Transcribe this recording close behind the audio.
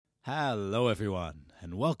Hello, everyone,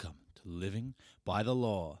 and welcome to Living by the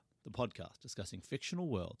Law, the podcast discussing fictional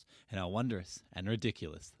worlds and how wondrous and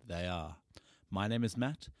ridiculous they are. My name is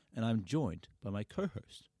Matt, and I'm joined by my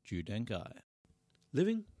co-host, Jude and Guy.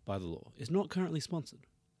 Living by the Law is not currently sponsored.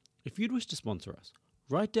 If you'd wish to sponsor us,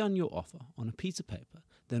 write down your offer on a piece of paper,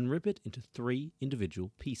 then rip it into 3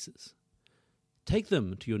 individual pieces. Take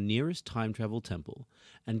them to your nearest time travel temple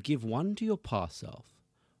and give one to your past self,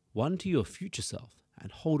 one to your future self,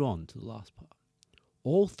 and hold on to the last part.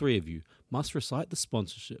 All 3 of you must recite the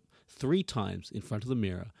sponsorship 3 times in front of the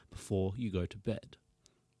mirror before you go to bed.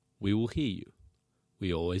 We will hear you.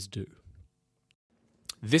 We always do.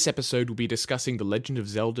 This episode will be discussing The Legend of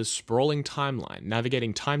Zelda's sprawling timeline,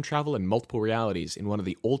 navigating time travel and multiple realities in one of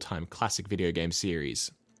the all-time classic video game series.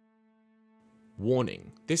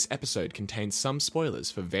 Warning, this episode contains some spoilers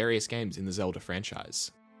for various games in the Zelda franchise.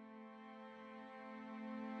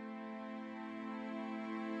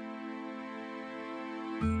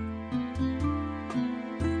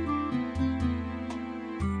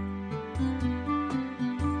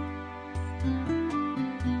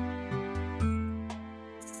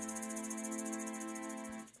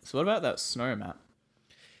 So what about that snow map?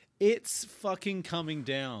 It's fucking coming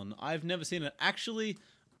down. I've never seen it. Actually,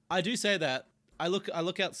 I do say that. I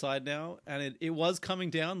look outside now, and it was coming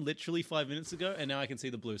down literally 5 minutes ago, and now I can see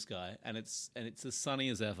the blue sky, and it's as sunny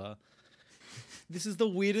as ever. This is the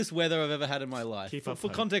weirdest weather I've ever had in my life. For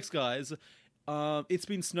context, guys, it's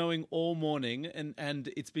been snowing all morning, and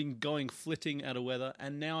it's been going flitting out of weather,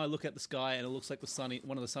 and now I look at the sky, and it looks like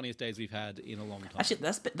one of the sunniest days we've had in a long time. Actually,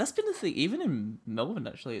 that's been the thing. Even in Melbourne,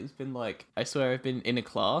 actually, it's been like, I swear I've been in a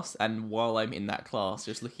class, and while I'm in that class,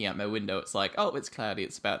 just looking out my window, it's like, oh, it's cloudy,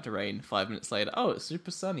 it's about to rain. 5 minutes later, oh, it's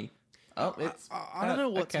super sunny. Oh, it's. I don't know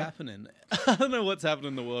what's happening. I don't know what's happening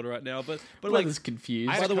in the world right now, but like, is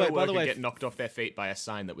confused. I had by the way, get knocked off their feet by a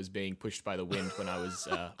sign that was being pushed by the wind when I was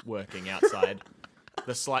working outside.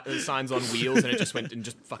 The signs on wheels, and it just went and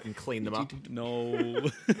just fucking cleaned them up.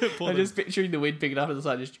 No. I'm just picturing the wind picking up on the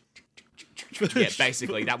side, just. Yeah,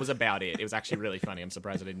 basically, that was about it. It was actually really funny. I'm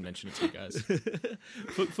surprised I didn't mention it to you guys.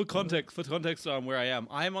 For context, where I am,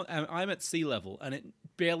 I'm at sea level, and it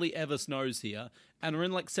barely ever snows here, and we're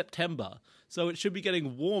in like September, so it should be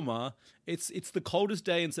getting warmer. It's the coldest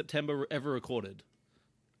day in September ever recorded,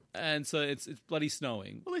 and so it's bloody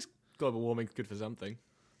snowing. Well, at least global warming's good for something.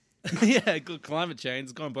 Yeah, good climate change.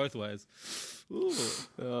 It's going both ways. Ooh.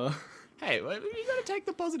 Hey, you got to take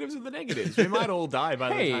the positives and the negatives. We might all die by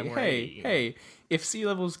the time we're 80. Hey, if sea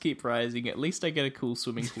levels keep rising, at least I get a cool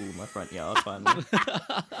swimming pool in my front yard, finally.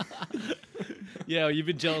 Yeah, well, you've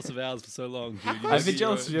been jealous of ours for so long, dude. I've been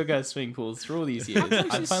jealous of your guys' swimming pools for all these years.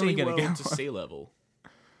 I'm finally going to go to sea level.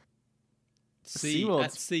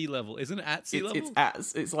 At sea level, isn't it? At sea level,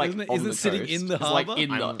 it's like isn't on the it sitting coast. in the it's harbour?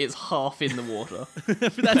 Like it's half in the water.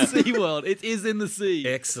 That's SeaWorld. It is in the sea.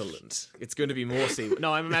 Excellent. It's going to be more sea.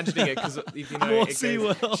 No, I'm imagining it because if you know more it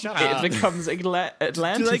SeaWorld. Shut up. It becomes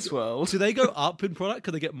Atlantis World. Do they go up in product?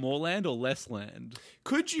 Could they get more land or less land?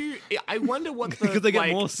 Could you? I wonder what the Could they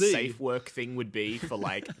get more sea? Safe work thing would be for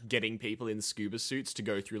like getting people in scuba suits to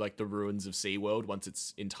go through like the ruins of SeaWorld once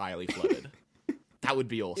it's entirely flooded. That would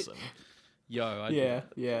be awesome. Yo,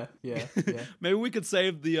 Yeah. Maybe we could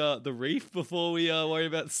save the reef before we worry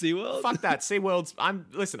about SeaWorld. Fuck that. SeaWorld's...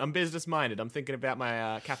 I'm business minded. I'm thinking about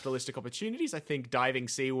my capitalistic opportunities. I think diving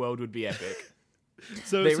SeaWorld would be epic.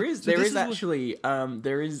 There is actually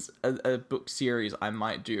a book series I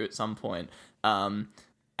might do at some point. And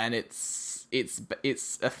it's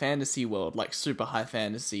a fantasy world, like super high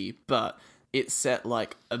fantasy, but it's set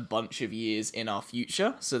like a bunch of years in our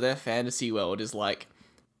future. So their fantasy world is like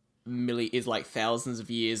thousands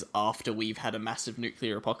of years after we've had a massive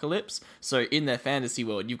nuclear apocalypse. So in their fantasy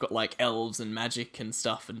world, you've got like elves and magic and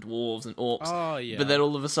stuff and dwarves and orcs. Oh, yeah. But then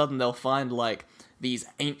all of a sudden they'll find like these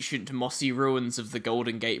ancient mossy ruins of the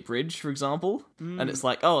Golden Gate Bridge, for example. And it's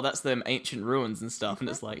like, oh, that's them ancient ruins and stuff. And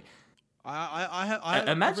it's like,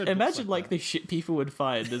 imagine like the shit people would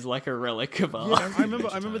find as like a relic of art. Yeah, I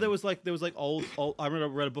remember there was like old. I remember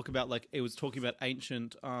I read a book about like it was talking about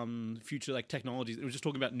ancient future like technologies. It was just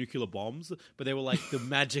talking about nuclear bombs, but they were like the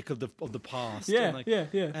magic of the past. Yeah,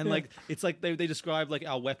 and like it's like they described like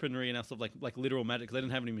our weaponry and our stuff like literal magic. They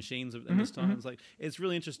didn't have any machines at this time. It's like it's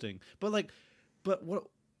really interesting. But what? Oh,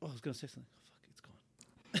 I was gonna say something. Oh, fuck, it's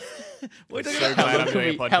gone. I'm so glad I'm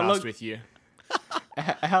doing a podcast with you.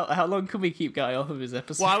 How long can we keep Guy off of his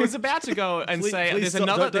episode? Well, I was about to go and say please there's stop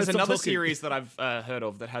another talking. series that I've heard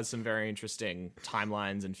of that has some very interesting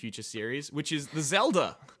timelines and future series, which is the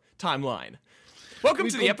Zelda timeline. Welcome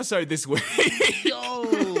to the episode this week.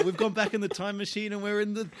 Yo, we've gone back in the time machine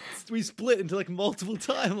and we split into like multiple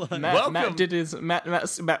timelines.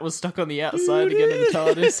 Matt was stuck on the outside again in the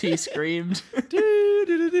TARDIS. He screamed.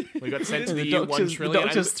 We got sent to the year 1 trillion. The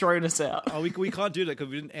Doctor's thrown us out. Oh, we can't do that because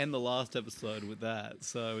we didn't end the last episode with that.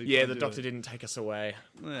 So the Doctor didn't take us away.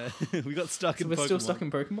 Yeah, we got stuck in We're Pokemon. still stuck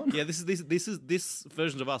in Pokemon. Yeah, this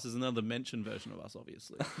version of us is another mentioned version of us.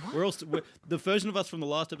 Obviously, the version of us from the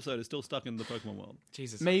last episode is still stuck in the Pokemon world.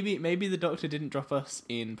 Jesus. Maybe the Doctor didn't drop us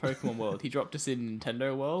in Pokemon world. He dropped us in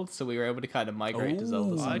Nintendo world, so we were able to kind of migrate to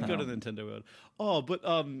Zelda somehow. I'd go to Nintendo world. Oh, but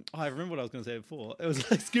I remember what I was going to say before. It was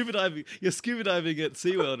like scuba diving. You're scuba diving at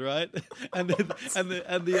SeaWorld, right? And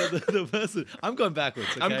the person. I'm going backwards.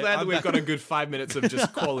 Okay? I'm glad that we've got a good 5 minutes of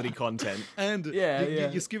just quality content. And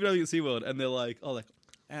you're scuba diving at SeaWorld, and they're like,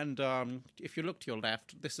 and if you look to your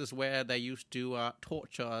left, this is where they used to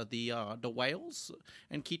torture the whales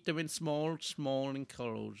and keep them in small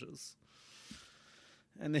enclosures.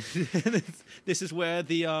 And this is where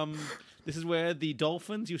the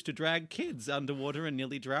dolphins used to drag kids underwater and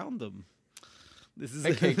nearly drown them.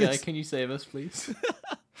 Okay, Guy, can you save us, please?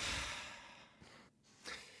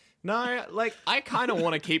 No, I kind of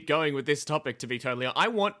want to keep going with this topic, to be totally honest. I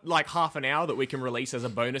want, half an hour that we can release as a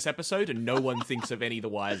bonus episode and no one thinks of any the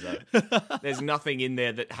wiser. There's nothing in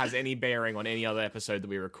there that has any bearing on any other episode that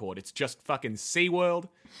we record. It's just fucking SeaWorld.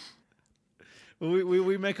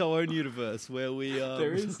 We make our own universe where we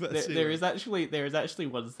there is actually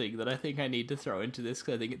one thing that I think I need to throw into this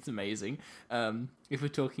because I think it's amazing. If we're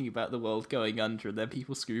talking about the world going under and then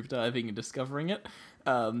people scuba diving and discovering it,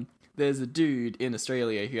 there's a dude in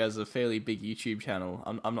Australia who has a fairly big YouTube channel.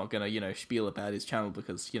 I'm not gonna spiel about his channel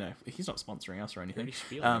because he's not sponsoring us or anything.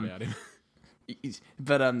 About him.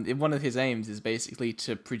 But one of his aims is basically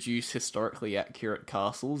to produce historically accurate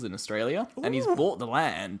castles in Australia. Ooh. And he's bought the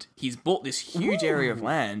land. He's bought this huge area of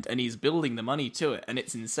land, and he's building the money to it. And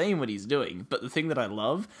it's insane what he's doing. But the thing that I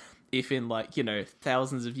love, if in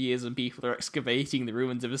thousands of years when people are excavating the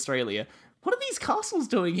ruins of Australia, what are these castles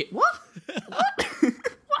doing here? What?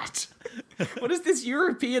 What? What is this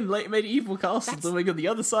European late medieval castle doing on the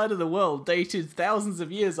other side of the world, dated thousands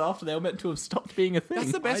of years after they were meant to have stopped being a thing?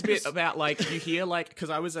 That's the best bit about, you hear, because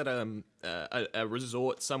I was at a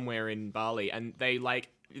resort somewhere in Bali, and they,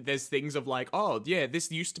 there's things of, oh, yeah,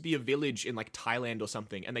 this used to be a village in, Thailand or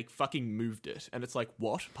something, and they fucking moved it. And it's like,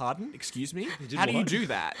 what? Pardon? Excuse me? How do you do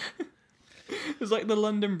that? It was like the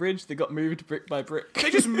London Bridge that got moved brick by brick. They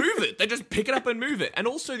just move it. They just pick it up and move it. And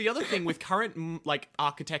also the other thing with current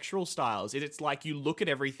architectural styles is it's you look at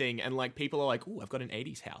everything and people are like, "Ooh, I've got an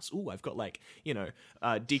 80s house. Ooh, I've got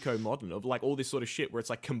deco modern of all this sort of shit where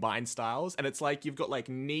it's combined styles, and it's you've got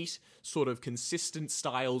neat sort of consistent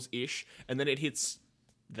styles ish, and then it hits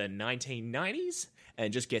the 1990s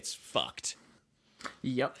and just gets fucked."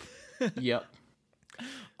 Yep.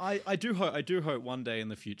 I do hope one day in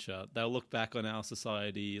the future they'll look back on our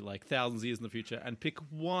society thousands of years in the future and pick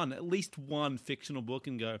at least one fictional book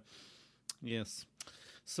and go, yes.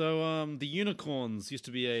 So the unicorns used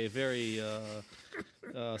to be a very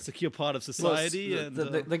secure part of society, and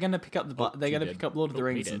they're going to pick up Lord of the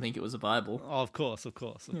Rings and think it was a Bible. Oh, of course,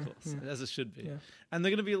 as it should be. Yeah. And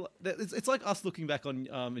they're going to be. It's like us looking back on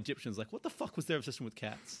Egyptians. What the fuck was their obsession with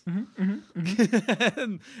cats? Mm-hmm.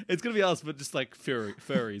 And it's going to be us, but just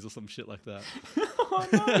furries or some shit like that. Oh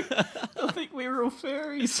no! I think we were all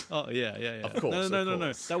furries. Oh yeah. Of course.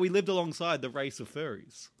 No. That we lived alongside the race of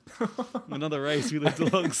furries. Another race we lived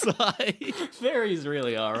alongside. Fairies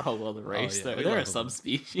really are a whole other race, though. They're a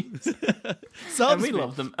subspecies. And we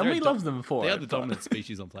love them. And we love them for it. They are the dominant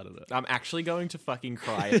species on planet Earth. I'm actually going to fucking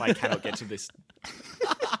cry if I cannot get to this.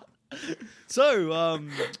 So,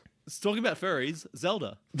 talking about furries,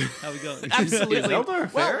 Zelda. How we going? Absolutely. Is Zelda a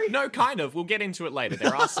fairy? Well, no, kind of. We'll get into it later.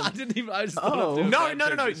 There are some. I just thought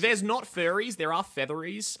No. There's not furries. There are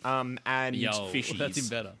featheries. And fishies. That's even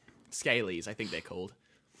better. Scalies, I think they're called.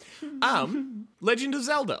 Legend of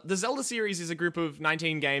Zelda. The Zelda series is a group of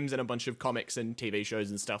 19 games and a bunch of comics and TV shows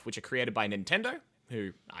and stuff, which are created by Nintendo,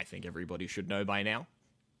 who I think everybody should know by now.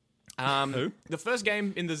 Who? The first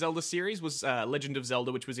game in the Zelda series was Legend of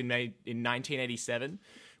Zelda, which was made in 1987,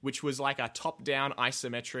 which was a top-down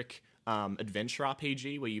isometric adventure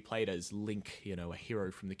RPG where you played as Link, a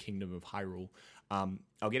hero from the Kingdom of Hyrule.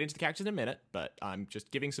 I'll get into the characters in a minute, but I'm just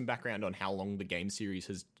giving some background on how long the game series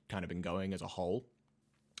has kind of been going as a whole.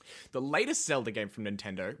 The latest Zelda game from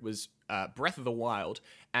Nintendo was Breath of the Wild,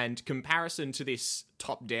 and comparison to this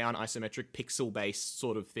top-down isometric pixel-based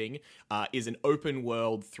sort of thing is an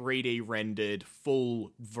open-world, 3D rendered,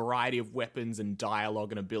 full variety of weapons and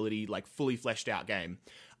dialogue and ability, fully fleshed-out game.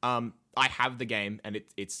 I have the game, and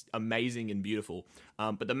it's amazing and beautiful.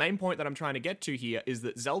 But the main point that I'm trying to get to here is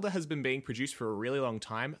that Zelda has been being produced for a really long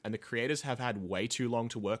time, and the creators have had way too long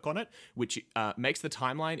to work on it, which makes the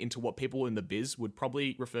timeline into what people in the biz would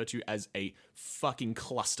probably refer to as a fucking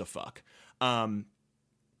clusterfuck.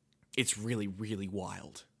 It's really, really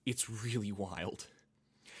wild. It's really wild.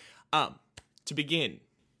 To begin,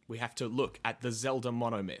 we have to look at the Zelda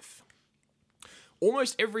monomyth.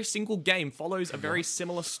 Almost every single game follows a very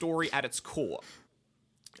similar story at its core.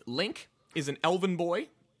 Link is an elven boy,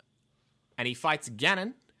 and he fights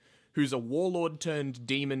Ganon, who's a warlord turned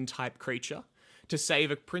demon type creature, to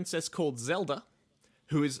save a princess called Zelda,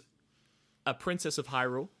 who is a princess of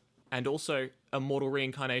Hyrule, and also a mortal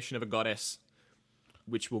reincarnation of a goddess,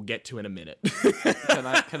 which we'll get to in a minute.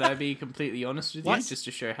 Can I be completely honest with you, just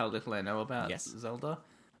to show how little I know about Zelda?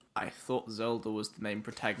 I thought Zelda was the main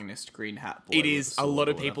protagonist, Green Hat Boy. It is. A lot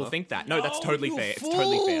of people think that. No, that's totally fair. It's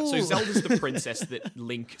totally fair. So Zelda's the princess that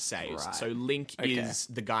Link saves. Right. So Link is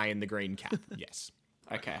the guy in the green cap. Yes.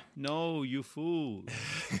 Okay. No, you fool.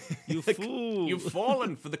 You fool. You've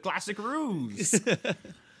fallen for the classic ruse.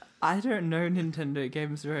 I don't know Nintendo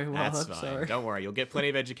games very well. That's fine. Sorry. Don't worry. You'll get plenty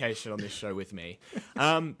of education on this show with me.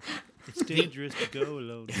 It's dangerous to go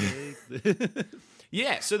alone.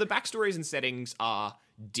 Yeah, so the backstories and settings are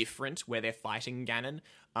different where they're fighting Ganon.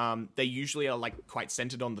 They usually are like quite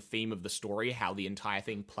centered on the theme of the story, how the entire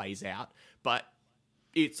thing plays out. But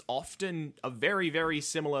it's often a very, very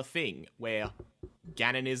similar thing where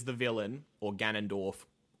Ganon is the villain, or Ganondorf,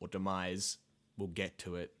 or Demise. We'll get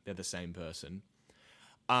to it. They're the same person.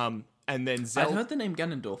 And then I've heard the name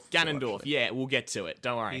Ganondorf. Ganondorf, yeah, we'll get to it.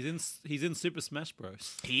 Don't worry. He's in Super Smash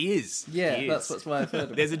Bros. He is. Yeah, he that's why I've heard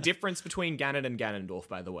of it. There's a difference between Ganon and Ganondorf,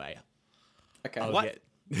 by the way. Okay. What?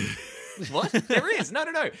 What? There is. No.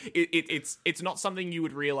 It's not something you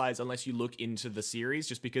would realize unless you look into the series,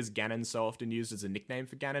 just because Ganon's so often used as a nickname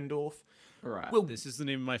for Ganondorf. Right. Well, this isn't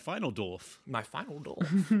even my final dwarf. My final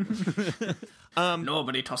dwarf.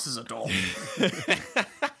 Nobody tosses a dwarf.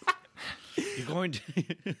 You're going to...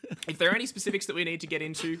 If there are any specifics that we need to get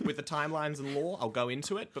into with the timelines and lore, I'll go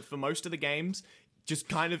into it. But for most of the games, just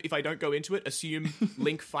kind of, if I don't go into it, assume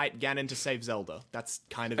Link fight Ganon to save Zelda. That's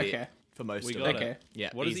kind of it for most of it. Okay. Yeah,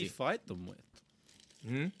 what does he fight them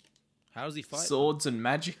with? How does he fight Swords and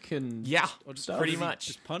magic and stuff? Pretty much.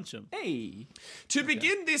 Just punch him. Hey. To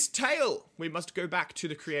begin this tale, we must go back to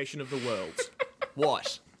the creation of the world.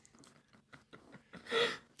 What?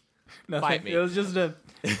 Nothing. Fight me. It was just a...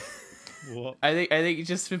 What? I think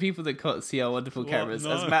just for people that can't see our wonderful cameras,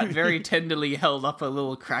 as Matt very tenderly held up a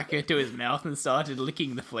little cracker to his mouth and started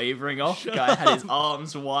licking the flavouring off, the guy had his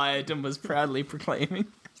arms wide and was proudly proclaiming.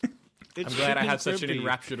 I'm glad I have such an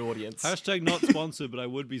enraptured audience. Hashtag not sponsored, but I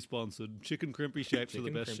would be sponsored. Chicken crimpy shapes are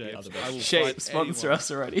the best shapes. I will Shape sponsor anyone.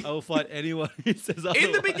 Us already. I will fight anyone who says otherwise.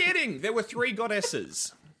 In the beginning, there were 3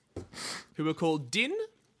 goddesses who were called Din,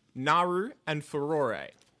 Naru, and Furore.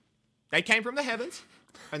 They came from the heavens.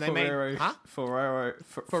 And they Ferrero, made... Huh? Ferrero.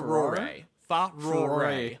 Furore.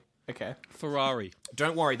 Okay. Ferrari.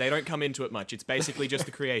 Don't worry, they don't come into it much. It's basically just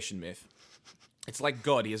the creation myth. It's like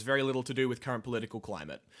God. He has very little to do with current political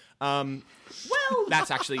climate. Well... That's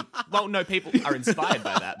actually... Well, no, people are inspired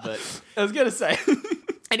by that, but... I was going to say.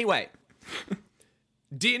 Anyway.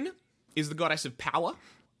 Din is the goddess of power,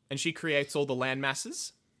 and she creates all the land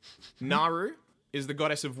masses. Naru is the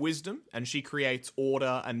goddess of wisdom, and she creates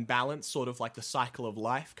order and balance, sort of like the cycle of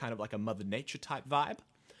life, kind of like a Mother Nature type vibe.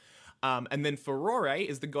 And then Furore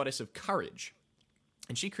is the goddess of courage,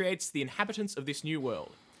 and she creates the inhabitants of this new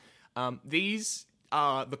world. These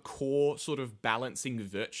are the core sort of balancing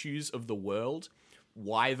virtues of the world.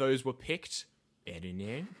 Why those were picked, I don't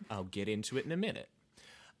know. I'll get into it in a minute.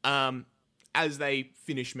 As they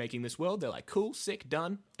finish making this world, they're like, cool, sick,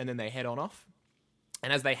 done, and then they head on off.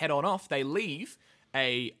 And as they head on off, they leave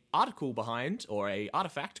a article behind, or a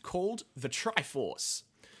artifact, called the Triforce.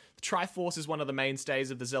 The Triforce is one of the mainstays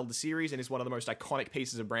of the Zelda series and is one of the most iconic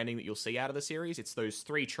pieces of branding that you'll see out of the series. It's those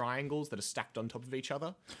 3 triangles that are stacked on top of each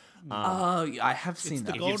other. I have seen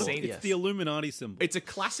that. It's the Illuminati symbol. It's a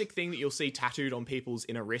classic thing that you'll see tattooed on people's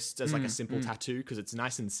inner wrists as like a simple tattoo, because it's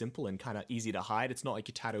nice and simple and kind of easy to hide. It's not like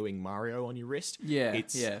you're tattooing Mario on your wrist. Yeah,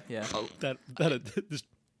 it's, yeah.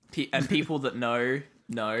 And people that know,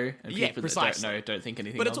 and people precisely. that don't think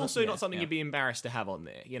anything. But it's of also it. not something you'd be embarrassed to have on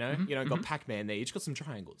there. You know, got Pac-Man there. You just got some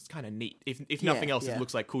triangles. It's kind of neat. If nothing else, it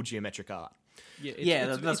looks like cool geometric art.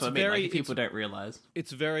 That's what I mean. Like, people don't realize.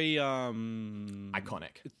 It's very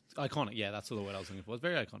iconic. It's iconic. Yeah, that's the word I was looking for. It's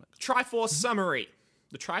very iconic. Triforce summary.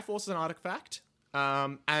 The Triforce is an artifact,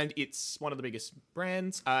 and it's one of the biggest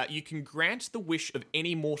brands. You can grant the wish of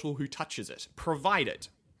any mortal who touches it, provided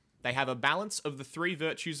They have a balance of the 3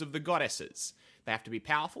 virtues of the goddesses. They have to be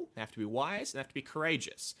powerful, they have to be wise, and they have to be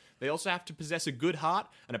courageous. They also have to possess a good heart,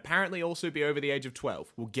 and apparently also be over the age of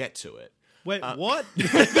 12. We'll get to it. Wait, what?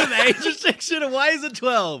 The age restriction? Why is it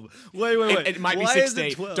 12? Wait. It might be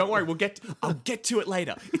 16. Don't worry, I'll get to it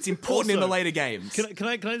later. It's important in the later games. Can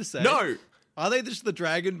I just say? No! Are they just the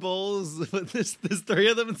Dragon Balls? There's 3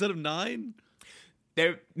 of them instead of 9?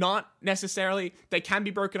 They're not necessarily. They can be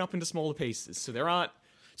broken up into smaller pieces, so there aren't.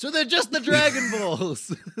 So they're just the Dragon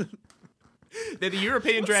Balls. They're the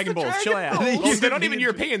European Dragon Balls. Chill out. They're not even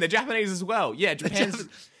European. They're Japanese as well. Yeah, Japan's.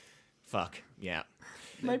 Fuck. Yeah.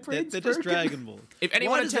 My brain's they're just Dragon Balls. If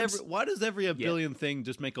anyone why does every a billion thing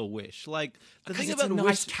just make a wish? Like the thing it's about a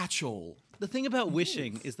nice catch-all. The thing about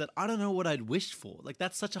wishing is that I don't know what I'd wish for. Like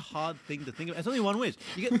that's such a hard thing to think about. It's only one wish.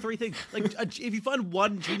 You get 3 things. Like if you find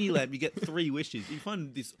one genie lamp, you get 3 wishes. If you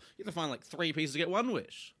find this, you have to find like 3 pieces to get 1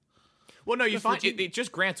 wish. Well, no, you find it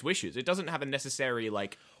just grants wishes. It doesn't have a necessary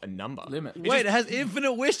like a number limit. It has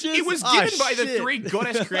infinite wishes. It was given by the 3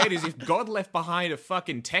 goddess creators. If God left behind a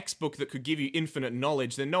fucking textbook that could give you infinite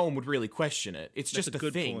knowledge, then no one would really question it. It's just a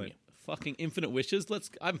good thing. Point. Fucking infinite wishes.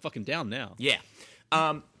 I'm fucking down now. Yeah.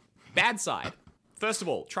 Bad side. First of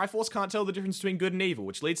all, Triforce can't tell the difference between good and evil,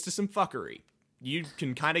 which leads to some fuckery. You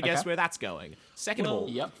can kind of guess where that's going. Second of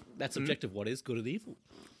all, that's subjective. What is good and evil?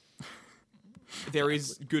 There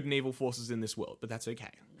is good and evil forces in this world, but that's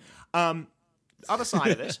okay. Other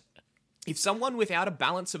side of it, if someone without a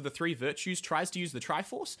balance of the 3 virtues tries to use the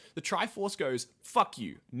Triforce goes, fuck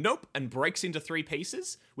you, nope, and breaks into 3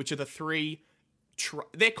 pieces, which are the 3...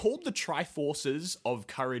 they're called the Triforces of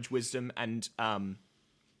courage, wisdom, and...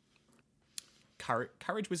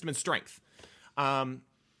 courage, wisdom, and strength.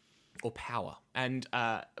 Or power. And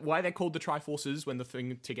why they're called the Triforces when the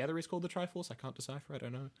thing together is called the Triforce, I can't decipher. I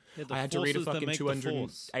don't know. Yeah, I had to read a fucking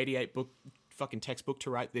 288 book fucking textbook to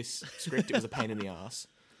write this script. It was a pain in the ass.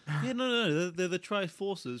 Yeah, no. They're the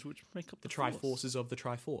Triforces which make up the Triforces of the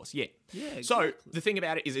Triforce. Yeah. Exactly. So the thing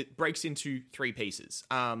about it is it breaks into 3 pieces.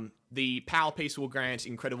 The power piece will grant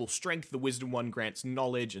incredible strength. The wisdom one grants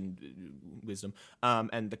knowledge and wisdom.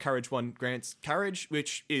 And the courage one grants courage,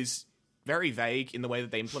 which is very vague in the way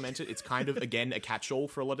that they implement it. It's kind of, again, a catch-all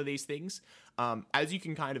for a lot of these things. As you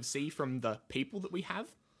can kind of see from the people that we have,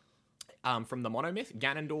 from the monomyth,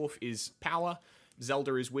 Ganondorf is power,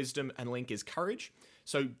 Zelda is wisdom, and Link is courage.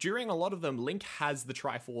 So during a lot of them, Link has the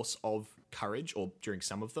Triforce of courage, or during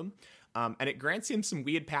some of them, and it grants him some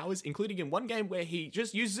weird powers, including in one game where he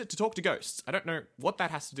just uses it to talk to ghosts. I don't know what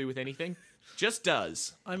that has to do with anything. Just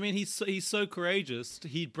does. I mean, he's so courageous.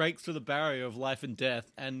 He breaks through the barrier of life and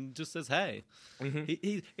death and just says, "Hey."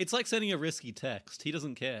 Mm-hmm. It's like sending a risky text. He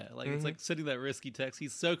doesn't care. Like it's like sending that risky text.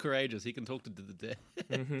 He's so courageous. He can talk to the dead.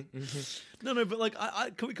 No, but like,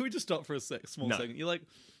 can we just stop for a small second? You're like,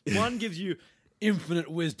 one gives you infinite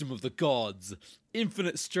wisdom of the gods,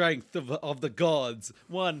 infinite strength of the gods.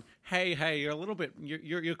 One, hey, you're a little bit,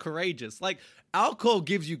 you're courageous. Like alcohol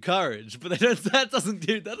gives you courage, but that doesn't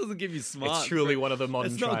give you smart. It's truly one of the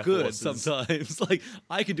modern. It's not good sometimes. Like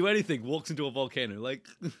I can do anything. Walks into a volcano. Like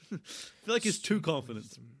I feel like he's too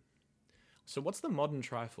confident. So what's the modern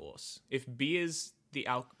Triforce? If beer's the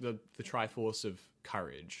Triforce of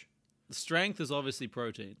courage, strength is obviously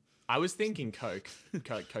protein. I was thinking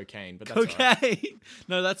cocaine, but that's cocaine. Right.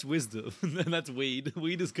 No, that's wisdom. And that's weed.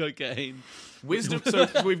 Weed is cocaine. Wisdom. So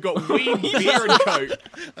we've got weed, beer, and coke.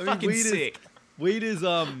 Fucking weed sick. Weed is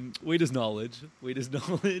knowledge. Weed is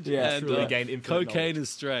knowledge. Yeah, and truly gain infinite cocaine knowledge. Is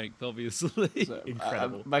strength, obviously. So,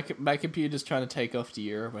 incredible. My computer's trying to take off to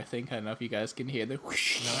Europe. I think I don't know if you guys can hear the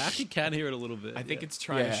whoosh. No, I actually can hear it a little bit. I think it's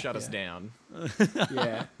trying to shut us down.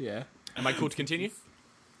 Yeah. Am I cool to continue?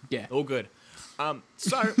 Yeah. All good.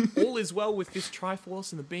 So, all is well with this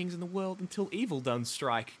Triforce and the beings in the world until evil done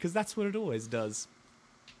strike, because that's what it always does.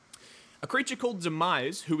 A creature called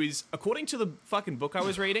Demise, who is, according to the fucking book I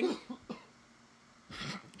was reading...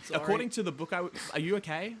 According to the book are you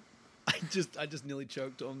okay? I just nearly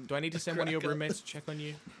choked on... Do I need to send one of your roommates to check on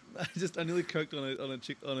you? I nearly choked on a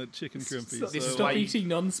chicken crimpy. Stop eating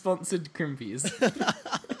non-sponsored crimpies.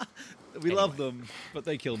 We love them, but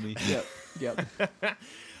they kill me. Yep.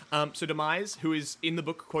 So Demise, who is in the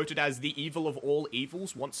book quoted as the evil of all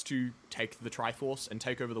evils, wants to take the Triforce and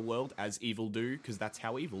take over the world as evil do, because that's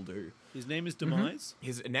how evil do. His name is Demise?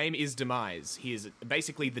 His name is Demise. He is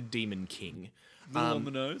basically the Demon King. Little on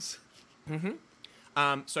the nose.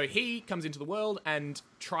 So he comes into the world and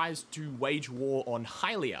tries to wage war on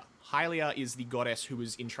Hylia. Hylia is the goddess who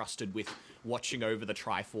is entrusted with watching over the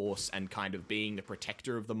Triforce and kind of being the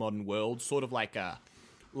protector of the modern world, sort of like a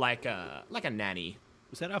nanny.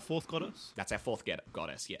 Was that our fourth goddess? That's our fourth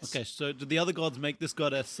goddess, yes. Okay, so did the other gods make this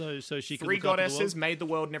goddess so she could Three look after the goddesses world? made the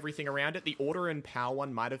world and everything around it. The Order and Power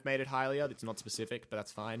one might have made it Hylia. It's not specific, but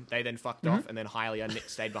that's fine. They then fucked off, and then Hylia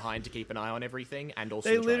stayed behind to keep an eye on everything, and also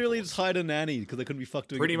They the literally Triforce. just hired a nanny because they couldn't be fucked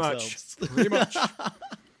doing Pretty it much. themselves. Pretty much.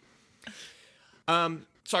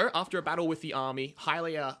 So, after a battle with the army,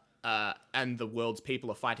 Hylia and the world's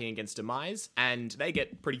people are fighting against Demise, and they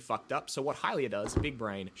get pretty fucked up. So what Hylia does, big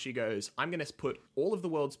brain, she goes, I'm going to put all of the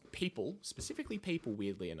world's people, specifically people,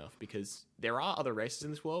 weirdly enough, because there are other races in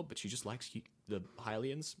this world, but she just likes the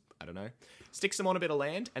Hylians, I don't know, sticks them on a bit of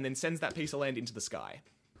land, and then sends that piece of land into the sky.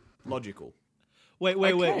 Logical. Wait,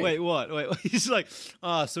 what? Wait, he's like,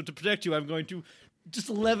 so to protect you, I'm going to just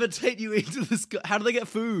levitate you into the sky. How do they get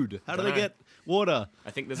food? How do they get water?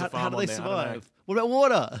 I think there's how, a farm how do on they there. I don't know. survive? What about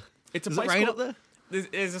water? It's a Does place it rain called- up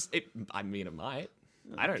there? I mean, it might.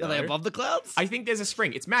 I don't know. Are they above the clouds? I think there's a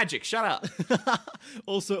spring. It's magic. Shut up.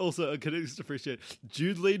 Also, I can just appreciate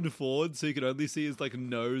Jude leaned forward so you could only see his like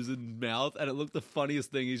nose and mouth, and it looked the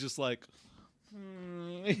funniest thing. He's just like,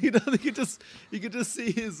 you could just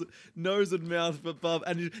see his nose and mouth above,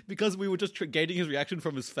 and because we were just gauging his reaction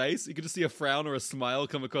from his face, you could just see a frown or a smile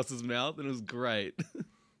come across his mouth, and it was great.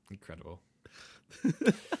 Incredible.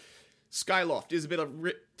 Skyloft is a bit of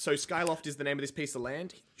so Skyloft is the name of this piece of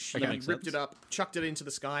land. She makes ripped sense. it up, chucked it into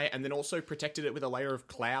the sky, and then also protected it with a layer of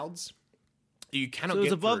clouds. You cannot So it was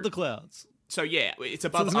get above through. the clouds. So yeah, it's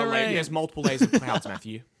above there's a no layer. rain. There's multiple layers of clouds,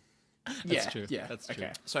 Matthew. That's true. That's true.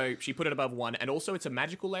 Okay. So she put it above one, and also it's a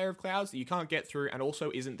magical layer of clouds that you can't get through, and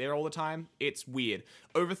also isn't there all the time. It's weird.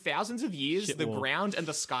 Over thousands of years, Shit the wall. ground and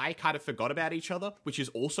the sky kind of forgot about each other, which is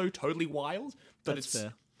also totally wild. But That's it's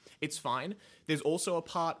fair. It's fine. There's also a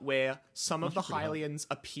part where some of the Hylians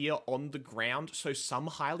appear on the ground, so some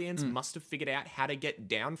Hylians must have figured out how to get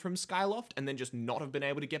down from Skyloft and then just not have been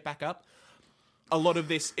able to get back up. A lot of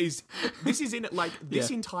this is in it, like,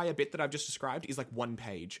 this entire bit that I've just described is like one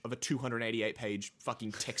page of a 288-page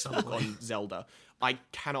fucking textbook on Zelda. I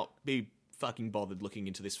cannot be fucking bothered looking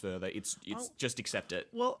into this further. It's just accept it.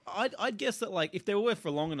 Well, I'd guess that like if they were for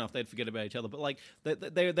long enough, they'd forget about each other. But like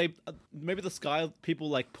they maybe the sky people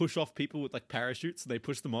like push off people with like parachutes. And they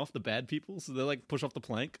push them off, the bad people. So they like push off the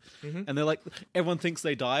plank, and they're like everyone thinks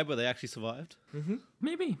they die, but they actually survived.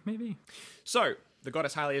 Maybe. So the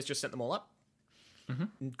goddess Hylia has just sent them all up.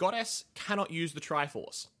 Goddess cannot use the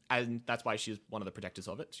Triforce, and that's why she's one of the protectors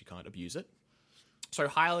of it. She can't abuse it. So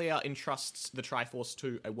Hylia entrusts the Triforce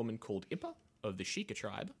to a woman called Impa of the Sheikah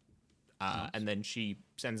tribe, and then she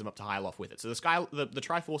sends them up to Hyloft with it. So the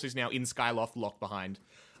Triforce is now in Skyloft, locked behind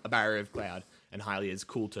a barrier of cloud, and Hylia is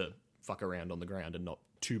cool to fuck around on the ground and not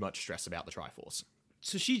too much stress about the Triforce.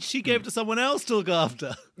 So she gave it to someone else to look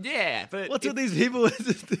after. Yeah, but What's with these people?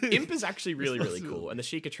 Imp is actually really cool, and the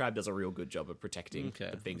Sheikah tribe does a real good job of protecting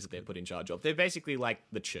the things that they're put in charge of. They're basically like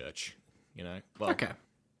the church, you know? Well, Okay.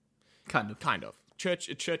 Kind of. Church,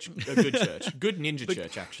 a good church. Good ninja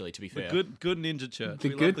church, actually, to be fair. Good ninja church. The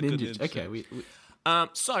We love good the ninja. Okay.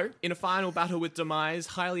 church. So, in a final battle with Demise,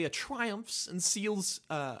 Hylia triumphs and seals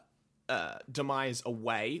Demise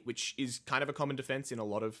away, which is kind of a common defense in a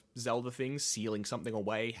lot of Zelda things, sealing something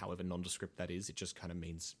away, however nondescript that is. It just kind of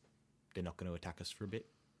means they're not going to attack us for a bit.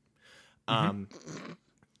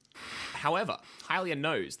 However, Hylia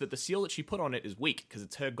knows that the seal that she put on it is weak because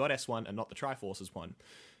it's her goddess one and not the Triforce's one.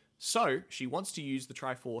 So, she wants to use the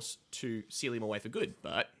Triforce to seal him away for good,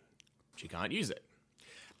 but she can't use it.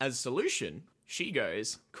 As a solution, she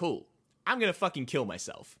goes, cool, I'm going to fucking kill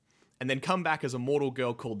myself, and then come back as a mortal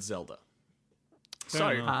girl called Zelda.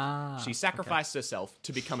 So, she sacrificed herself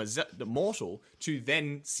to become the mortal to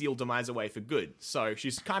then seal Demise away for good. So,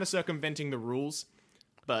 she's kind of circumventing the rules,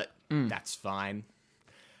 but that's fine.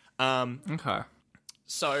 Okay.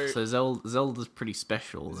 So Zelda's pretty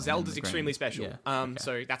special. Zelda's extremely special. Yeah.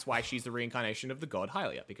 So that's why she's the reincarnation of the god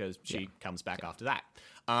Hylia, because she comes back after that.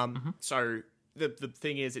 So the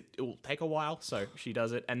thing is, it will take a while, so she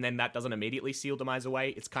does it, and then that doesn't immediately seal Demise away.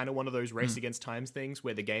 It's kind of one of those race against times things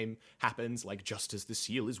where the game happens, like, just as the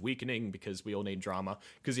seal is weakening, because we all need drama.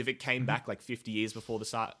 Because if it came back, like, 50 years before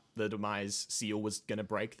the Demise seal was going to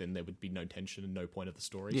break, then there would be no tension and no point of the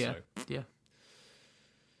story. Yeah. So. Yeah.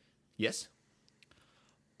 Yes?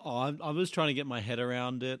 Oh, I was trying to get my head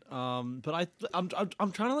around it, but I'm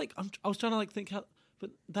trying to like I was trying to like think how, but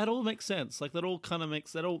that all makes sense. Like that all kind of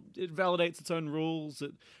makes it validates its own rules.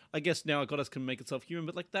 I guess now a goddess can make itself human,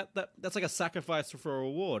 but like that's like a sacrifice for a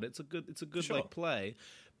reward. It's a good Sure. like play.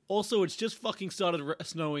 Also, it's just fucking started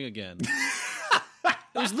snowing again.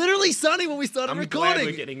 It was literally sunny when we started I'm recording. glad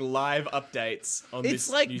we're getting live updates on It's this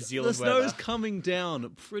like New Zealand the snow's weather. coming down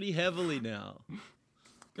pretty heavily now.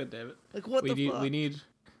 God damn it. Like, what the fuck? We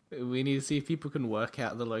need to see if people can work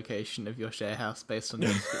out the location of your share house based on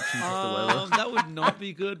your descriptions of the weather. That would not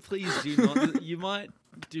be good. Please do not.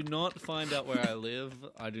 Do not find out where I live.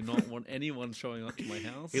 I do not want anyone showing up to my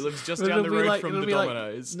house. He lives just down the road from the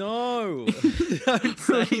Domino's. No. Don't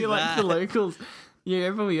say It'll be like that. the locals. You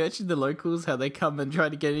ever mentioned the locals, how they come and try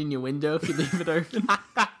to get in your window if you leave it open?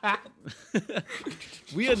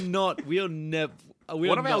 We are never.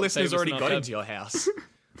 One of our listeners already got into your house.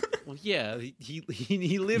 Well, yeah,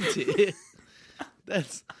 he lived here.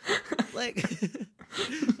 That's like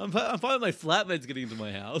I'm finding my flatmates getting into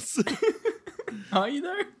my house. Are you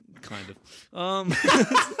though? Kind of.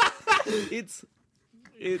 It's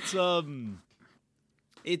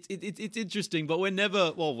interesting, but we're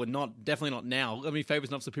never. Well, we're not. Definitely not now. I mean, famous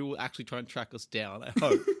enough so people will actually try and track us down. I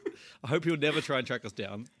hope. I hope you'll never try and track us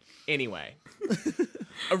down. Anyway, Tell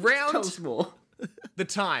around us more. the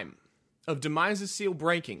time of Demise's seal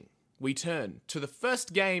breaking, we turn to the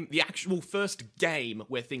first game, the actual first game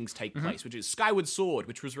where things take place, which is Skyward Sword,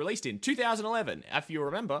 which was released in 2011. If you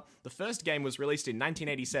remember, the first game was released in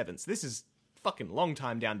 1987, so this is fucking long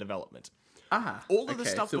time down development. All of the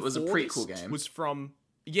stuff so it was a before prequel this game. was from,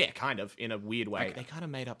 yeah, kind of, in a weird way. They kind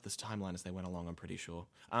of made up this timeline as they went along, I'm pretty sure.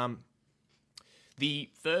 The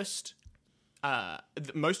first...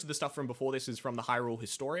 most of the stuff from before this is from the Hyrule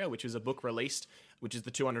Historia, which is a book released, which is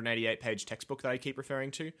the 288-page textbook that I keep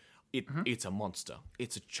referring to. It's a monster.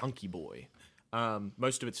 It's a chunky boy.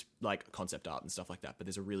 Most of it's like concept art and stuff like that, but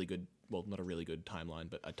there's a really good, well, not a really good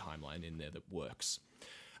timeline, but a timeline in there that works.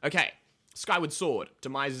 Okay, Skyward Sword.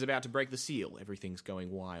 Demise is about to break the seal. Everything's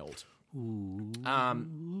going wild. There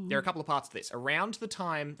are a couple of parts to this. Around the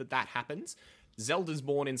time that happens, Zelda's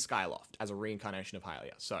born in Skyloft as a reincarnation of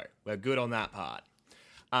Hylia. So, we're good on that part.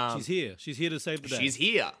 She's here. She's here to save the day. She's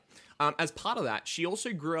here. As part of that, she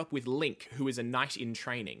also grew up with Link, who is a knight in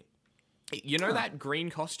training. You know that green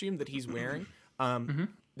costume that he's wearing?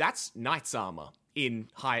 That's knight's armor in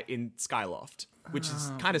Skyloft, which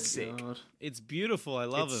is kind of sick. God. It's beautiful. I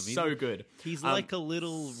love It's him. so good. He's like a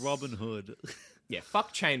little Robin Hood. Yeah,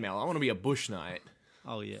 fuck chainmail. I want to be a bush knight.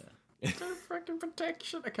 Oh yeah. No freaking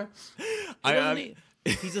protection. Okay.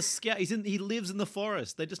 He's a scout. He lives in the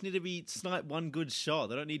forest. They just need to be snipe one good shot.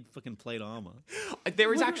 They don't need fucking plate armor.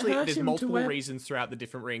 There is Wouldn't actually hurt there's him to multiple wear- reasons throughout the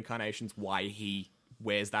different reincarnations why he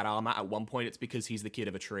wears that armor. At one point, it's because he's the kid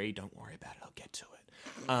of a tree. Don't worry about it. I'll get to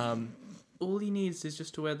it. All he needs is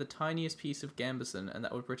just to wear the tiniest piece of gambeson, and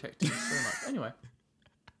that would protect him so much. Anyway.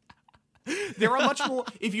 There are much more.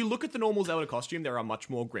 If you look at the normal Zelda costume, there are much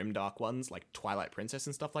more grimdark ones, like Twilight Princess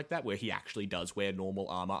and stuff like that, where he actually does wear normal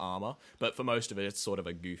armor. But for most of it, it's sort of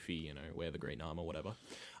a goofy, wear the green armor, whatever.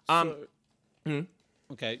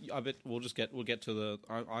 Okay, I bet we'll get to the.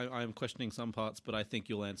 I am questioning some parts, but I think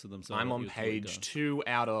you'll answer them. So I'm on page 2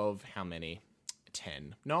 out of how many?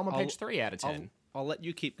 10. No, I'm on page 3 out of 10. I'll let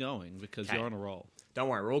you keep going because you're on a roll. Don't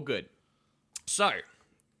worry, we're all good. So,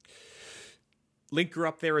 Link grew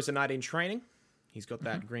up there as a knight in training. He's got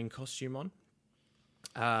that green costume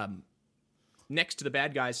on. Next to the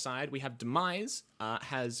bad guy's side, we have Demise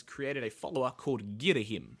has created a follower called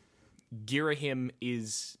Girahim. Girahim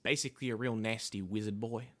is basically a real nasty wizard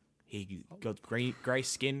boy. He got grey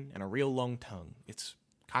skin and a real long tongue. It's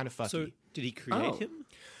kind of fucky. So, did he create him?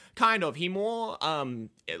 Kind of. He more,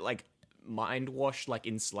 mind-washed,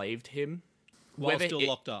 enslaved him. While still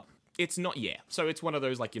locked up? It's not, yeah. So it's one of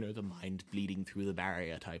those, the mind bleeding through the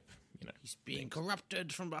barrier type, He's being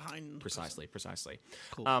corrupted from behind. Precisely.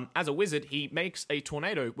 Cool. As a wizard, he makes a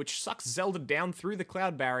tornado which sucks Zelda down through the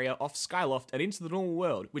cloud barrier off Skyloft and into the normal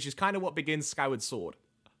world, which is kind of what begins Skyward Sword.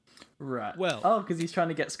 Right. Well. because he's trying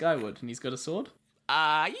to get Skyward and he's got a sword?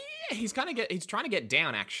 Yeah, he's trying to get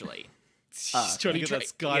down, actually. He's trying to get that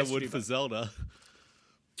Skyward for Zelda.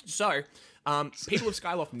 So, people of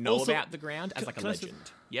Skyloft know Also, about the ground as a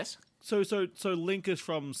legend. Yes? So Link is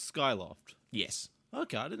from Skyloft. Yes.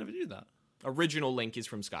 Okay, I never knew that. Original Link is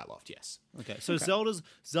from Skyloft, yes. Okay, so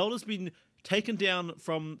Zelda's been taken down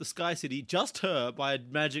from the Sky City, just her, by a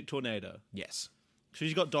magic tornado. Yes. So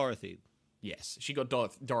she got Dorothy. Yes, she got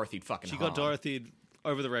Dorothy fucking She hard. got Dorothy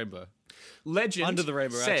over the rainbow. Legend Under the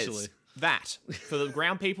rainbow, says actually. that for the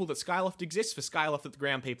ground people that Skyloft exists, for Skyloft that the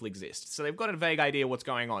ground people exist. So they've got a vague idea what's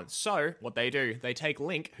going on. So what they do, they take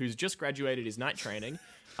Link, who's just graduated his knight training,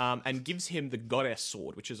 and gives him the Goddess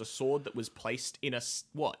Sword, which is a sword that was placed in a...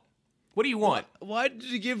 What? What do you want? Why did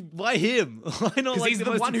you give... Why him? Why not Because he's the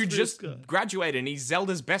most one who experienced just guy? graduated and he's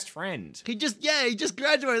Zelda's best friend. He just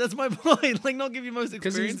graduated. That's my point. Not give you most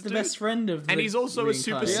Because experience. he's the best friend of the And he's also a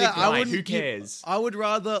super reincarnation. sick knight. Who wouldn't give- cares? I would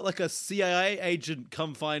rather a CIA agent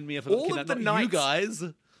come find me if I'm All of kidnapped, the not you knights-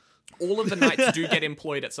 guys. all of the knights do get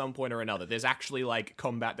employed at some point or another. There's actually like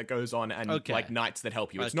combat that goes on and like knights that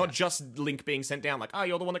help you. It's not just Link being sent down like, oh,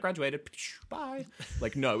 you're the one that graduated. Bye.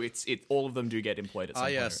 Like, no, it's all of them do get employed at some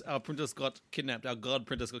point. Yes, our princess got kidnapped. Our god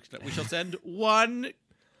princess got kidnapped. We shall send one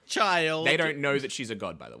child. They don't know that she's a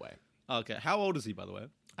god, by the way. Okay, how old is he, by the way?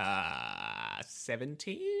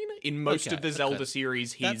 17. In most of the Zelda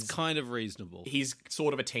series, that's kind of reasonable. He's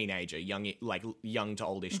sort of a teenager, young to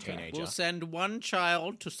oldish teenager. We'll send one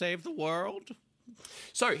child to save the world.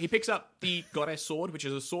 So he picks up the goddess sword, which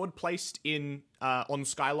is a sword placed in on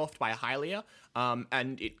Skyloft by Hylia,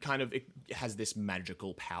 and it has this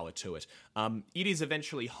magical power to it. It is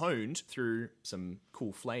eventually honed through some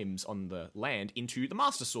cool flames on the land into the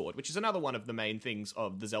Master Sword, which is another one of the main things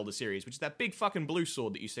of the Zelda series, which is that big fucking blue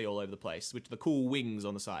sword that you see all over the place, with the cool wings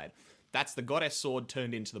on the side. That's the goddess sword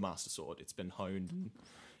turned into the Master Sword. It's been honed.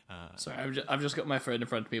 Sorry, I've just got my phone in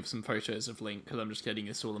front of me with some photos of Link because I'm just getting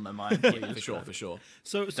this all in my mind. For sure.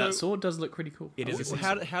 So that sword does look pretty cool. It is.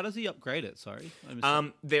 How does he upgrade it? Sorry.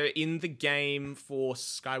 They're in the game for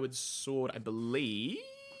Skyward Sword, I believe.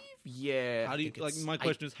 Yeah. How do you my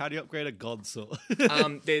question is, how do you upgrade a god sword?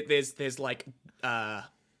 There's like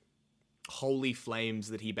holy flames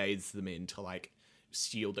that he bathes them in to like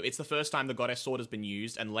shield them. It's the first time the goddess sword has been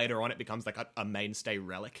used, and later on it becomes like a mainstay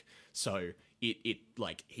relic. So it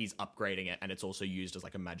like he's upgrading it, and it's also used as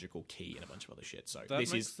like a magical key and a bunch of other shit. So that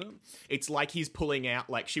makes sense. It's like he's pulling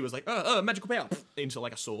out, like she was like, magical power into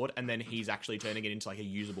like a sword, and then he's actually turning it into like a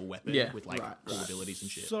usable weapon with like cool abilities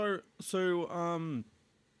and shit. So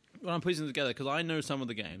when I'm piecing together, because I know some of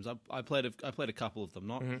the games, I played a couple of them,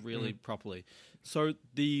 not really properly. So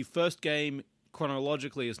the first game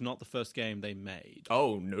chronologically is not the first game they made.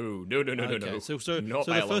 Oh no. So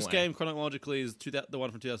the first game chronologically is the one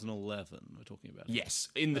from 2011 we're talking about. Yes,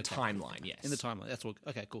 in the timeline. Yes, in the timeline. That's what.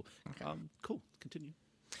 Okay, cool. Cool. Continue.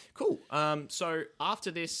 Cool. So after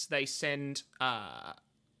this, they send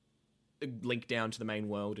Link down to the main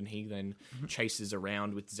world, and he then chases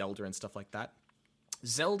around with Zelda and stuff like that.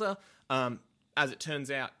 Zelda, as it turns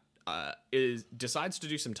out, decides to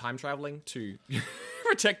do some time traveling to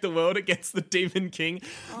protect the world against the Demon King.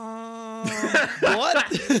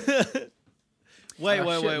 What?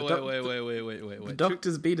 Wait.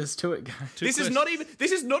 Doctors beat us to it, guys. This is not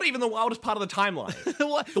even the wildest part of the timeline.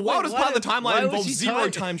 The wildest part of the timeline involves zero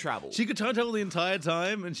time travel. She could time travel the entire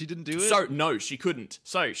time, and she didn't do it. So no, she couldn't.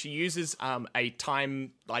 So she uses a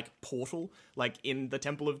time portal in the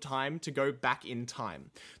Temple of Time to go back in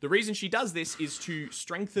time. The reason she does this is to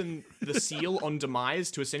strengthen the seal on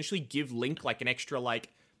Demise to essentially give Link an extra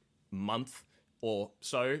month or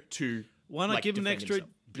so to. Why not give him an extra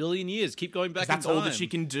billion years? Keep going back in time. That's all that she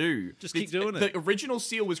can do. Just keep doing it. The original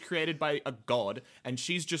seal was created by a god, and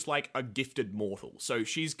she's just a gifted mortal. So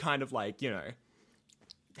she's kind of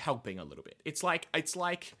helping a little bit. It's like a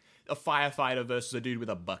firefighter versus a dude with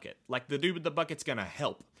a bucket. The dude with the bucket's gonna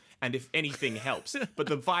help, and if anything helps. But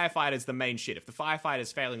the firefighter's the main shit. If the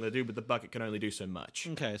firefighter's failing, the dude with the bucket can only do so much.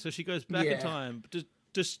 Okay, so she goes back in time.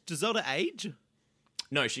 Does Zelda age?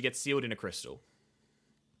 No, she gets sealed in a crystal.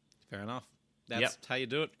 Fair enough. That's how you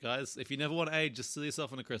do it, guys. If you never want to age, just seal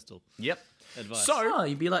yourself in a crystal. Yep. Advice. So,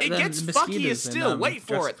 you'd be like it gets fuckier still. Wait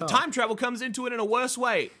for it. Park. Time travel comes into it in a worse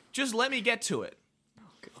way. Just let me get to it. Oh,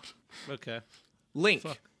 God. Okay. Link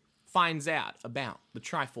finds out about the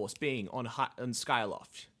Triforce being on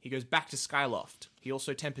Skyloft. He goes back to Skyloft. He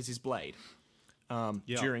also tempers his blade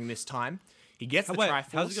during this time. He gets the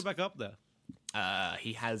Triforce. How does he get back up there?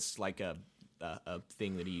 He has a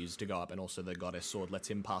thing that he used to go up, and also the goddess sword lets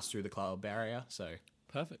him pass through the cloud barrier. So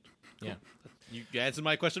perfect. Cool. Yeah, you answered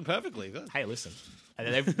my question perfectly. Hey, listen,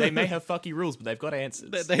 they may have fucky rules, but they've got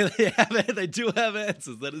answers. They do have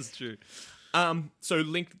answers. That is true. So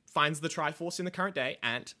Link finds the Triforce in the current day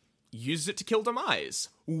and uses it to kill Demise.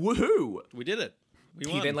 Woohoo! We did it.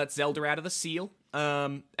 He then lets Zelda out of the seal,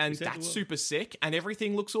 and that's super sick, and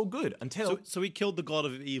everything looks all good until. So he killed the god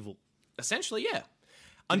of evil. Essentially, yeah.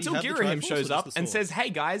 Until Girahim shows up and says, "Hey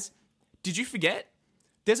guys, did you forget?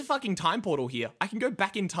 There's a fucking time portal here. I can go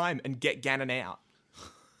back in time and get Ganon out."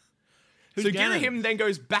 So Girahim then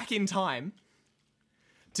goes back in time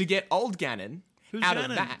to get old Ganon out of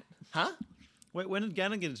that. Huh? Wait, when did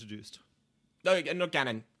Ganon get introduced? No, not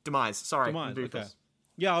Ganon. Demise. Sorry. Demise, okay.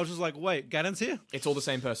 Yeah, I was just like, wait, Ganon's here? It's all the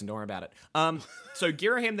same person. Don't worry about it. So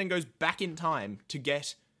Girahim then goes back in time to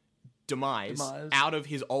get Demise out of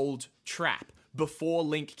his old trap before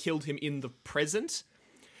Link killed him in the present.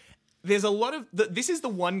 There's a lot of... This is the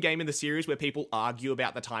one game in the series where people argue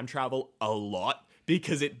about the time travel a lot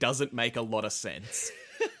because it doesn't make a lot of sense.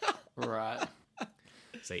 Right.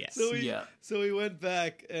 So yes. So we went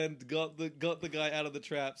back and got the guy out of the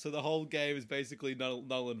trap. So the whole game is basically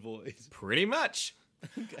null and void. Pretty much.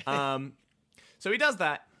 Okay. So he does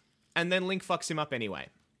that, and then Link fucks him up anyway,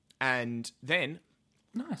 and then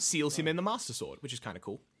seals him in the Master Sword, which is kind of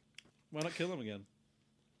cool. Why not kill him again?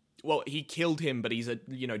 Well, he killed him, but he's a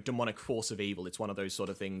demonic force of evil. It's one of those sort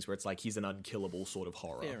of things where it's like he's an unkillable sort of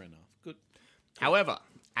horror. Fair enough. Good. However,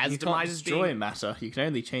 as You Demise can't is destroy being matter. You can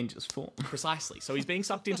only change its form. precisely, so he's being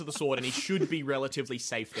sucked into the sword, and he should be relatively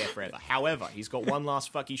safe there forever. However, he's got one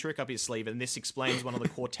last fucky trick up his sleeve, and this explains one of the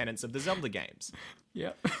core tenets of the Zelda games.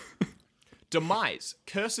 Yeah. Demise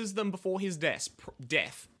curses them before his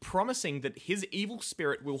death, promising that his evil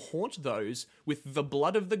spirit will haunt those with the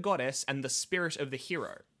blood of the goddess and the spirit of the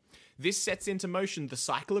hero. This sets into motion the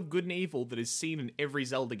cycle of good and evil that is seen in every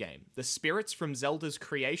Zelda game. The spirits from Zelda's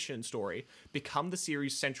creation story become the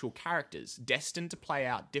series' central characters, destined to play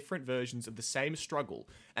out different versions of the same struggle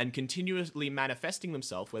and continuously manifesting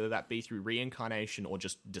themselves, whether that be through reincarnation or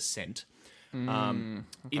just descent,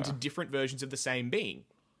 into different versions of the same being.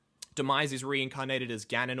 Demise is reincarnated as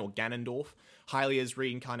Ganon or Ganondorf. Hylia is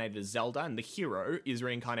reincarnated as Zelda, and the hero is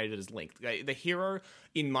reincarnated as Link. The hero,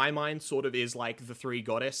 in my mind, sort of is like the three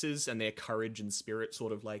goddesses and their courage and spirit,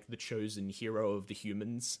 sort of like the chosen hero of the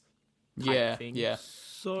humans. Thing. Yeah.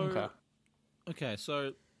 So,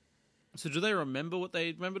 so do they remember what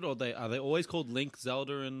they remembered, or are they always called Link,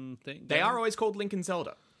 Zelda, and thing? They are always called Link and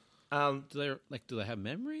Zelda. Do they have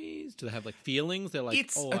memories? Do they have like feelings? They're like,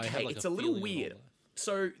 I had like it's a little weird.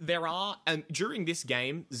 So there are, and during this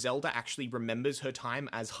game, Zelda actually remembers her time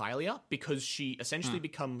as Hylia because she essentially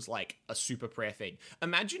becomes like a super prayer thing.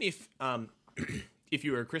 Imagine if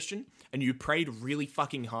you were a Christian and you prayed really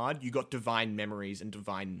fucking hard, you got divine memories and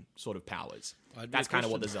divine sort of powers. That's kind of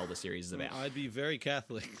what the Zelda series is about. I'd be very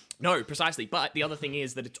Catholic. No, precisely. But the other thing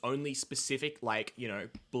is that it's only specific, like,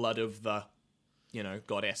 blood of the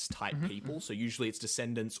goddess type people. So usually it's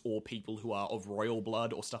descendants or people who are of royal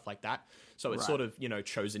blood or stuff like that. So it's sort of,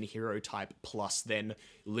 chosen hero type plus then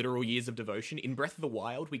literal years of devotion. In Breath of the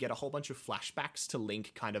Wild, we get a whole bunch of flashbacks to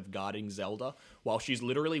Link kind of guarding Zelda while she's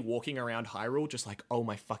literally walking around Hyrule just like, oh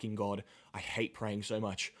my fucking god, I hate praying so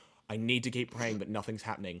much. I need to keep praying, but nothing's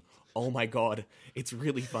happening. Oh my god, it's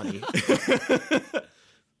really funny.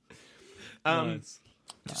 Nice.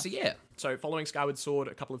 So yeah, so following Skyward Sword,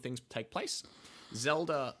 a couple of things take place.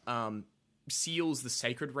 Zelda seals the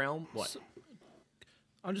Sacred Realm. What?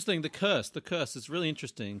 I'm just thinking the curse is really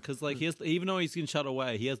interesting because like even though he's been shut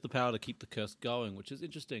away, he has the power to keep the curse going, which is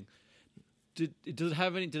interesting. Did it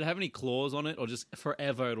have any clause on it, or just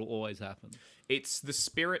forever it'll always happen? It's the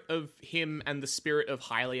spirit of him and the spirit of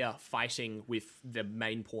Hylia fighting with the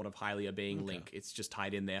main pawn of Hylia being Link. It's just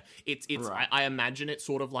tied in there. It's right. I imagine it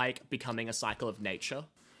sort of like becoming a cycle of nature.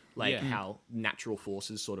 Like how natural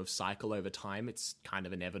forces sort of cycle over time. It's kind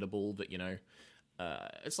of inevitable that,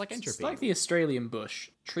 it's like entropy. It's like the Australian bush.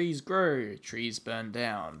 Trees grow, trees burn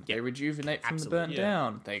down. They rejuvenate from the burnt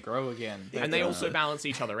down. They grow again. And they also balance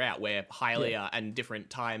each other out, where Hylia and different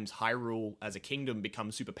times Hyrule as a kingdom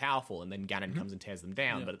becomes super powerful, and then Ganon comes and tears them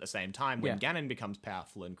down. But at the same time, when Ganon becomes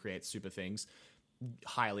powerful and creates super things,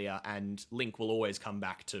 Hylia and Link will always come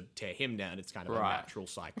back to tear him down. It's kind of a natural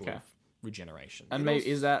cycle of regeneration. And maybe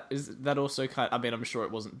is that also kind of, I mean, I'm sure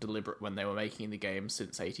it wasn't deliberate when they were making the game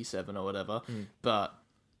since 87 or whatever, but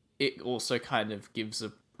it also kind of gives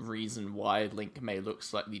a reason why Link may look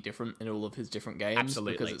slightly different in all of his different games.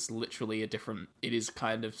 Absolutely. Because it's literally it is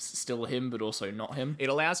kind of still him, but also not him. It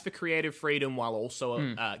allows for creative freedom while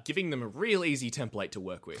also giving them a real easy template to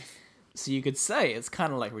work with. So you could say it's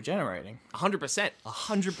kind of like regenerating. 100%.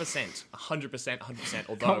 100%.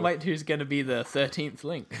 Although, can't wait who's going to be the 13th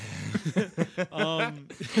Link.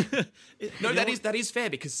 That is fair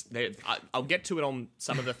because I'll get to it on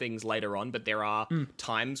some of the things later on, but there are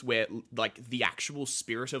times where like the actual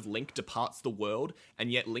spirit of Link departs the world,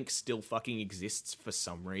 and yet Link still fucking exists for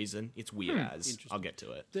some reason. It's weird as I'll get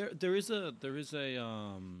to it. There is a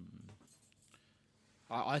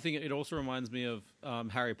I think it also reminds me of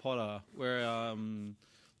Harry Potter, where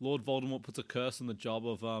Lord Voldemort puts a curse on the job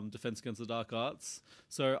of Defense Against the Dark Arts.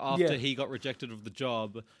 So after he got rejected of the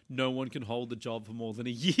job, no one can hold the job for more than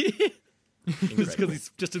a year. Because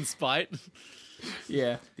he's just in spite.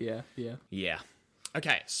 Yeah.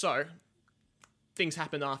 Okay, so things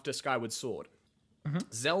happen after Skyward Sword.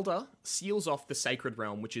 Zelda seals off the Sacred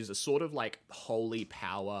Realm, which is a sort of like holy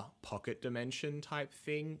power pocket dimension type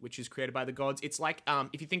thing, which is created by the gods. It's like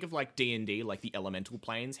if you think of like D&D, like the elemental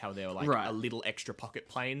planes, how they're like a little extra pocket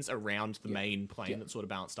planes around the main plane that sort of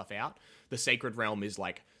balance stuff out. The Sacred Realm is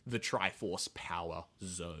like the Triforce power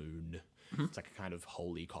zone. It's like a kind of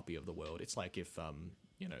holy copy of the world. It's like if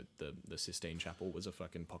the Sistine Chapel was a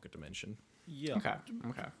fucking pocket dimension. Yeah. Okay.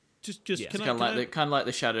 Just Yeah. can Kind I, of like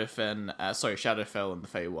the Shadowfell and the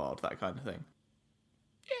Feywild, that kind of thing.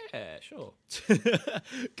 Yeah, sure.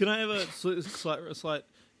 can I have a slight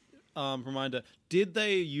reminder? Did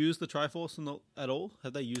they use the Triforce at all?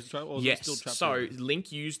 Have they used the Triforce? Or is it Yes. still trapped So in there?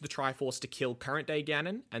 Link used the Triforce to kill current day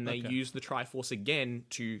Ganon, and they Okay. used the Triforce again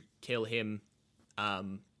to kill him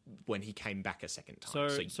when he came back a second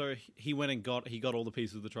time. So he went and got all the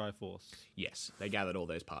pieces of the Triforce. Yes, they gathered all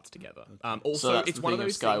those parts together. So Also, that's it's the one of thing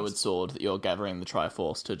those Skyward things. Sword that you're gathering the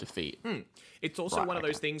Triforce to defeat. It's also Right, one of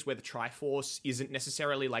those okay. things where the Triforce isn't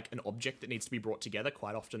necessarily like an object that needs to be brought together.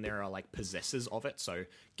 Quite often there are like possessors of it, so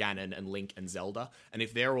Ganon and Link and Zelda. And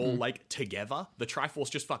if they're all like together, the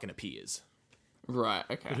Triforce just fucking appears. Right.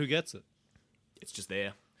 Okay. But who gets it? It's just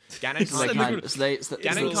there. Ganon So they can't, can't, so they, so,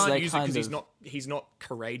 Ganon so can't they use it kind because of- he's not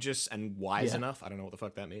courageous and wise Yeah. enough. I don't know what the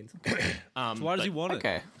fuck that means. So why does he want it?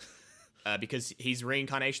 Okay. Because he's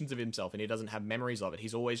reincarnations of himself and he doesn't have memories of it.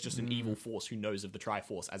 He's always just an evil force who knows of the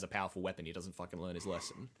Triforce as a powerful weapon. He doesn't fucking learn his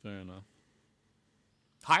lesson. Fair enough.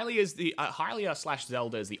 Hylia /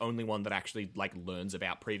 Zelda is the only one that actually like learns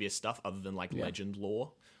about previous stuff other than like legend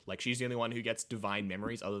lore. Like she's the only one who gets divine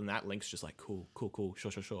memories. Other than that, Link's just like cool,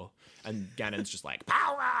 sure. And Ganon's just like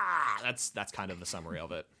power. That's kind of the summary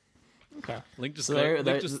of it. Okay. Link just So Link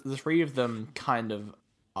the three of them kind of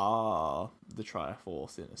are the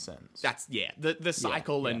Triforce in a sense. That's the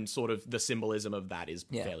cycle yeah. and sort of the symbolism of that is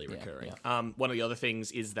Yeah, fairly yeah, recurring. yeah. One of the other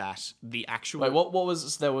things is that the actual Wait, what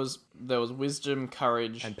was there was wisdom,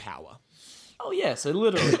 courage, and power. oh yeah, so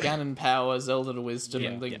literally Ganon power, Zelda to wisdom,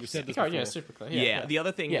 Yeah, and Link yeah. to We said this courage. Yeah, before. super clear. Yeah, the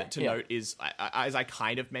other thing Yeah, to yeah. note is, as I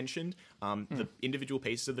kind of mentioned, the individual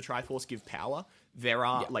pieces of the Triforce give power. There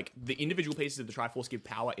are, like, the individual pieces of the Triforce give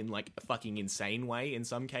power in, like, a fucking insane way in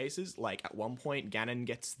some cases. Like, at one point, Ganon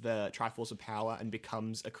gets the Triforce of power and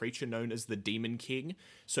becomes a creature known as the Demon King.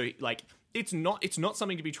 So, like, it's not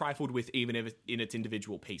something to be trifled with even if in its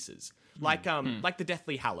individual pieces. Like the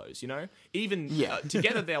Deathly Hallows, you know? Even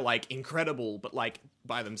together they're, like, incredible, but, like,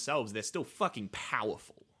 by themselves, they're still fucking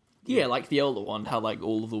powerful. Yeah, like the older one, how like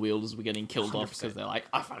all of the wielders were getting killed off because they're like,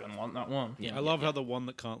 I fucking want that one. I love how the one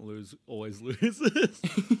that can't lose always loses.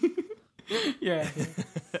 Yeah.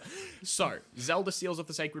 So, Zelda seals off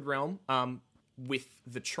the Sacred Realm with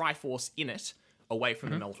the Triforce in it away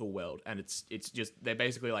from the Meltal World. And it's just, they're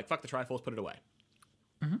basically like, fuck the Triforce, put it away.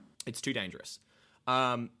 It's too dangerous.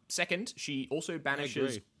 Second, she also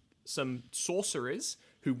banishes agree. some sorcerers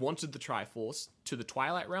who wanted the Triforce to the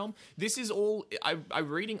Twilight Realm. This is all... I'm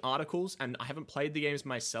reading articles, and I haven't played the games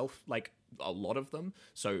myself, like, a lot of them.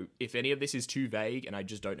 So if any of this is too vague and I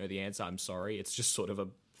just don't know the answer, I'm sorry. It's just sort of a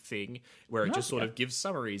thing where it just sort of gives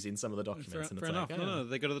summaries in some of the documents. Fair and it's enough. like, No,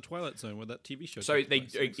 they go to the Twilight Zone where that TV show. so takes they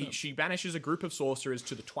place. Makes sense. she banishes a group of sorcerers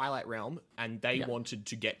to the Twilight Realm, and they wanted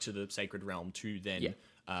to get to the Sacred Realm to then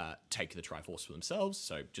take the Triforce for themselves.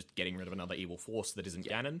 So just getting rid of another evil force that isn't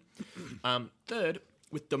Ganon. Third,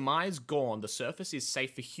 with Demise gone, the surface is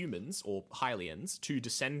safe for humans, or Hylians, to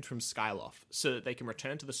descend from Skyloft, so that they can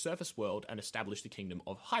return to the surface world and establish the kingdom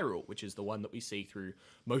of Hyrule, which is the one that we see through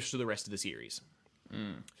most of the rest of the series.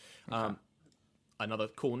 Another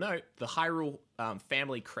cool note, the Hyrule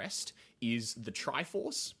family crest is the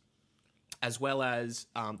Triforce, as well as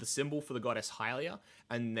the symbol for the goddess Hylia,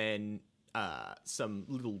 and then some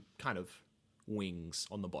little kind of wings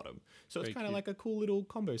on the bottom. So it's kind of like a cool little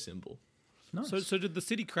combo symbol. So did the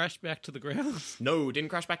city crash back to the ground? No, didn't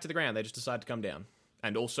crash back to the ground. They just decided to come down.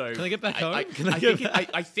 And also... Can I get back home?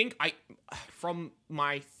 I think from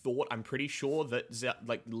my thought, I'm pretty sure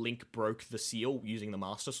that Link broke the seal using the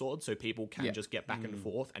Master Sword, so people can just get back and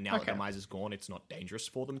forth. And now that Demise is gone, it's not dangerous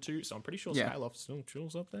for them to. So I'm pretty sure Skyloft still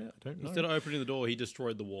chills up there. I don't know. Instead of opening the door, he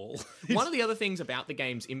destroyed the wall. One of the other things about the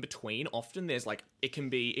games in between, often there's like, it can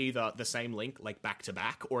be either the same Link, like back to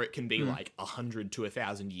back, or it can be like 100 to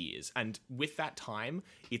 1,000 years. And with that time,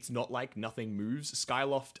 it's not like nothing moves.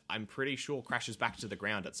 Skyloft, I'm pretty sure, crashes back to the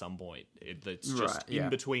ground at some point. It's just in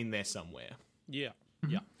between there somewhere. Yeah.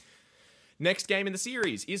 Next game in the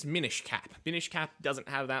series is Minish Cap. Minish Cap doesn't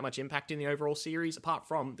have that much impact in the overall series, apart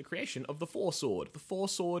from the creation of the Four Sword. The Four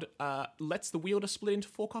Sword lets the wielder split into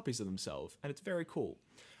 4 copies of themselves, and it's very cool.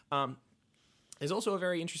 There's also a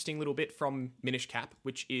very interesting little bit from Minish Cap,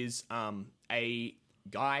 which is a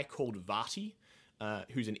guy called Vati,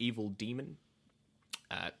 who's an evil demon.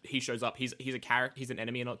 He shows up. He's a character. He's an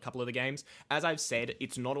enemy in a couple of the games. As I've said,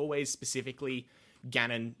 it's not always specifically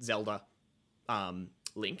Ganon, Zelda,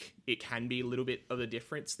 Link. It can be a little bit of a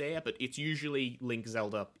difference there, but it's usually Link,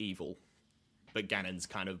 Zelda, evil, but Ganon's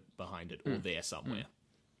kind of behind it or there somewhere.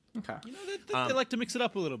 Okay. You know, they like to mix it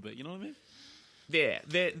up a little bit. You know what I mean? the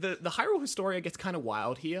Hyrule Historia gets kind of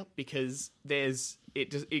wild here because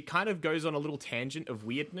it kind of goes on a little tangent of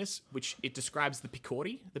weirdness, which it describes the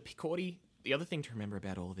Picori. The other thing to remember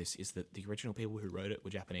about all of this is that the original people who wrote it were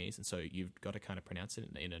Japanese, and so you've got to kind of pronounce it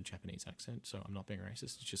in a Japanese accent. So I'm not being racist;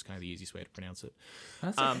 it's just kind of the easiest way to pronounce it.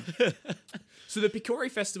 So the Picori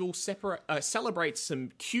Festival celebrates some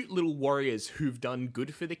cute little warriors who've done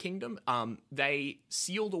good for the kingdom. They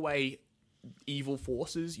sealed away evil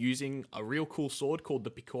forces using a real cool sword called the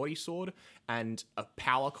Picori sword and a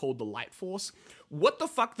power called the Light Force. What the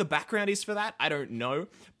fuck the background is for that, I don't know,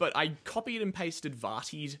 but I copied and pasted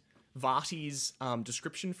Vati's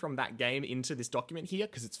description from that game into this document here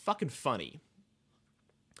because it's fucking funny.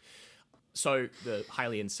 So the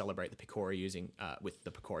Hylians celebrate the Picori with the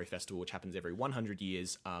Picori Festival, which happens every 100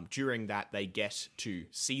 years. During that, they get to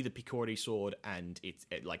see the Picori sword and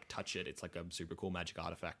touch it. It's like a super cool magic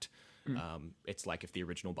artifact. It's like if the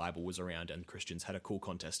original Bible was around and Christians had a cool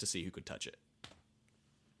contest to see who could touch it.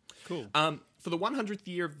 Cool. For the 100th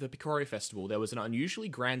year of the Picori Festival, there was an unusually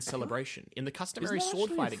grand celebration in the customary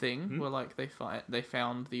sword fighting thing where like they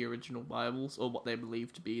found the original Bibles or what they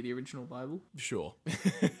believed to be the original Bible. Sure.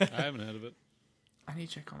 I haven't heard of it. I need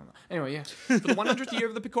to check on that. Anyway, yeah. For the 100th year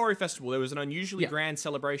of the Picori Festival, there was an unusually grand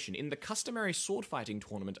celebration. In the customary sword fighting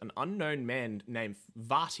tournament, an unknown man named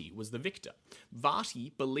Vati was the victor.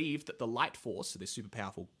 Vati believed that the Light Force, so this super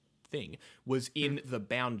powerful thing, was in the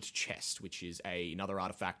bound chest, which is another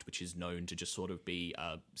artifact which is known to just sort of be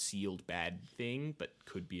a sealed bad thing, but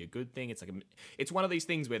could be a good thing. It's one of these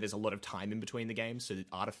things where there's a lot of time in between the games, so the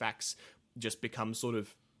artifacts just become sort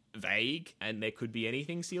of vague, and there could be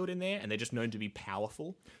anything sealed in there, and they're just known to be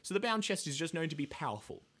powerful. So the bound chest is just known to be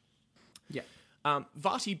powerful. Yeah.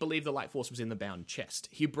 Vati believed the Light Force was in the bound chest.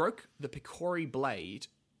 He broke the Picori blade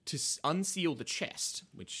to unseal the chest,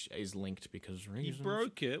 which is linked because reasons. He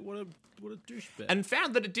broke it. What a douchebag. And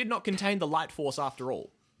found that it did not contain the Light Force after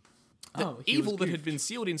all. The evil that had been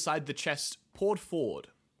sealed inside the chest poured forward.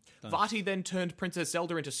 Vati then turned Princess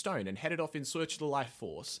Zelda into stone and headed off in search of the Light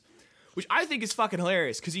Force. Which I think is fucking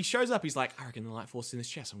hilarious, because he shows up, he's like, I reckon the Light Force is in this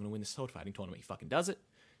chest, I'm going to win this sword fighting tournament. He fucking does it,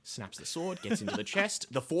 snaps the sword, gets into the chest,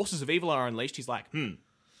 the forces of evil are unleashed, he's like,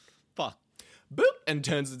 fuck. Boop, and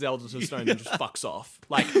turns the Zelda to stone and just fucks off.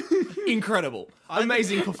 Like, incredible.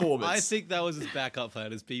 Amazing performance. I think that was his backup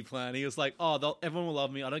plan, his B plan. He was like, everyone will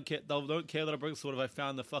love me. I don't care. They don't care that I broke the sword if I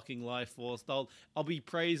found the fucking Life Force. I'll be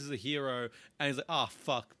praised as a hero. And he's like,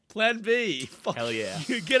 fuck. Plan B. Fuck. Hell yeah.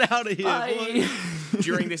 Get out of here, boy.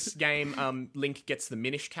 During this game, Link gets the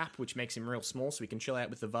Minish Cap, which makes him real small, so he can chill out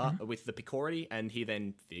with the Picori, and he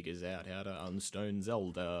then figures out how to unstone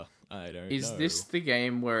Zelda. I don't know. Is this the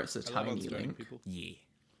game where it's a tiny Link? People. Yeah.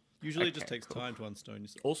 Usually it just takes time to unstone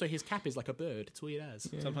yourself. Also, his cap is like a bird. It's weird as.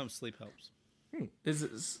 Yeah. Sometimes sleep helps.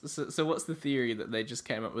 So what's the theory that they just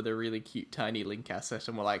came up with a really cute tiny Link asset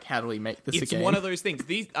and were like, how do we make this a game? It's one of those things.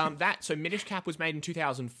 So Minish Cap was made in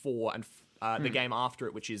 2004, and the game after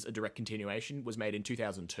it, which is a direct continuation, was made in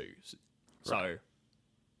 2002. So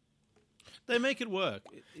they make it work.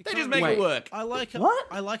 They just make it work. I like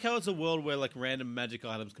how it's a world where like random magic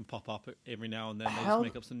items can pop up every now and then. They just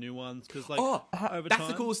make up some new ones because over that's time,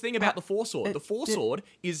 the coolest thing about the Force Sword. The Force Sword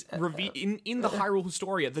is in the Hyrule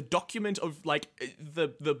Historia. The document of like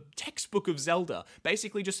the textbook of Zelda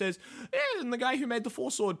basically just says, and the guy who made the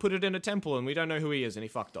Force Sword put it in a temple, and we don't know who he is, and he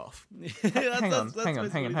fucked off. Hang on.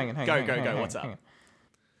 Go. What's up?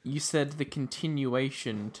 You said the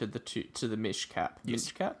continuation to the Minish Cap. Yes.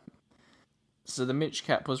 Minish Cap? So the Minish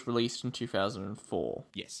Cap was released in 2004.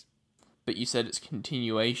 Yes. But you said its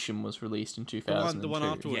continuation was released in 2002. The one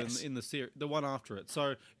after it Yes. in the series. The one after it.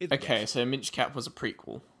 So so Minish Cap was a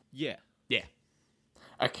prequel. Yeah. Yeah.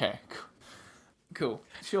 Okay. Cool.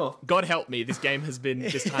 Sure. God help me, this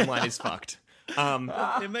timeline is fucked.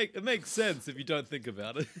 It makes sense if you don't think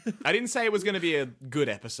about it. I didn't say it was going to be a good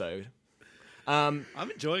episode. I'm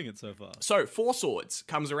enjoying it so far. So, Four Swords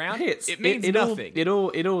comes around. It means nothing. It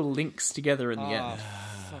all links together in the end.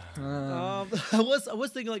 I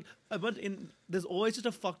was thinking like, there's always just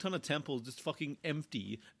a fuck ton of temples just fucking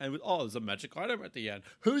empty, and there's a magic item at the end.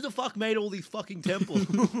 Who the fuck made all these fucking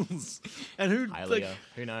temples? And Hylia.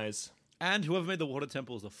 Who knows? And whoever made the water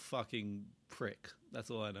temple is a fucking prick. That's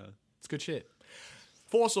all I know. It's good shit.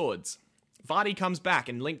 Four Swords. Vati comes back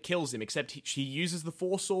and Link kills him, except he uses the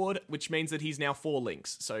Four Sword, which means that he's now 4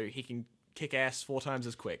 Links, so he can kick ass 4 times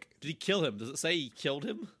as quick. Did he kill him? Does it say he killed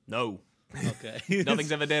him? No. Okay.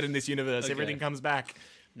 Nothing's ever dead in this universe. Okay. Everything comes back.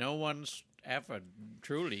 No one's ever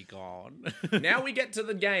truly gone. Now we get to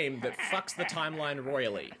the game that fucks the timeline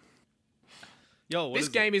royally. Yo, this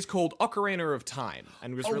game is called Ocarina of Time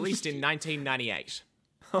and was released in 1998.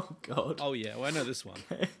 Oh god. Oh yeah, well I know this one.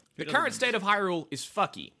 The current state of Hyrule is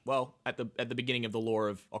fucky. Well, at the beginning of the lore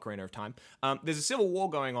of Ocarina of Time, there's a civil war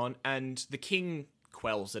going on, and the king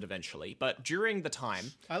quells it eventually. But during the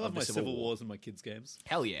time, I love my civil wars in my kids' games.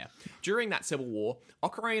 Hell yeah! During that civil war,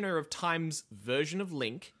 Ocarina of Time's version of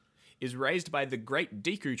Link is raised by the great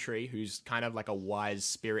Deku Tree, who's kind of like a wise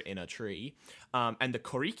spirit in a tree, and the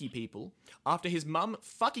Koriki people, after his mum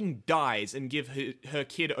fucking dies and give her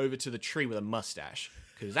kid over to the tree with a mustache,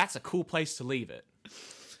 because that's a cool place to leave it.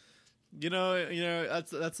 You know,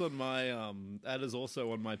 that's on my that is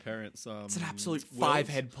also on my parents' It's an absolute wills.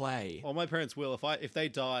 5-head play. On my parents' will, if they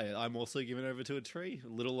die, I'm also given over to a tree.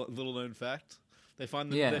 Little known fact. They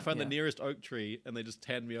find the nearest oak tree and they just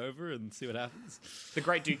hand me over and see what happens. The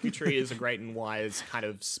Great Deku Tree is a great and wise kind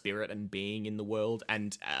of spirit and being in the world.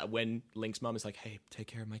 And when Link's mum is like, "Hey, take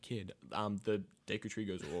care of my kid," the Deku Tree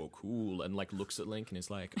goes, "Oh, cool," and like looks at Link and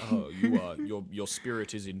is like, "Oh, your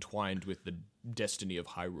spirit is entwined with the destiny of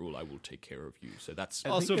Hyrule. I will take care of you." So that's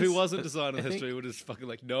also, if he wasn't designing history, it would just fucking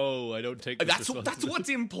like, "No, I don't take this." That's what's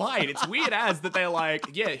implied. It's weird as that they're like,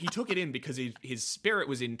 yeah, he took it in because his spirit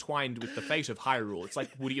was entwined with the fate of Hyrule. It's like,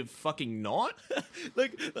 would he have fucking not?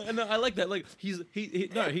 Like, no, I like that. Like,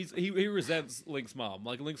 he resents Link's mom.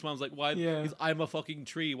 Like, Link's mom's like, "Why? I'm a fucking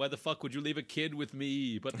tree. Why the fuck would you leave a kid with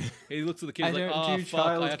me?" But he looks at the kid and like, "Oh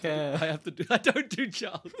fuck, I have to do. I don't do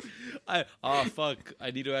child. Fuck,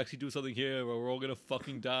 I need to actually do something here, or we're all gonna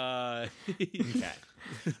fucking die."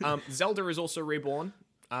 Okay. Zelda is also reborn.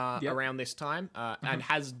 Around this time, and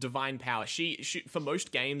has divine power. She for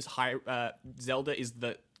most games, Zelda is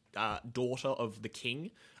the daughter of the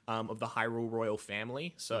king of the Hyrule royal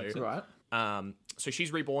family. So, so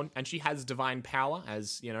she's reborn, and she has divine power,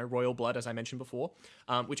 as you know, royal blood, as I mentioned before,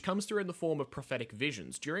 which comes through in the form of prophetic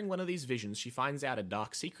visions. During one of these visions, she finds out a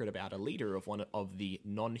dark secret about a leader of one of the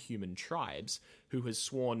non-human tribes who has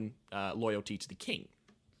sworn loyalty to the king.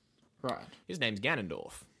 Right. His name's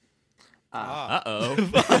Ganondorf.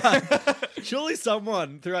 Surely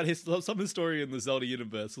someone throughout some historian in the Zelda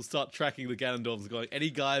universe will start tracking the Ganondorfs, going, any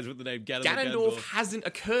guys with the name Ganondorf hasn't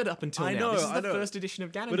occurred up until now. This is the first edition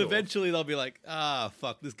of Ganondorf. But eventually they'll be like,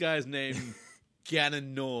 fuck, this guy's named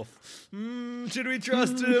Ganondorf. Should we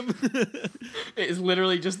trust him? It's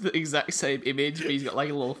literally just the exact same image, but he's got like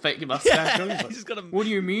a little fake mustache. Yeah, he's got what do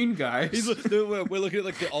you mean, guys? We're looking at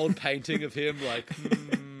like the old painting of him, like,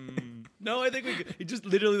 No, I think he's just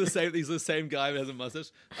literally the same. He's the same guy who has a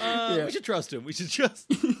mustache. We should trust him. We should trust.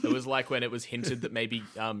 It was like when it was hinted that maybe,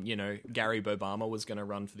 Gary Obama was going to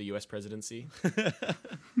run for the US presidency.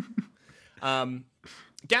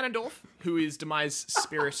 Ganondorf, who is Demise'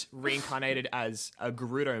 spirit reincarnated as a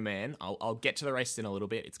Gerudo man. I'll get to the rest in a little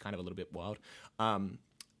bit. It's kind of a little bit wild.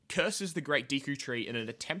 Curses the Great Deku Tree in an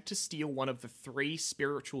attempt to steal one of the 3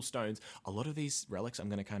 spiritual stones. A lot of these relics I'm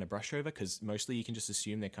going to kind of brush over because mostly you can just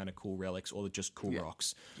assume they're kind of cool relics or they're just cool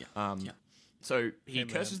rocks. So he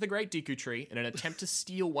curses the Great Deku Tree in an attempt to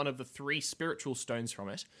steal one of the 3 spiritual stones from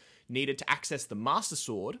it, needed to access the Master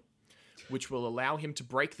Sword, which will allow him to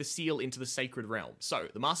break the seal into the Sacred Realm. So,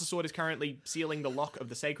 the Master Sword is currently sealing the lock of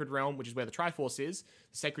the Sacred Realm, which is where the Triforce is.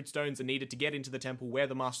 The Sacred Stones are needed to get into the temple where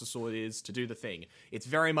the Master Sword is to do the thing. It's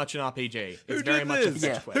very much an RPG. It's very much a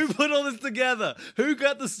fetch quest. Who put all this together? Who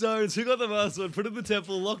got the stones? Who got the Master Sword? Put it in the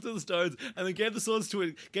temple, locked in the stones, and then gave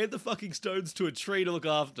the fucking stones to a tree to look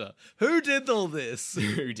after. Who did all this?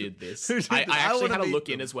 Who did this? I actually had a look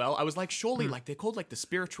in as well. I was like, surely, like, they're called, like, the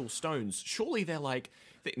spiritual stones. Surely they're, like...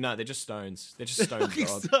 No, they're just stones. They're just stones,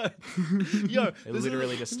 dog. Yo, they're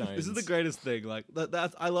literally just stones. This is the greatest thing. Like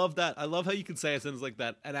that, I love that. I love how you can say a sentence like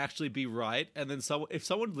that and actually be right. And then if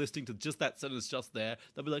someone's listening to just that sentence just there,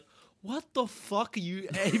 they'll be like, "What the fuck are you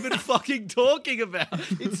even fucking talking about?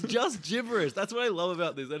 It's just gibberish." That's what I love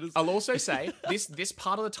about this. I'll also say this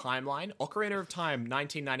part of the timeline: Ocarina of Time,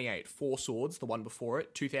 1998, 4 Swords, the one before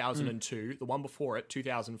it, 2002, the one before it,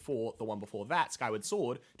 2004, the one before that, Skyward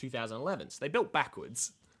Sword, 2011. So they built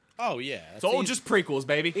backwards. Oh yeah, it's all just prequels,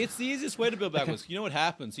 baby. It's the easiest way to build backwards. You know what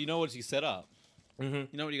happens. You know what you set up. You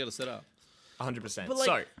know what you got to set up.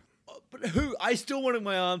 100%. But who? I still wanted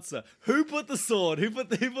my answer. Who put the sword? Who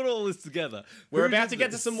put all this together? We're about to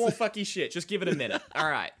get to some more fucky shit. Just give it a minute. All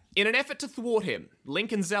right. In an effort to thwart him,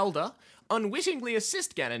 Link and Zelda unwittingly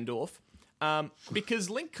assist Ganondorf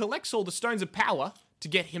because Link collects all the stones of power to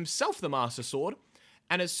get himself the Master Sword,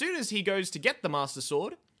 and as soon as he goes to get the Master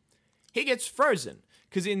Sword, he gets frozen.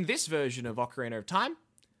 Because in this version of Ocarina of Time,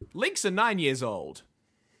 Link's 9 years old.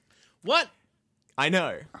 What? I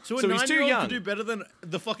know. So he's too young to do better than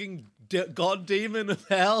the fucking god demon of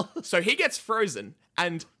hell. So he gets frozen,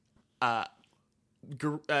 and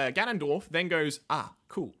Ganondorf then goes,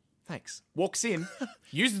 cool. Thanks. Walks in,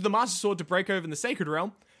 uses the Master Sword to break open the Sacred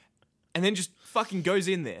Realm, and then just fucking goes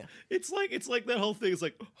in there. It's like that whole thing. It's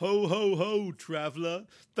like, ho, ho, ho, traveler.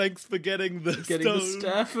 Thanks for getting the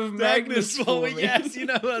Staff of Magnus for me. Yes, you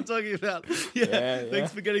know what I'm talking about. Yeah,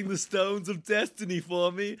 thanks for getting the Stones of Destiny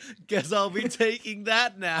for me. Guess I'll be taking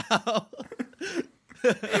that now.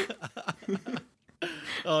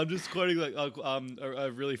 I'm just quoting like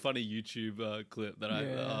a really funny YouTube clip that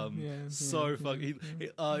fucking.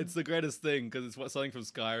 It's the greatest thing because it's something from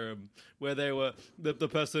Skyrim where they were the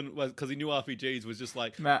person was because he knew RPGs was just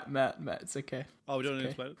like Matt, it's okay. Oh, we don't need to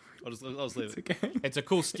explain it. I'll just leave it. Okay. It's a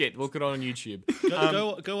cool skit. Look it on YouTube.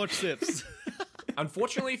 Go watch Sips.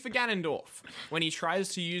 Unfortunately for Ganondorf, when he tries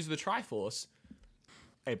to use the Triforce,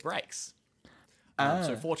 it breaks.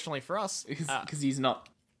 So fortunately for us, because he's not.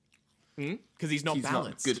 Because he's not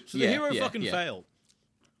balanced. Not good. So the hero fucking failed.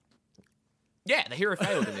 Yeah, the hero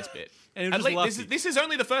failed in this bit. And at least this is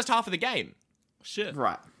only the first half of the game. Shit.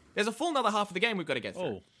 Right. There's a full another half of the game we've got to get through.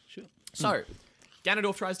 Oh, shit. So,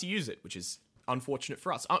 Ganondorf tries to use it, which is unfortunate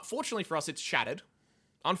for us. Fortunately for us, it's shattered.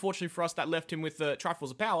 Unfortunately for us, that left him with the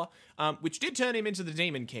Triforce of Power, which did turn him into the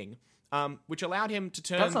Demon King, which allowed him to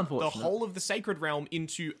turn the whole of the Sacred Realm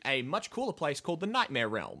into a much cooler place called the Nightmare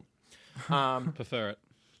Realm. Prefer it.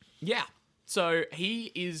 Yeah. So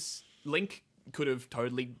Link could have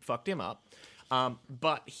totally fucked him up.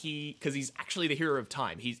 But because he's actually the hero of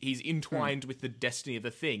time. He's entwined with the destiny of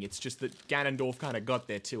the thing. It's just that Ganondorf kind of got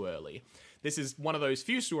there too early. This is one of those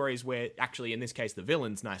few stories where, actually, in this case, the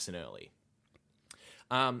villain's nice and early.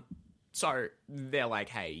 So they're like,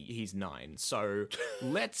 hey, he's 9. So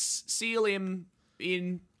let's seal him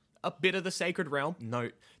in a bit of the Sacred Realm. No,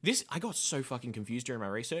 I got so fucking confused during my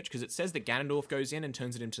research because it says that Ganondorf goes in and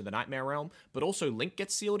turns it into the Nightmare Realm, but also Link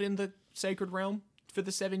gets sealed in the Sacred Realm for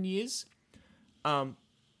the 7 years.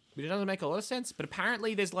 Which doesn't make a lot of sense, but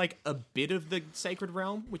apparently there's like a bit of the Sacred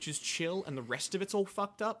Realm which is chill and the rest of it's all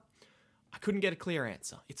fucked up. I couldn't get a clear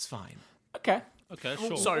answer. It's fine. Okay,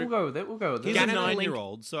 sure. So we'll go with it. He's a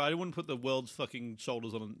 9-year-old, so I wouldn't put the world's fucking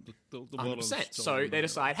shoulders on the world 100%. on his shoulders. So they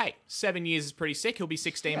decide, hey, 7 years is pretty sick. He'll be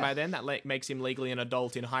 16 by then. That makes him legally an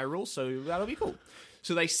adult in Hyrule, so that'll be cool.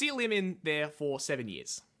 So they seal him in there for 7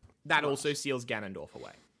 years. That also seals Ganondorf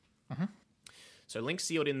away. So Link's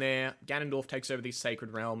sealed in there, Ganondorf takes over the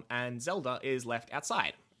Sacred Realm, and Zelda is left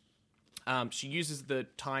outside. She uses the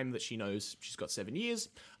time that she knows she's got 7 years,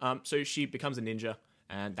 so she becomes a ninja,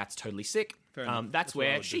 and that's totally sick. That's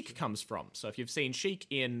where Sheik comes from. So if you've seen Sheik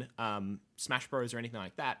in Smash Bros. Or anything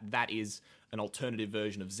like that, that is an alternative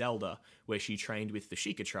version of Zelda, where she trained with the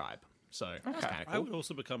Sheikah tribe. So that's kind of cool. I would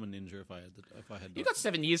also become a ninja if I had. You got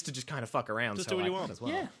 7 years to just kind of fuck around. Just do what you want as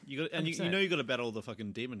well. Yeah, you got to battle the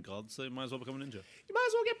fucking demon gods, so you might as well become a ninja. You might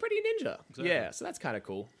as well get pretty ninja. Exactly. Yeah, so that's kind of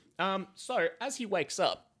cool. So as he wakes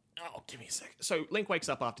up, give me a sec. So Link wakes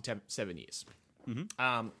up after 7 years.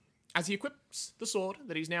 As he equips the sword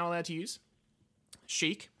that he's now allowed to use,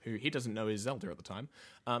 Sheik, who he doesn't know is Zelda at the time,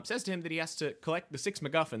 says to him that he has to collect the 6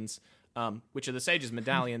 MacGuffins, which are the Sage's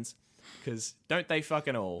medallions. Because don't they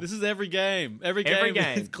fucking all? This is every game. Every game.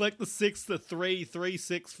 Collect the 6, the 3,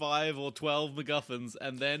 6, 5, or 12 MacGuffins,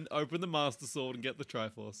 and then open the Master Sword and get the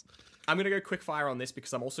Triforce. I'm going to go quick fire on this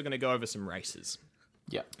because I'm also going to go over some races.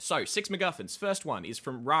 Yeah. So, 6 MacGuffins. First one is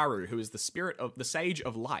from Rauru, who is the spirit of the Sage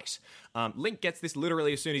of Light. Link gets this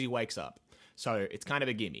literally as soon as he wakes up. So, it's kind of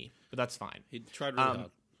a gimme, but that's fine. He tried really hard.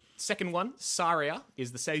 Second one, Saria,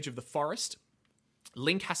 is the Sage of the Forest.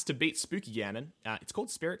 Link has to beat Spooky Ganon. It's called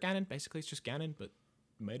Spirit Ganon. Basically, it's just Ganon, but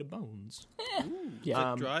made of bones.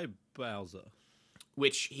 Yeah. Dry Bowser.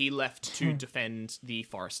 Which he left to defend the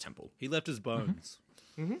Forest Temple. He left his bones.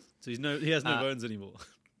 So he has no bones anymore.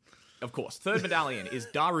 Of course. Third medallion is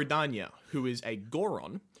Darudanya, who is a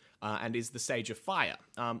Goron and is the Sage of Fire.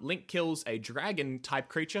 Link kills a dragon-type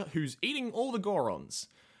creature who's eating all the Gorons.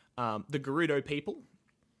 The Gerudo people.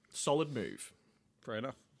 Solid move. Fair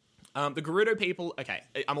enough. The Gerudo people... Okay,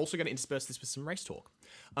 I'm also going to intersperse this with some race talk.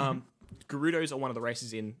 Gerudos are one of the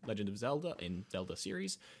races in Legend of Zelda, in Zelda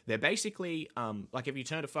series. They're basically, like if you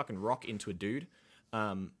turned a fucking rock into a dude,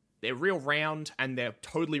 they're real round and they're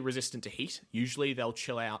totally resistant to heat. Usually they'll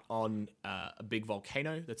chill out on a big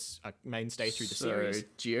volcano that's a mainstay through the series.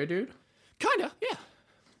 Geodude? Kinda, yeah.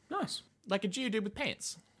 Nice. Like a Geodude with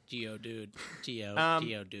pants. Geodude.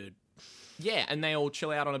 Geodude. Yeah, and they all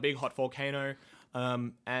chill out on a big hot volcano.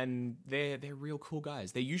 And they're real cool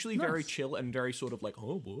guys. They're usually very chill and very sort of like,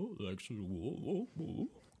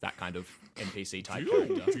 that kind of NPC type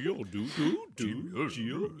character.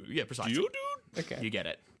 Yeah, precisely. Okay. You get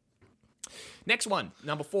it. Next one,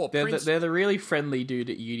 number 4. They're the really friendly dude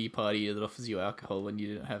at uni party that offers you alcohol when you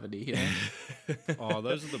didn't have any. You know? Oh,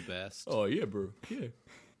 those are the best. Oh, yeah, bro. Yeah.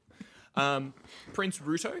 Prince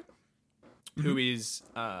Ruto, who is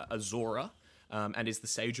a Zora and is the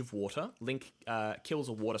Sage of Water. Link kills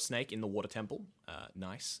a water snake in the water temple.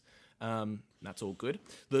 Nice. That's all good.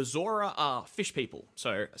 The Zora are fish people.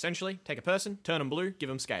 So, essentially, take a person, turn them blue, give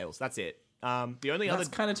them scales. That's it. That's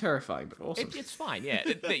kind of terrifying, but awesome. It's fine, yeah.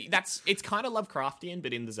 It's kind of Lovecraftian,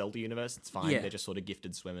 but in the Zelda universe, it's fine. Yeah. They're just sort of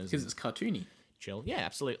gifted swimmers. Because it's cartoony. Chill. Yeah,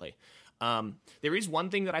 absolutely. There is one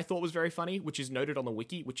thing that I thought was very funny, which is noted on the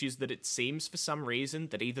wiki, which is that it seems for some reason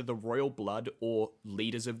that either the royal blood or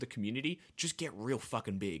leaders of the community just get real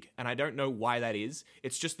fucking big. And I don't know why that is.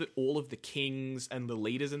 It's just that all of the kings and the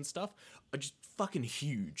leaders and stuff are just fucking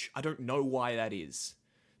huge. I don't know why that is.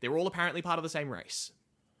 They're all apparently part of the same race.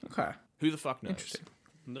 Okay. Who the fuck knows? Interesting.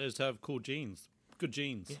 They just have cool genes. Good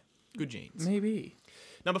genes. Yeah, good genes. Maybe.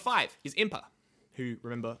 Number 5 is Impa, who,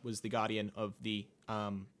 remember, was the guardian of the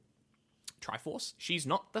Triforce. She's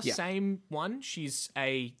not the same one. She's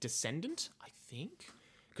a descendant, I think.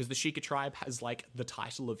 Because the Sheikah tribe has, like, the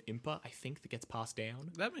title of Impa, I think, that gets passed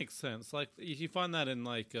down. That makes sense. Like, you find that in,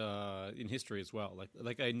 like, in history as well.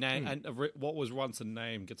 Like a name, and what was once a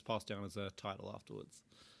name gets passed down as a title afterwards.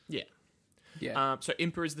 Yeah. Yeah. So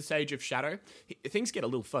Impa is the Sage of Shadow. Things get a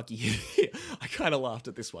little fucky here. I kind of laughed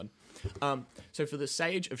at this one. So for the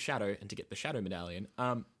Sage of Shadow, and to get the Shadow Medallion,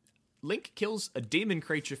 Link kills a demon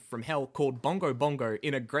creature from hell called Bongo Bongo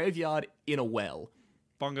in a graveyard in a well.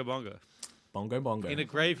 Bongo Bongo. Bongo Bongo. In a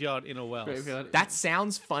graveyard in a well. That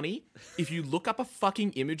sounds funny. If you look up a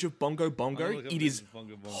fucking image of Bongo Bongo, it is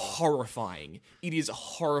horrifying. It is a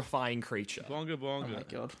horrifying creature. Bongo Bongo. Oh my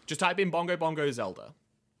god. Just type in Bongo Bongo Zelda.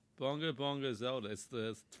 Bongo Bongo Zelda. It's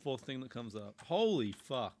the fourth thing that comes up. Holy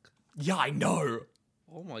fuck. Yeah, I know.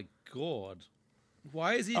 Oh my god.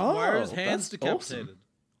 Why are his hands decapitated? Awesome.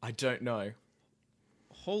 I don't know.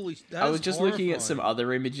 Holy, I was just looking at horrifying. some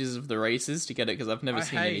other images of the races to get it because I've never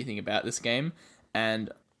seen anything about this game,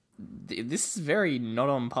 and this is very not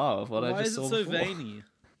on par with what I just saw Why is it so before. veiny?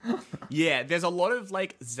 Yeah, there's a lot of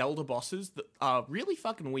like Zelda bosses that are really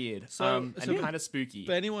fucking weird and kind of spooky.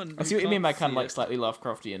 For anyone, I see what you mean by kind of like slightly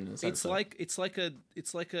Lovecraftian in a sense. It's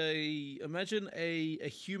like a imagine a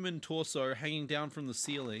human torso hanging down from the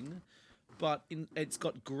ceiling, but it's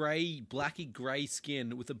got blacky grey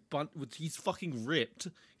skin with he's fucking ripped.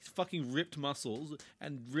 He's fucking ripped muscles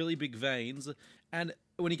and really big veins. And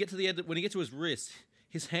when you get to the end, when you get to his wrist,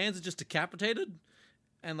 his hands are just decapitated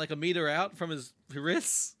and like a meter out from his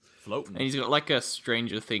wrists. Floating. And he's got like a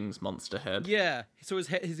Stranger Things monster head. Yeah, so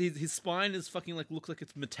his spine is fucking like looks like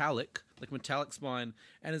it's metallic spine,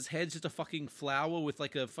 and his head's just a fucking flower with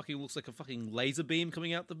like a fucking looks like a fucking laser beam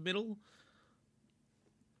coming out the middle.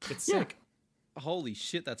 It's sick. Holy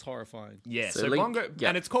shit, that's horrifying. Yeah, So so Link- Bongo, yeah.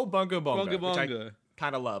 and it's called Bongo Bongo, Bongo Bongo. which I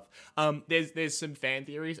kind of love. There's some fan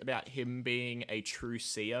theories about him being a true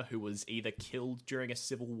seer who was either killed during a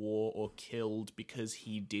civil war or killed because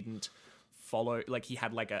he didn't follow, like he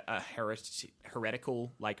had like a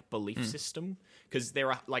heretical like belief system, because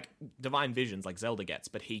there are like divine visions like Zelda gets,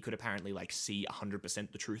 but he could apparently like see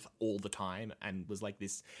 100% the truth all the time and was like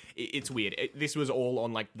this. It's weird. This was all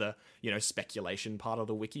on like the speculation part of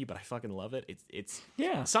the wiki, but I fucking love it. It's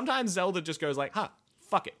Yeah. Sometimes Zelda just goes like,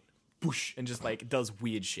 fuck it, whoosh, and just like does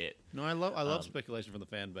weird shit. No, I love speculation from the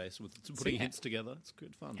fan base with putting hits together. It's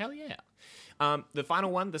good fun. Hell yeah. The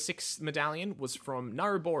final one, the 6th medallion, was from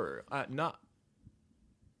Naruboru.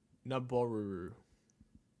 Naboru.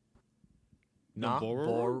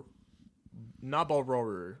 Nabororu?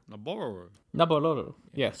 Naboru. Nabororu. Naboloro.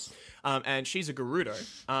 Yes. And she's a Gerudo,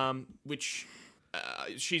 which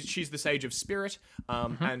she's the Sage of Spirit.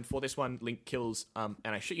 And for this one, Link kills, and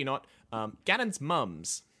I shit you not, Ganon's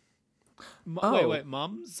mums. Wait,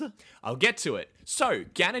 mums? I'll get to it. So,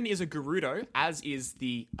 Ganon is a Gerudo, as is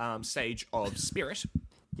the Sage of Spirit.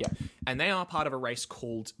 Yeah. And they are part of a race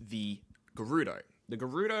called the Gerudo. The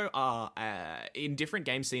Gerudo are in different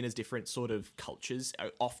games seen as different sort of cultures.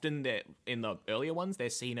 Often, in the earlier ones, they're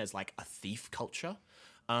seen as like a thief culture.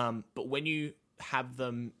 But when you have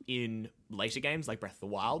them in later games like Breath of the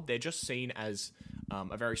Wild, they're just seen as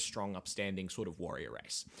a very strong, upstanding sort of warrior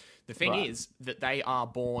race. The thing is that they are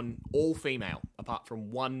born all female, apart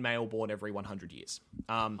from one male born every 100 years.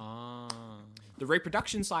 The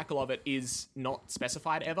reproduction cycle of it is not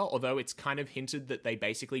specified ever, although it's kind of hinted that they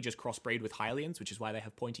basically just crossbreed with Hylians, which is why they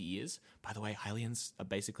have pointy ears. By the way, Hylians are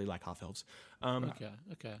basically like half-elves.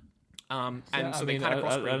 Okay. And so they kind of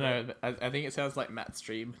crossbreed. I don't know. I think it sounds like Matt's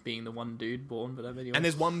dream being the one dude born, but anyway. And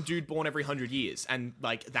there's one dude born every 100 years, and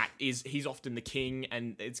like he's often the king,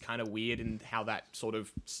 and it's kind of weird in how that sort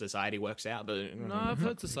of society works out. But No, I've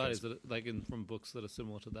heard societies that from books that are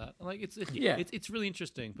similar to that. Like it's really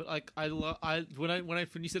interesting. But like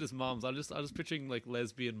when you said it's mums, I was picturing like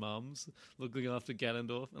lesbian mums looking after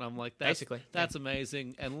Ganondorf, and I'm like, that's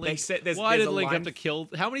amazing. And Link, why did Link have to kill?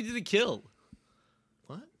 How many did he kill?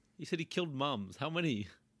 What? He said he killed mums. How many?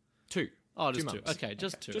 2. Oh, just 2. Mums. Okay,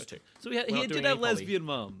 just 2. Just 2. So he did have lesbian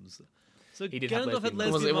mums. So he did have Ganondorf had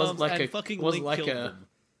lesbian lesbian mums. mums, Like and a- fucking was Link like killed a- them.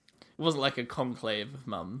 It wasn't like a conclave of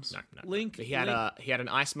mums. No. Link. He had an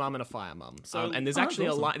ice mum and a fire mum. So- And there's Oh, actually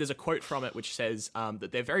that's awesome. there's a quote from it which says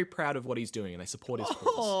that they're very proud of what he's doing and they support his cause.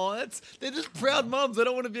 Oh, they're just proud mums. They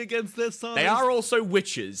don't want to be against their son. They are also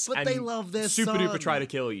witches, But and they love their super son. duper try to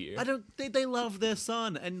kill you. They love their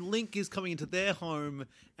son, and Link is coming into their home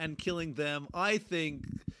and killing them. I think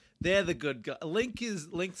they're the good guy.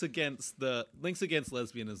 Link's against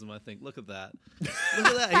lesbianism. I think. Look at that. Look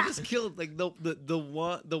at that. He just killed like the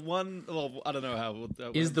one. Well, I don't know how.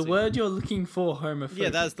 Is the word you're looking for homophobic? Yeah,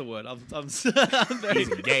 that's the word. I'm very. He's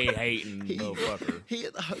a gay hating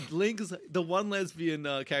motherfucker. Link is the one lesbian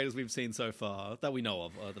characters we've seen so far that we know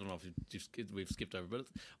of. I don't know if we've skipped over, but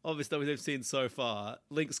it's obvious that we've seen so far.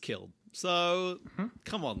 Link's killed. So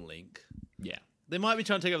come on, Link. Yeah. They might be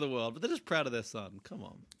trying to take over the world, but they're just proud of their son. Come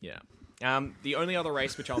on. Yeah. The only other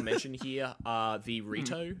race which I'll mention here are the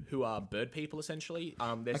Rito, who are bird people, essentially.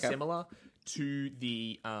 They're similar to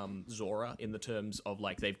the Zora in the terms of,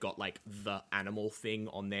 like, they've got, like, the animal thing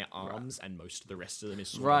on their arms, and most of the rest of them is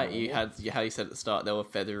sort Right, of you normal. had how you said at the start there were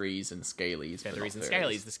featheries and scalies. but Featheries not and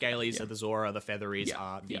scalies. The scalies are the Zora, the featheries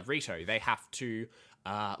are the yeah. Rito. They have to...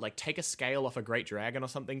 like take a scale off a great dragon or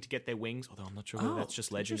something to get their wings. Although I'm not sure whether that's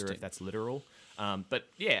just legend or if that's literal. But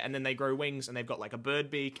yeah, and then they grow wings and they've got like a bird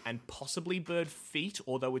beak and possibly bird feet.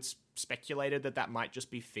 Although it's speculated that might just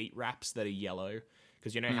be feet wraps that are yellow,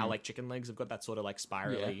 because you know how like chicken legs have got that sort of like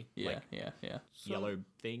spirally yeah. yellow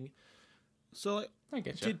thing. So like, I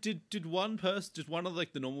get you. did one person, just one of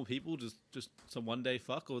like the normal people, just some one day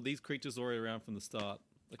fuck, or were these creatures already around from the start?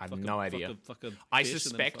 Like, I have no idea. Fuck a I fish and then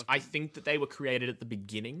suspect. fuck I think that they were created at the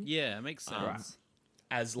beginning. Yeah, it makes sense.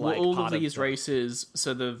 As Well, like all part of these the- races.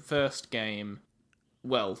 So the first game,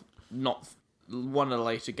 well, not one of the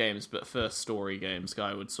later games, but first story game,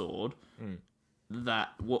 Skyward Sword. That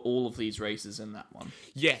were all of these races in that one.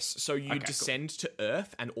 Yes, so you Okay, descend to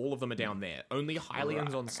Earth, and all of them are down there. Only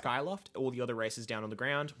Hylian's on Skyloft, all the other races down on the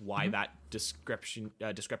ground. Why that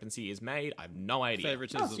discrepancy is made, I have no idea.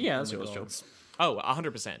 Favoritism. yeah, from that's the what it's gods. Oh,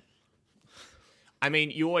 100%. I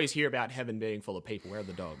mean, you always hear about heaven being full of people. Where are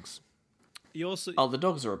the dogs? You also. Oh, the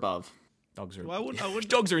dogs are above. Dogs are. I wouldn't.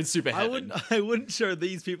 dogs are in super heaven. I wouldn't show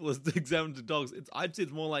these people as the example to dogs. I'd say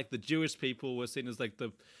it's more like the Jewish people were seen as like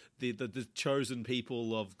the chosen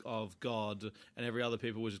people of God, and every other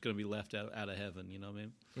people was just going to be left out of heaven. You know what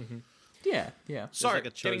I mean? Yeah. So, like a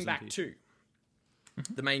getting chosen back people. to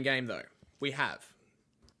the main game, though, we have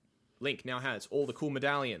Link now has all the cool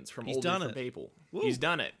medallions from He's all the done different it. people. Woo. He's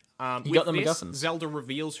done it. He With got the this, MacGuffins. Zelda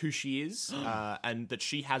reveals who she is, and that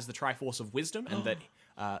she has the Triforce of Wisdom, and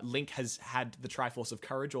that Link has had the Triforce of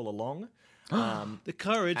Courage all along. The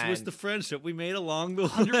courage was And- the friendship we made along the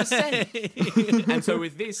 100%. And so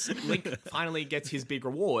with this, Link finally gets his big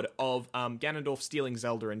reward of Ganondorf stealing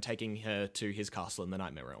Zelda and taking her to his castle in the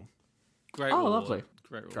Nightmare Realm. Great. Oh, reward. lovely.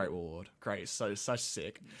 Great reward. Great reward. Great. So such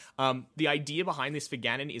sick. The idea behind this for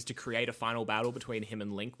Ganon is to create a final battle between him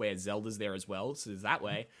and Link where Zelda's there as well. So that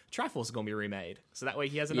way, Triforce is going to be remade. So that way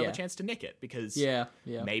he has another Yeah. chance to nick it because Yeah.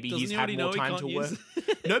 maybe Doesn't he's he had already more know he time can't to work. use-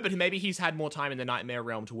 No, but maybe he's had more time in the Nightmare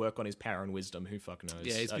Realm to work on his power and wisdom. Who fuck knows?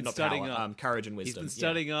 Yeah, he's been not studying power, up. courage and He's wisdom. been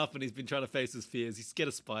studying up, and he's been trying to face his fears. He's scared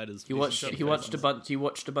of spiders. He watched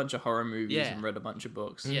a bunch of horror movies Yeah. and read a bunch of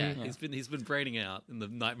books. Yeah, he's been braining out in the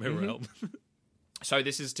Nightmare Realm. So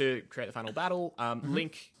this is to create the final battle.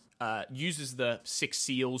 Link uses the 6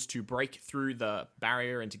 seals to break through the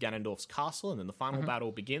barrier into Ganondorf's castle, and then the final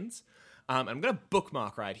battle begins. I'm going to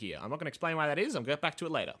bookmark right here. I'm not going to explain why that is. I'm going to get back to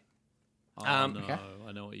it later. Oh, no, okay.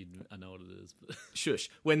 I know what it is. But Shush.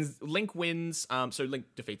 When Link wins, so Link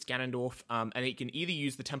defeats Ganondorf, and he can either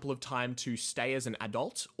use the Temple of Time to stay as an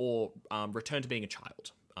adult or return to being a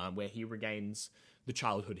child, where he regains the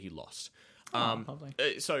childhood he lost. Lovely.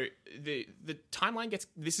 So the timeline gets.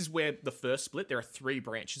 This is where the first split. There are 3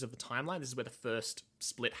 branches of the timeline. This is where the first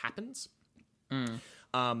split happens.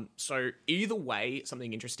 So either way,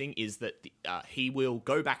 something interesting is that he will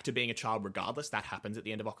go back to being a child regardless. That happens at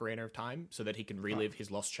the end of Ocarina of Time, so that he can relive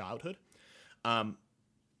his lost childhood.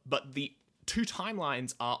 But the two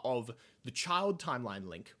timelines are of the child timeline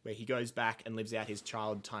Link, where he goes back and lives out his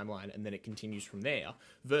child timeline, and then it continues from there,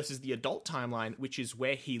 versus the adult timeline, which is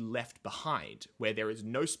where he left behind, where there is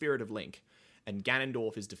no spirit of Link, and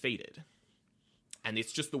Ganondorf is defeated. And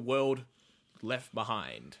it's just the world left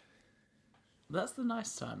behind. That's the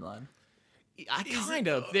nice timeline. I kind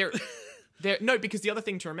of. No, because the other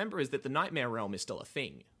thing to remember is that the Nightmare Realm is still a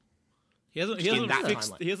thing. He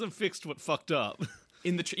hasn't fixed what fucked up.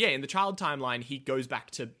 In the child timeline, he goes back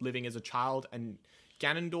to living as a child, and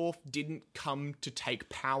Ganondorf didn't come to take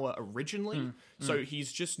power originally, so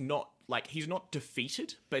he's just not, like, he's not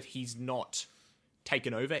defeated, but he's not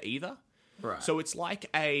taken over either. Right. So it's like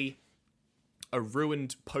a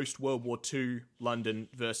ruined post-World War II London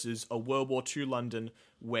versus a World War II London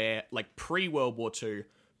where, like, pre-World War II,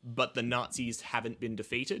 but the Nazis haven't been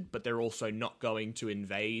defeated, but they're also not going to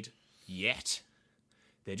invade yet.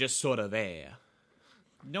 They're just sort of there.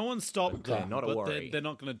 No one stopped them, not a but worry. they're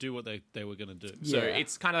not going to do what they were going to do. So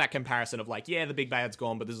it's kind of that comparison of like, yeah, the big bad's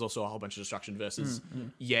gone, but there's also a whole bunch of destruction versus,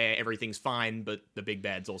 yeah, everything's fine, but the big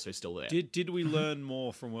bad's also still there. Did we learn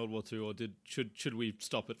more from World War II, or should we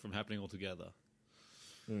stop it from happening altogether?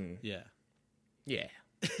 Yeah. Yeah.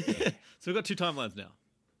 So we've got two timelines now.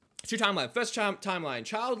 Two timeline. First timeline.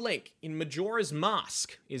 Child Link in Majora's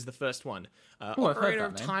Mask is the first one. Ocarina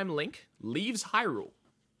of Time Link leaves Hyrule.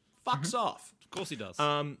 Fucks off. Of course he does.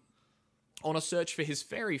 On a search for his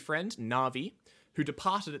fairy friend, Navi, who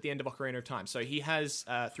departed at the end of Ocarina of Time. So he has,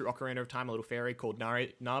 through Ocarina of Time, a little fairy called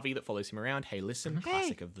Navi that follows him around. Hey, listen,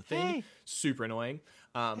 classic of the thing. Super annoying.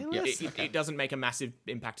 It doesn't make a massive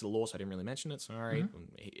impact to the lore, so I didn't really mention it. Sorry.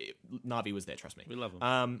 Navi was there, trust me. We love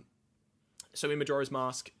him. So in Majora's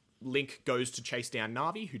Mask, Link goes to chase down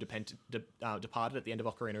Navi, who departed at the end of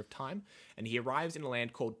Ocarina of Time, and he arrives in a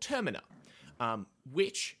land called Termina,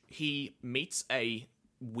 which he meets a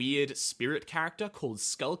weird spirit character called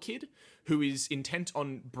Skull Kid, who is intent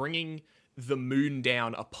on bringing the moon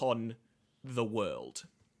down upon the world.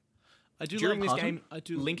 During this game,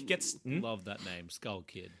 Link gets love that name, Skull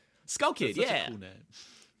Kid. Skull Kid, That's such a cool name.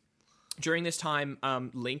 During this time,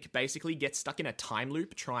 Link basically gets stuck in a time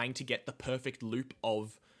loop, trying to get the perfect loop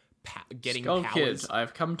of getting Skull powers. Kid,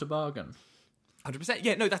 I've come to bargain. 100%.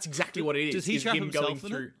 Yeah, no, that's exactly what it is. Does he trap himself going in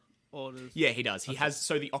through? it? Or does... Yeah, he does. He has,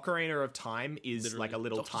 so the Ocarina of Time is Literally like a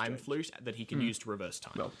little Doctor time Strange. flute that he can use to reverse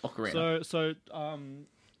time. Well, Ocarina. So,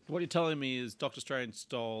 what you're telling me is Doctor Strange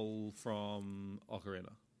stole from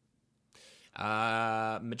Ocarina.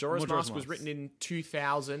 Majora's Mask was written in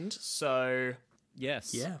 2000, so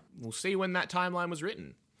Yes. Yeah. we'll see when that timeline was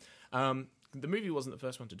written. The movie wasn't the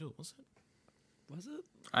first one to do it, was it? Was it?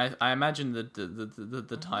 I imagine that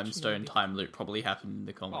the time stone time loop probably happened in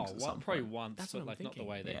the comics at some probably point. once, That's but what I'm like not the thinking.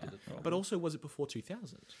 way they Yeah. did it. Probably. But also, was it before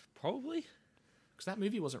 2000? Probably. Because that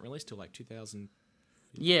movie wasn't released till like 2000.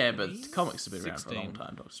 Yeah, but the comics have been around for a long 16.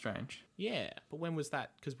 time. Doctor Strange. Yeah, but when was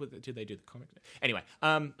that? Because did they do the comic? Anyway,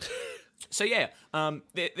 so yeah,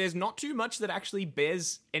 there's not too much that actually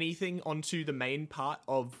bears anything onto the main part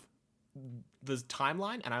of the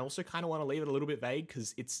timeline, and I also kind of want to leave it a little bit vague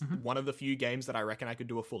because it's one of the few games that I reckon I could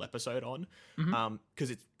do a full episode on,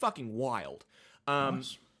 because it's fucking wild.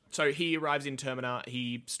 Nice. So he arrives in Termina,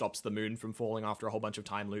 he stops the moon from falling after a whole bunch of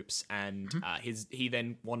time loops, and he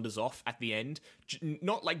then wanders off at the end,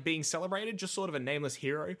 not like being celebrated, just sort of a nameless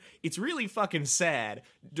hero. It's really fucking sad.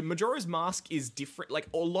 Majora's Mask is different, like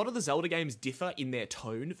a lot of the Zelda games differ in their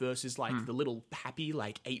tone versus like the little happy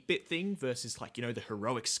like 8-bit thing versus like, you know, the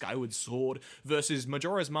heroic Skyward Sword versus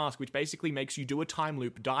Majora's Mask, which basically makes you do a time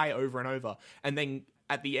loop, die over and over, and then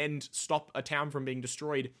at the end stop a town from being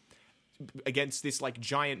destroyed against this like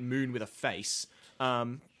giant moon with a face,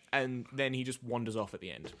 and then he just wanders off at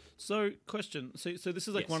the end. So, question. So this is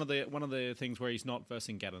like Yes. one of the things where he's not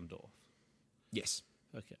versing Ganondorf. Yes.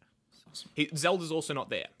 Okay. Zelda's also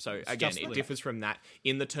not there, so again, just it Link. differs from that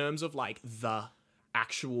in the terms of like the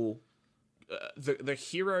actual. The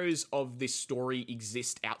heroes of this story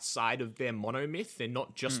exist outside of their monomyth. They're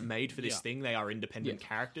not just made for this Yeah. thing. They are independent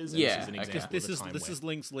characters. And Yeah, this is an okay. example This of a is time this where- is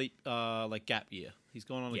Link's like gap year. He's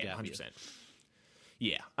gone on a yeah, gap 100%.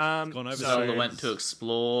 year. Yeah. Gone over Zelda went to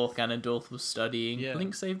explore. Ganondorf was studying. Yeah.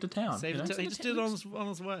 Link saved a town. Saved you know? it. He just did it on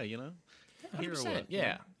his way. You know. Hero 100%, work.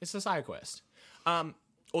 yeah. It's a side quest.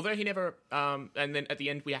 Although he never, and then at the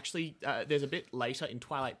end we actually, there's a bit later in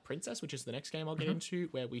Twilight Princess, which is the next game I'll get into,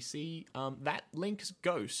 where we see that Link's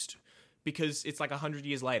ghost, because it's like 100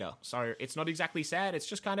 years later. So it's not exactly sad, it's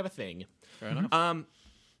just kind of a thing. Fair enough.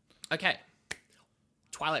 Okay.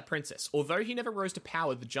 Twilight Princess. Although he never rose to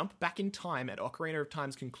power, the jump back in time at Ocarina of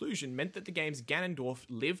Time's conclusion meant that the game's Ganondorf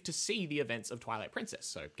lived to see the events of Twilight Princess,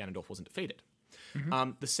 so Ganondorf wasn't defeated.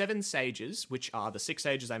 The seven sages, which are the six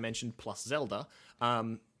sages I mentioned plus Zelda,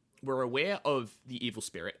 were aware of the evil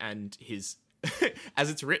spirit and his, as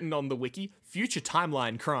it's written on the wiki, future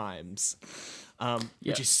timeline crimes,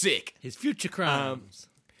 which is sick. His future crimes.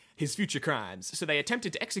 His future crimes. So they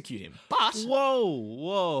attempted to execute him, but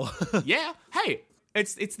Whoa. yeah, hey,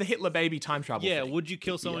 it's the Hitler baby time travel. Yeah, thing. would you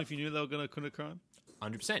kill someone if you knew they were going to commit a crime?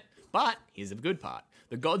 100%. But here's the good part.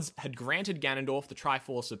 The gods had granted Ganondorf the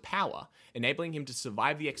Triforce of Power, enabling him to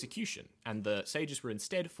survive the execution, and the sages were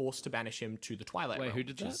instead forced to banish him to the Twilight Realm. who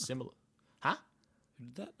did which that? is similar. Huh? Who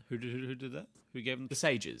did that? Who did that? Who gave him The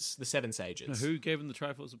sages. The seven sages. Who gave him the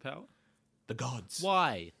Triforce of Power? The gods.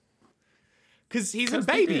 Why? Because he's a 'Cause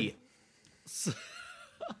they baby.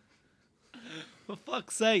 For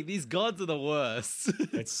fuck's sake, these gods are the worst.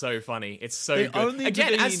 It's so funny. It's so They good. only Again,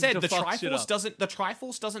 intervene as said, to the fuck shit Triforce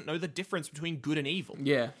up. doesn't know the difference between good and evil.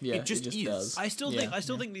 Yeah, It just is. does. I still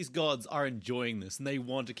think these gods are enjoying this and they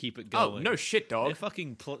want to keep it Oh, going. no shit, They're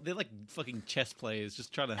dog. they're like fucking chess players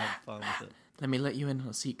just trying to have fun with it. Let me let you in on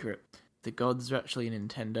a secret. The gods are actually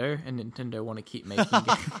Nintendo, and Nintendo want to keep making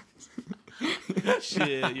games.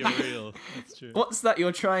 Shit, you're real. That's true. What's that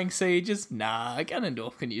you're trying, sages? Nah,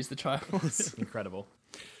 Ganondorf can use the Triforce. Incredible.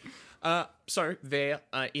 So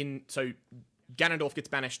Ganondorf gets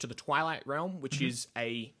banished to the Twilight Realm, which is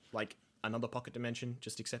another pocket dimension.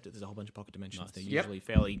 Just accept it. There's a whole bunch of pocket dimensions. Nice. They're Yep. usually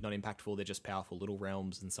fairly not impactful. They're just powerful little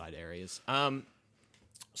realms inside areas.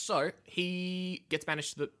 So he gets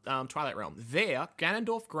banished to the Twilight Realm. There,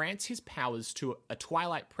 Ganondorf grants his powers to a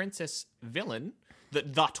Twilight Princess villain, the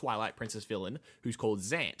Twilight Princess villain, who's called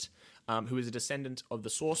Zant, who is a descendant of the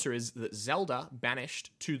sorcerers that Zelda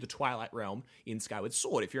banished to the Twilight Realm in Skyward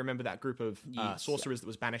Sword. If you remember that group of sorcerers that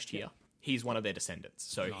was banished here, he's one of their descendants.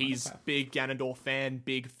 So he's big Ganondorf fan,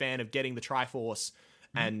 big fan of getting the Triforce,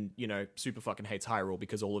 and, super fucking hates Hyrule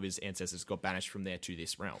because all of his ancestors got banished from there to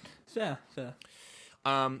this realm. Fair.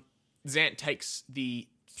 Zant takes the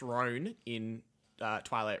throne in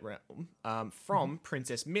Twilight Realm from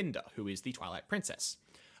Princess Minda, who is the Twilight Princess,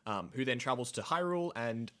 who then travels to Hyrule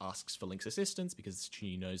and asks for Link's assistance because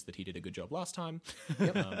she knows that he did a good job last time.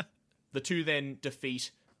 The two then defeat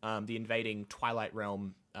the invading Twilight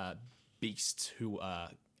Realm beasts who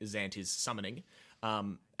Zant is summoning,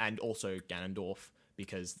 and also Ganondorf,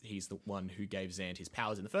 because he's the one who gave Zant his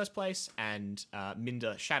powers in the first place, and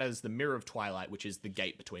Minda shatters the Mirror of Twilight, which is the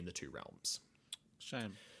gate between the two realms.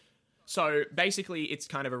 Shame. So basically, it's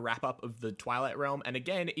kind of a wrap-up of the Twilight Realm, and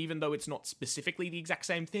again, even though it's not specifically the exact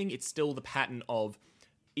same thing, it's still the pattern of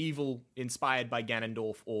evil inspired by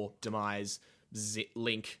Ganondorf or demise,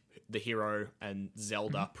 Link, the hero, and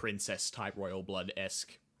Zelda, princess-type royal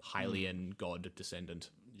blood-esque, Hylian god descendant.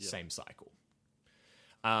 Same cycle.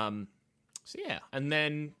 So yeah, and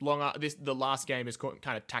then the last game is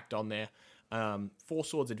kind of tacked on there. Four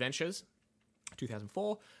Swords Adventures,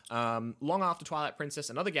 2004. Long after Twilight Princess,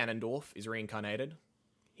 another Ganondorf is reincarnated.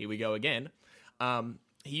 Here we go again.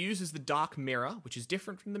 He uses the Dark Mirror, which is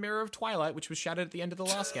different from the Mirror of Twilight, which was shattered at the end of the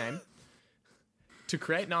last game, to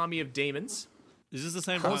create an army of demons. Is this the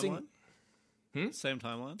same Causing- timeline? Same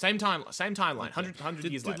timeline? Same timeline. 100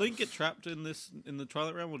 years Did later. Link get trapped in the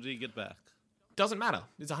Twilight Realm, or did he get back? Doesn't matter.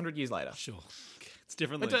 It's 100 years later. Sure. It's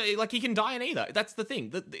different. But, he can die in either. That's the thing.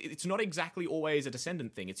 It's not exactly always a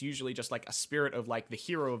descendant thing. It's usually just like a spirit of like the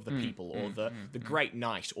hero of the people, or the great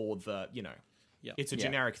knight, or the, Yeah. it's a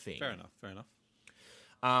generic thing. Fair enough.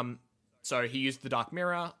 So he used the Dark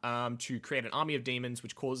Mirror to create an army of demons,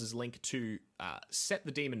 which causes Link to set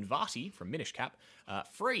the demon Vati from Minish Cap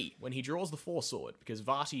free when he draws the Four Sword, because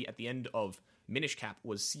Vati at the end of Minish Cap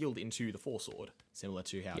was sealed into the Four Sword, similar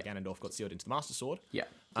to how Ganondorf got sealed into the Master Sword.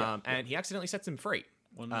 And he accidentally sets him free.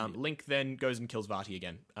 Link then goes and kills Vati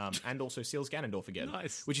again, and also seals Ganondorf again.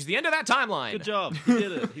 Nice. Which is the end of that timeline. Good job. He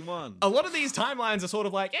did it. He won. A lot of these timelines are sort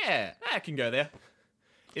of like, I can go there.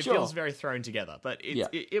 It feels very thrown together, but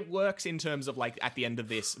it works in terms of like at the end of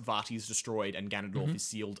this, Vati's destroyed and Ganondorf is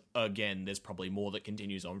sealed again. There's probably more that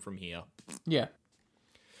continues on from here. Yeah.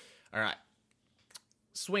 All right.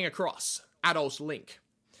 Swing across. Adult Link.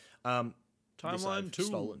 Timeline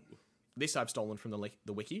 2. This I've stolen from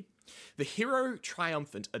the wiki. The hero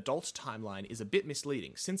triumphant adult timeline is a bit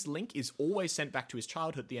misleading. Since Link is always sent back to his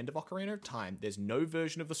childhood at the end of Ocarina of Time, there's no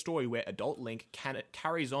version of the story where adult Link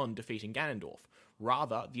carries on defeating Ganondorf.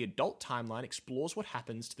 Rather, the adult timeline explores what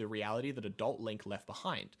happens to the reality that adult Link left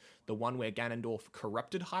behind, the one where Ganondorf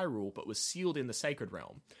corrupted Hyrule but was sealed in the Sacred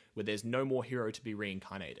Realm, where there's no more hero to be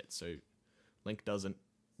reincarnated. So Link doesn't...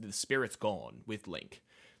 The spirit's gone with Link.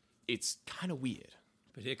 It's kind of weird.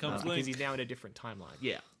 But here comes Link. Because he's now in a different timeline.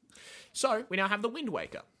 Yeah. So, we now have the Wind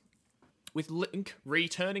Waker. With Link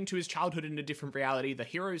returning to his childhood in a different reality, the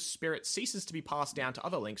hero's spirit ceases to be passed down to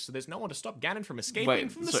other Links, so there's no one to stop Ganon from escaping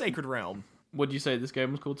from the Sacred Realm. What did you say this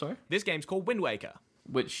game was called, sorry? This game's called Wind Waker.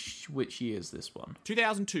 Which year is this one?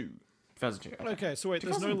 2002. 2002. Okay, so wait,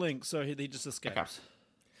 there's no Link, so he just escapes. Okay.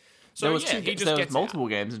 So there was there was multiple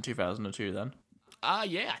games in 2002 then.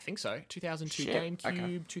 Yeah, I think so. 2002 Shit, GameCube,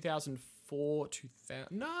 okay. 2004, 2000.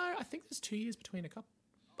 No, I think there's 2 years between a couple.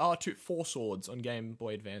 Four Swords on Game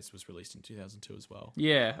Boy Advance was released in 2002 as well.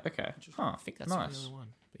 Yeah, okay. I think that's the only one.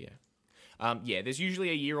 But yeah. There's usually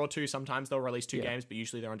a year or two. Sometimes they'll release 2 games, but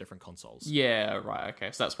usually they're on different consoles. Yeah, right, okay.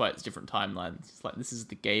 So that's why it's different timelines. It's like, this is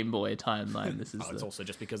the Game Boy timeline. This is It's also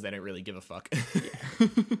just because they don't really give a fuck.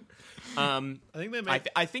 I think they make...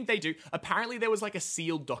 I think they do. Apparently, there was like a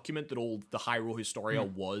sealed document that all the Hyrule Historia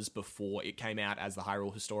was before it came out as the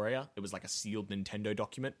Hyrule Historia. It was like a sealed Nintendo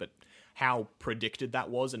document, but how predicted that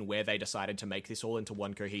was and where they decided to make this all into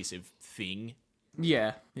one cohesive thing.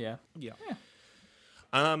 Yeah.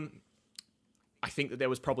 I think that there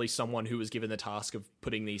was probably someone who was given the task of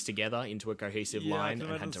putting these together into a cohesive line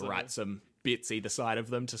and had to write some bits either side of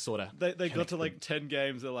them to sort of... They got to like 10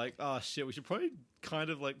 games, they're like, oh shit, we should probably kind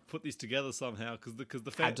of like put these together somehow, because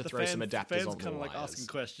the fans kind of like asking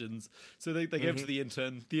questions. So they gave to the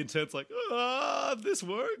intern. The intern's like, this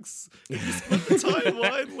works. If you split the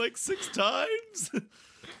timeline like 6 times.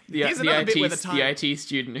 The IT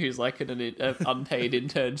student who's like an unpaid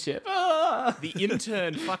internship. The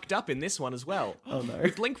intern fucked up in this one as well. Oh no.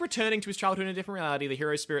 With Link returning to his childhood in a different reality, the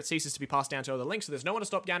hero's spirit ceases to be passed down to other Links, so there's no one to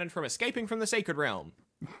stop Ganon from escaping from the Sacred Realm.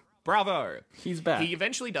 Bravo. He's back. He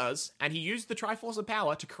eventually does, and he used the Triforce of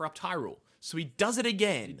Power to corrupt Hyrule. So he does it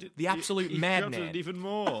again. The absolute madman. He it even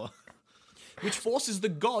more. Which forces the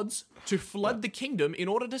gods to flood the kingdom in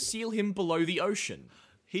order to seal him below the ocean.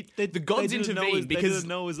 The gods intervened because they didn't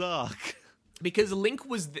know his arc. Because Link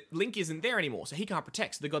isn't there anymore, so he can't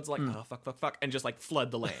protect. So the gods are like, oh, fuck, and just like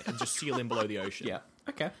flood the land and just seal him below the ocean. Yeah.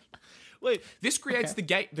 Okay. Wait, this creates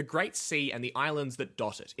the Great Sea and the islands that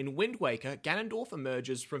dot it. In Wind Waker, Ganondorf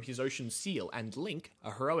emerges from his ocean seal, and Link,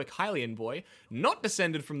 a heroic Hylian boy, not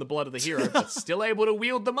descended from the blood of the hero, but still able to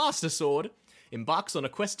wield the Master Sword, embarks on a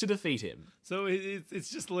quest to defeat him. So it's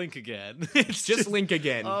just Link again. It's just Link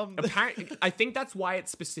again. Apparently, I think that's why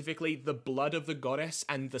it's specifically the blood of the goddess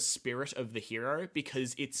and the spirit of the hero,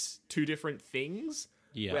 because it's 2 different things.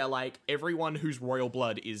 Yeah. Where like everyone whose royal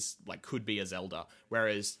blood is like could be a Zelda,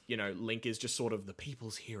 whereas Link is just sort of the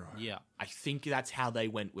people's hero. Yeah. I think that's how they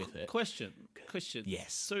went with it. Question.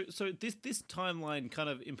 Yes. So this timeline kind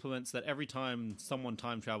of implements that every time someone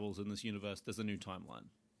time travels in this universe, there's a new timeline.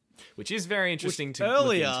 Which is very interesting to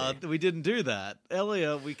earlier look into. We didn't do that.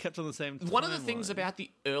 Earlier we kept on the same timeline. One of the things about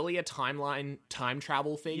the earlier time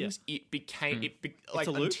travel things, it became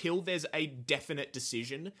until there's a definite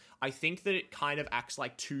decision, I think that it kind of acts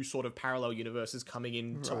like 2 sort of parallel universes coming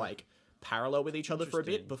in to like parallel with each other for a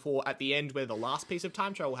bit before at the end where the last piece of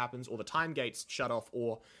time travel happens or the time gates shut off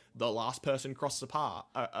or the last person crosses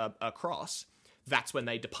across. That's when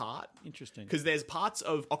they depart. Interesting. Because there's parts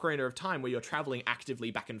of Ocarina of Time where you're traveling actively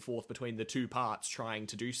back and forth between the 2 parts trying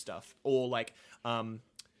to do stuff. Or like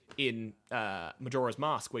in Majora's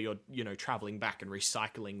Mask where you're traveling back and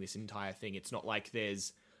recycling this entire thing. It's not like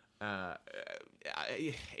there's...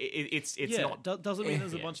 it's not. Doesn't mean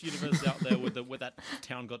there's a bunch of universes out there where that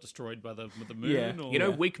town got destroyed by the moon. Yeah.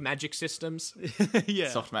 Or... weak magic systems. Yeah,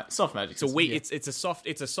 soft magic. So it's a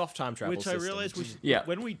soft time travel. Which system. I realize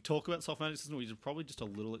when we talk about soft magic system, we should probably just a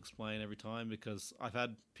little explain every time because I've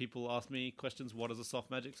had people ask me questions. What is a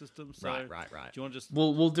soft magic system? So right. Do you want to just?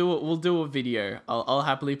 We'll do a video. I'll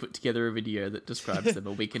happily put together a video that describes them,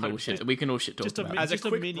 or we can all shit talk about. As a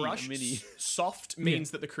quick brush, soft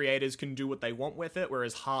means that the creators can do what they want with it,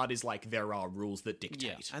 whereas hard is like there are rules that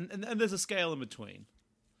dictate. Yeah. And there's a scale in between.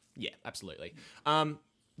 Yeah, absolutely.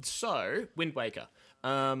 So, Wind Waker.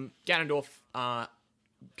 Ganondorf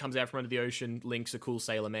comes out from under the ocean. Link's a cool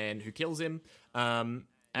sailor man who kills him. And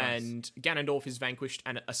Ganondorf is vanquished,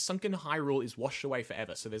 and a sunken Hyrule is washed away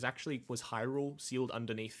forever. So was Hyrule sealed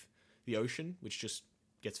underneath the ocean, which just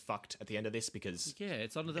gets fucked at the end of this because... Yeah,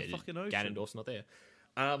 it's under the fucking ocean. Ganondorf's not there.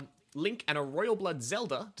 Link and a royal blood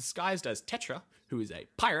Zelda, disguised as Tetra, who is a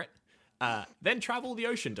pirate, then travel the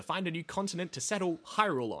ocean to find a new continent to settle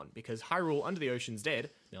Hyrule on, because Hyrule under the ocean's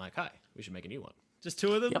dead. They're like, hey, we should make a new one. Just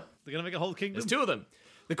 2 of them? Yep. They're going to make a whole kingdom? There's 2 of them.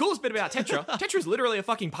 The coolest bit about Tetra, Tetra's literally a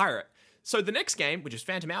fucking pirate. So the next game, which is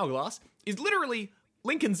Phantom Hourglass, is literally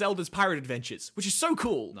Link and Zelda's pirate adventures, which is so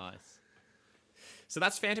cool. Nice. So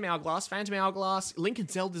that's Phantom Hourglass. Phantom Hourglass, Link and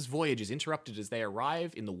Zelda's voyage is interrupted as they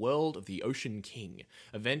arrive in the world of the Ocean King.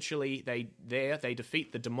 Eventually, they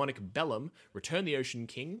defeat the demonic Bellum, return the Ocean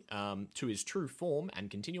King to his true form, and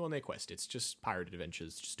continue on their quest. It's just pirate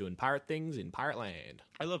adventures, just doing pirate things in Pirate Land.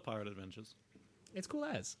 I love pirate adventures. It's cool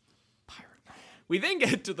as. Pirate. We then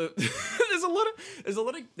get to the...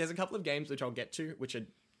 there's a couple of games which I'll get to, which are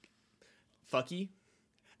fucky.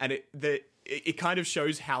 And it kind of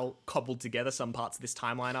shows how cobbled together some parts of this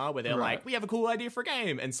timeline are, where they're like, we have a cool idea for a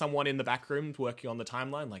game, and someone in the back room working on the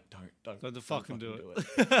timeline, like, don't fucking do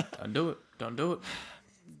it. Don't do it.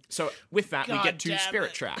 So with that, we get to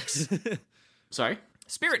Spirit Tracks. Sorry?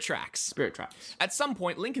 Spirit Tracks. Spirit Tracks. At some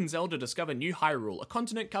point, Link and Zelda discover New Hyrule, a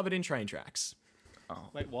continent covered in train tracks. Oh.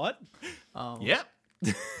 Wait, what? Oh. Yep.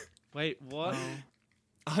 Wait, what?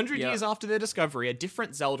 100 years after their discovery, a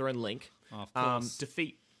different Zelda and Link Of course.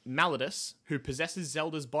 defeat Malladus, who possesses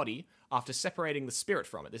Zelda's body after separating the spirit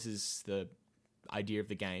from it. This is the idea of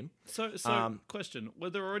the game. So question: were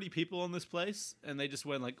there already people on this place, and they just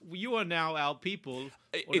went like, well, "You are now our people"? Or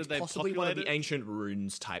It's did they possibly one of populate the it? ancient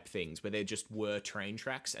runes type things, where there just were train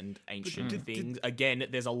tracks and ancient things. Again,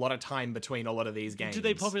 there's a lot of time between a lot of these games. Did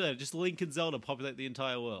they populate it? Just Link and Zelda populate the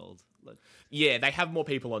entire world? Like, Yeah, they have more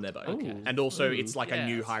people on their boat. Okay. And also, it's like a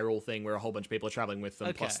new yes. Hyrule thing where a whole bunch of people are traveling with them.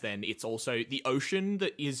 Okay. Plus, then it's also the ocean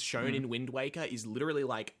that is shown in Wind Waker is literally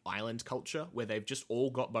like island culture, where they've just all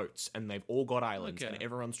got boats and they've all got islands, Okay. and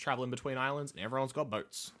everyone's traveling between islands and everyone's got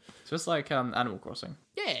boats. So it's like Animal Crossing.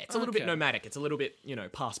 Yeah, it's a little bit Okay. nomadic. It's a little bit,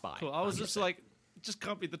 pass by. cool. I was just like, just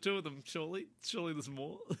can't be the two of them. Surely there's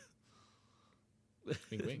more.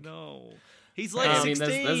 Wink, wink. No, he's like I mean,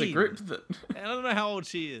 16. there's a group that And I don't know how old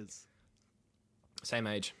she is. Same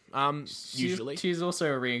age. Usually. she's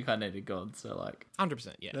also a reincarnated god. So like,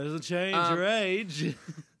 100%, yeah. That doesn't change your age.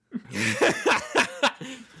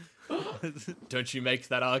 Don't you make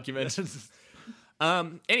that argument.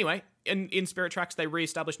 Anyway, in Spirit Tracks, they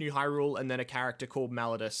re-establish New Hyrule, and then a character called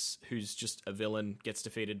Malladus, who's just a villain, gets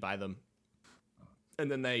defeated by them. And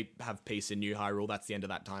then they have peace in New Hyrule. That's the end of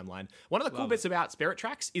that timeline. One of the cool bits about Spirit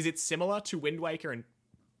Tracks is it's similar to Wind Waker and...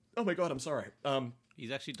 Oh my god, I'm sorry. He's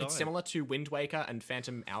actually dying. It's similar to Wind Waker and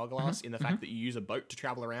Phantom Hourglass in the fact that you use a boat to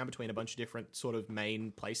travel around between a bunch of different sort of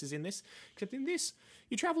main places in this. Except in this,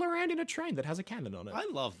 you travel around in a train that has a cannon on it. I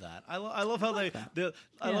love that. I love how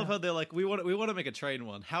I love how they're like, we want to make a train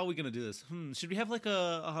one. How are we going to do this? Should we have like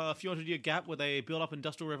a few 100-year gap where they build up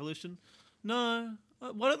Industrial Revolution? No.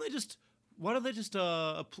 Why don't they just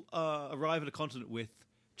arrive at a continent with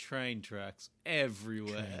train tracks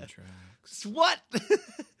everywhere? Train tracks. What?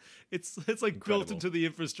 It's like Incredible. built into the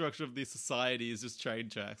infrastructure of the society is just train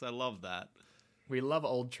tracks. I love that. We love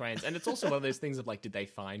old trains. And it's also one of those things of like, did they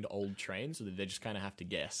find old trains or did they just kind of have to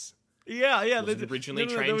guess? Yeah. Was it originally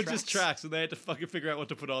they train were tracks? just tracks, and they had to fucking figure out what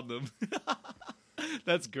to put on them.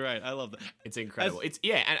 That's great. I love that. It's incredible.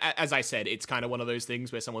 And as I said, it's kind of one of those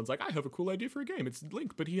things where someone's like, I have a cool idea for a game. It's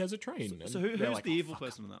Link, but he has a train. So And who's they're like, the "Oh, evil fuck."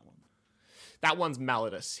 person in that one? That one's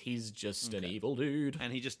Malladus. He's just an evil dude.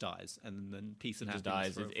 And he just dies, and then peace and Just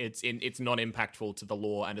happiness. dies. It's not impactful to the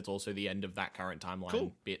lore, and it's also the end of that current timeline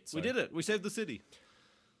Cool. bit. So We did it. We saved the city.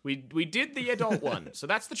 We did the adult one. So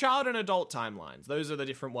that's the child and adult timelines. Those are the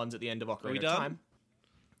different ones at the end of Ocarina we of done? Time.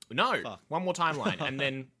 No, Fuck. one more timeline, and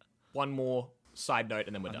then one more side note,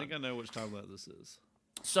 and then we're I done. think I know which timeline this is.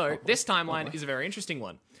 So this timeline is a very interesting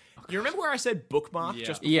one. You remember where I said bookmark Yeah.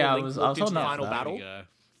 just before Yeah, I Link was walked into holding the out final for that. battle? There you go.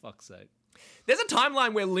 Fuck's sake. There's a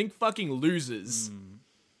timeline where Link fucking loses.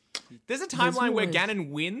 There's a timeline where always- Ganon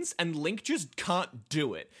wins and Link just can't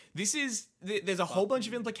do it. There's a whole bunch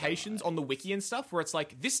of implications on the wiki and stuff where it's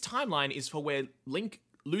like, this timeline is for where Link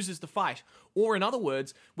loses the fight, or in other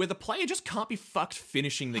words, where the player just can't be fucked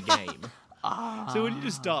finishing the game. So when you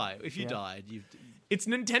just die, if you died, you've... It's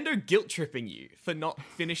Nintendo guilt tripping you for not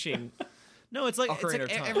finishing. No, it's like Ocarina of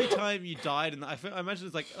Time. every time you died, and I imagine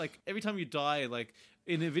it's like every time you die, like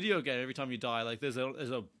in a video game, every time you die, like there's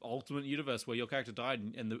a ultimate universe where your character died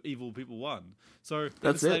and the evil people won. So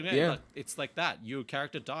That's it's it, like, yeah. like, it's like that. Your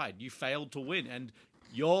character died. You failed to win, and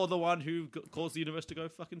you're the one who caused the universe to go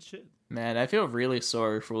fucking shit. man, I feel really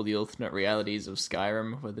sorry for all the alternate realities of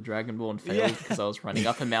Skyrim where the Dragonborn failed Yeah. because I was running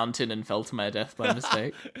up a mountain and fell to my death by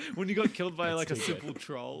mistake. When you got killed by like a too good. simple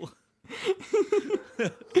troll.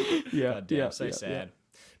 Yeah, God damn, so sad.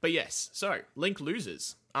 But yes, so Link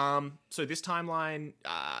loses. So this timeline,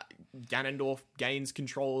 Ganondorf gains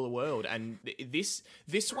control of the world, and this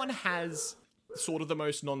one has sort of the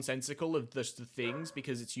most nonsensical of the things,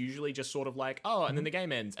 because it's usually just sort of like, oh, and then the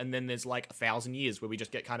game ends, and then there's like 1,000 years where we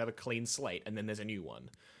just get kind of a clean slate, and then there's a new one.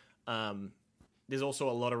 there's also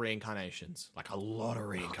a lot of reincarnations. Like, a lot of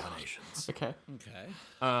reincarnations. Okay.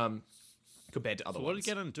 Compared to other So what ones.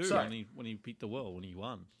 did Ganon do when he beat the world, when he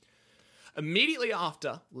won? Immediately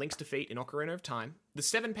after Link's defeat in Ocarina of Time, the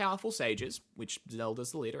 7 powerful sages, which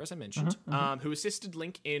Zelda's the leader, as I mentioned, who assisted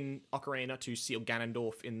Link in Ocarina to seal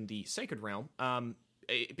Ganondorf in the Sacred Realm,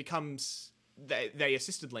 it becomes... They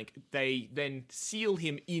assisted Link. They then seal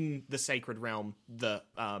him in the Sacred Realm, the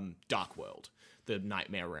Dark World, the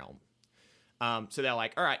Nightmare Realm. So they're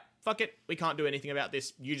like, all right, fuck it. We can't do anything about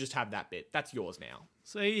this. You just have that bit. That's yours now.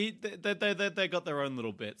 So they got their own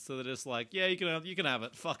little bit. So they're just like, yeah, you can have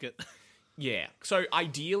it. Fuck it. Yeah. So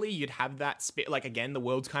ideally, you'd have that like, again, the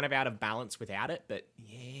world's kind of out of balance without it, but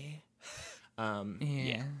yeah.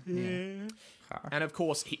 And of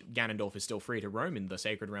course, Ganondorf is still free to roam in the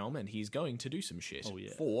Sacred Realm, and he's going to do some shit. Oh,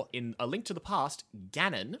 yeah. For, in A Link to the Past,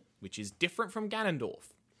 Ganon, which is different from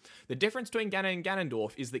Ganondorf. The difference between Ganon and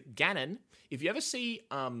Ganondorf is that Ganon, if you ever see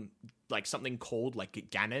like something called like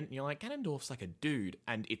Ganon, you're like, Ganondorf's like a dude,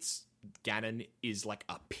 and Ganon is like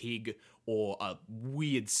a pig or a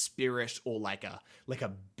weird spirit or like a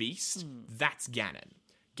beast. That's Ganon.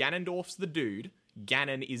 Ganondorf's the dude.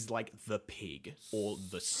 Ganon is like the pig or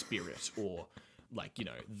the spirit or like, you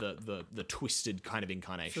know, the twisted kind of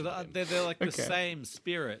incarnation. So they're like the same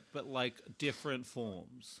spirit, but like different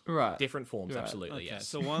forms. Right. Different forms, absolutely, Okay, yes.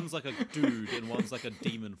 so one's like a dude and one's like a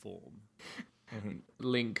demon form.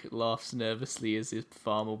 Link laughs nervously as his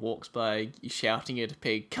farmer walks by, shouting at a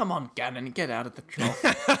pig, "Come on, Ganon, get out of the trough."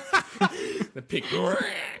 The pig.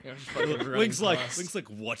 Link's like,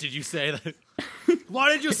 what did you say? Why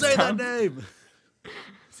did you say that name?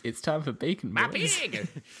 It's time for bacon, My boys. pig!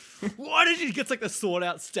 Why did you get like the sword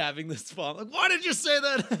out stabbing this farm? Like, why did you say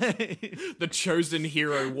that name? The chosen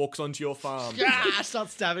hero walks onto your farm. Start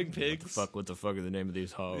stabbing pigs. What the fuck are the name of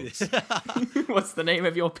these hoes? What's the name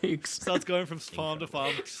of your pigs? Starts going from farm to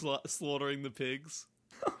farm, slaughtering the pigs.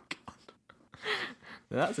 Oh, God.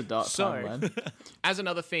 That's a dark timeline. As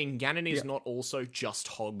another thing, Ganon is not also just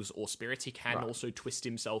hogs or spirits. He can also twist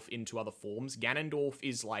himself into other forms. Ganondorf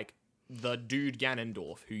is like the dude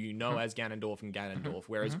Ganondorf, who you know as Ganondorf and Ganondorf,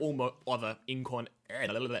 whereas all other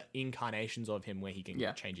incarnations of him where he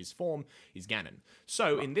can change his form is Ganon.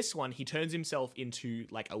 So in this one, he turns himself into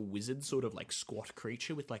like a wizard sort of like squat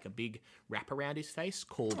creature with like a big wrap around his face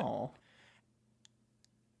called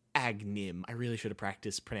Agnim. I really should have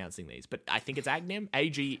practiced pronouncing these, but I think it's Agnim.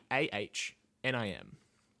 Agahnim.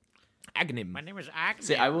 Agnim. My name is Agnim.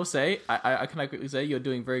 See, I will say, I can quickly say, you're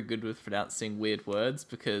doing very good with pronouncing weird words,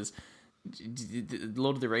 because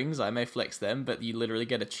Lord of the Rings, I may flex them, but you literally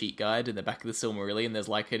get a cheat guide in the back of the Silmarillion. There's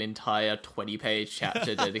like an entire 20-page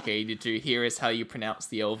chapter dedicated to here is how you pronounce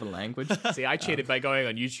the Elven language. See, I cheated by going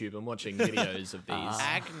on YouTube and watching videos of these.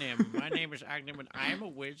 Agnim. My name is Agnim, and I am a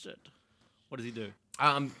wizard. What does he do?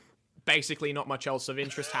 Basically, not much else of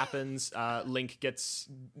interest happens. Link defeats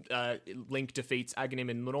Aghanim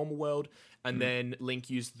in the normal world, and then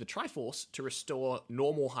Link used the Triforce to restore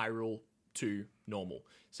normal Hyrule to normal.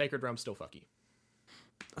 Sacred Realm's still fucky.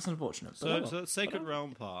 That's unfortunate. So that Sacred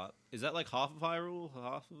Realm part, is that like half of Hyrule?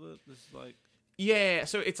 Half of it is like... Yeah,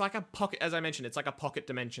 so it's like a pocket, as I mentioned, it's like a pocket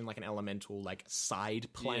dimension, like an elemental, like side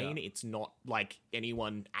plane. Yeah. It's not like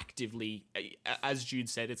anyone actively, as Jude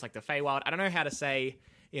said, it's like the Feywild. I don't know how to say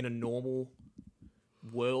in a normal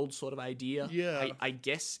world sort of idea. Yeah. I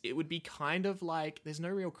guess it would be kind of like, there's no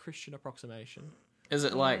real Christian approximation. Is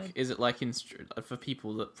it like in for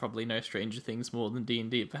people that probably know Stranger Things more than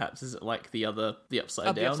D&D? Perhaps is it like the upside down? The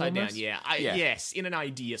upside down, almost? yeah. Yes, in an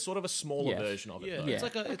idea, sort of a smaller version of it. Yeah,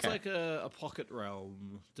 Though. it's like a pocket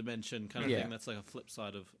realm dimension kind of thing. That's like a flip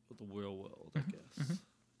side of the real world, I guess.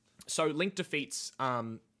 So Link defeats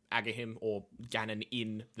Agahnim or Ganon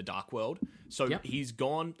in the Dark World. So he's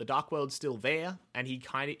gone. The Dark World's still there, and he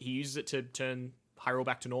uses it to turn Hyrule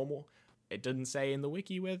back to normal. It didn't say in the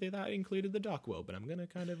wiki whether that included the Dark World, but I'm going to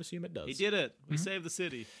kind of assume it does. He did it. We saved the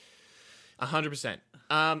city.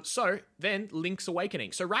 100%. So then Link's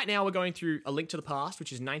Awakening. So right now we're going through A Link to the Past,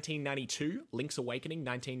 which is 1992, Link's Awakening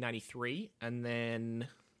 1993, and then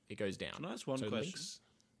it goes down. Can I ask one question?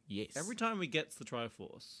 Yes. Every time he gets the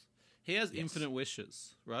Triforce, he has infinite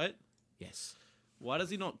wishes, right? Yes. Why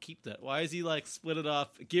does he not keep that? Why is he like split it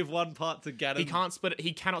up? Give one part to Ganon. He can't split it.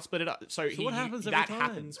 He cannot split it up. So what happens every that time?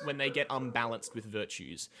 happens when they get unbalanced with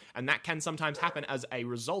virtues, and that can sometimes happen as a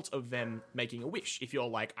result of them making a wish. If you're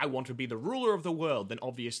like, I want to be the ruler of the world, then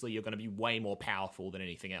obviously you're going to be way more powerful than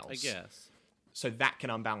anything else. I guess. So that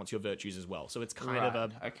can unbalance your virtues as well. So it's kind of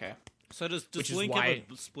a okay. So does Which is Link why-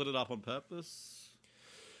 ever split it up on purpose?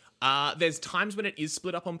 There's times when it is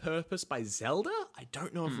split up on purpose by Zelda. I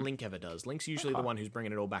don't know if Link ever does. Link's usually the one who's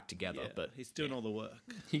bringing it all back together, but he's doing all the work.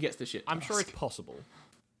 He gets the shit. I'm sure it's possible.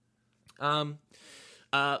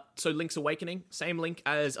 So Link's Awakening, same Link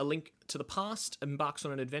as A Link to the Past, embarks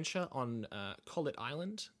on an adventure on Collet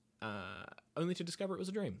Island, only to discover it was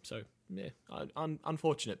a dream. So, yeah,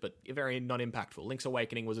 unfortunate, but very non-impactful. Link's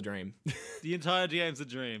Awakening was a dream. The entire game's a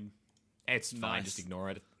dream. It's fine, Nice. just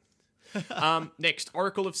ignore it. Next,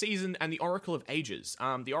 Oracle of Season and the Oracle of Ages.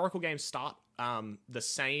 The Oracle games start the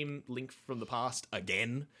same Link from the past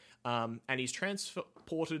again, and he's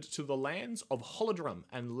transported to the lands of Holodrum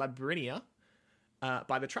and Labyrinthia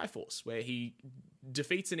by the Triforce, where he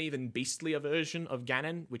defeats an even beastlier version of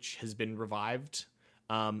Ganon, which has been revived.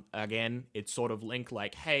 Again, it's sort of Link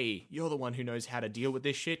like, hey, you're the one who knows how to deal with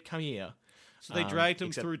this shit, come here. So they dragged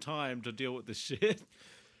him through time to deal with this shit.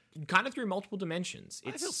 Kind of through multiple dimensions.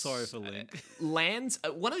 I feel sorry for Link. Lands.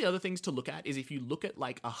 One of the other things to look at is if you look at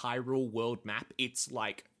like a Hyrule world map, it's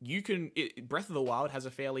like you can. Breath of the Wild has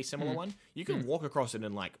a fairly similar one. You can walk across it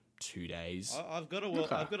in like 2 days. I've got a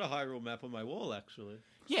Hyrule map on my wall, actually.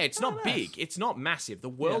 Yeah, it's not big. It's not massive. The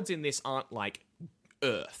worlds in this aren't like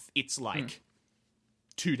Earth. It's like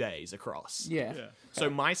 2 days across. Yeah. So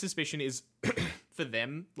my suspicion is for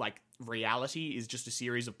them, like reality is just a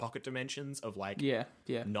series of pocket dimensions of like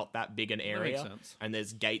not that big an area. makes sense. And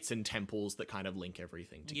there's gates and temples that kind of link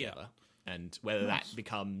everything together. And whether that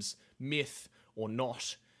becomes myth or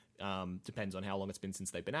not depends on how long it's been since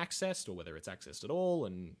they've been accessed or whether it's accessed at all.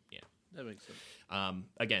 And That makes sense.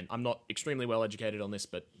 again, I'm not extremely well educated on this,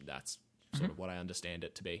 but that's sort of what I understand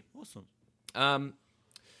it to be. Awesome.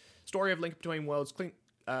 Story of Link Between Worlds.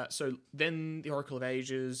 So then the Oracle of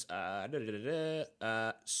Ages.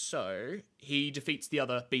 So he defeats the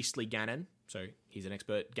other beastly Ganon. So he's an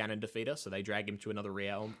expert Ganon defeater. So they drag him to another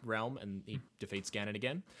realm, and he defeats Ganon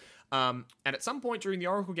again. And at some point during the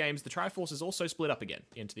Oracle games, the Triforce is also split up again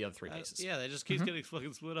into the other three pieces. Yeah, they just keeps getting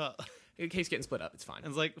fucking split up. It keeps getting split up. It's fine. And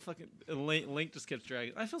it's like fucking Link just gets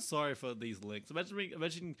dragged. I feel sorry for these Links.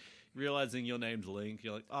 Imagine realizing your name's Link.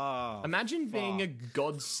 You're like, Imagine being a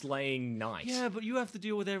god-slaying knight. yeah, but you have to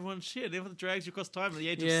deal with everyone's shit. Everyone drags you across time at the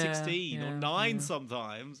age of 16 or 9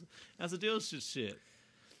 sometimes. Has to deal with shit.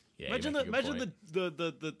 Yeah, Imagine you make a good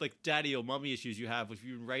point. the like daddy or mummy issues you have if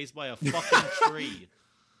you're raised by a fucking tree.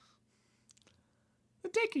 The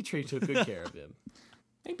Deku Tree took good care of him.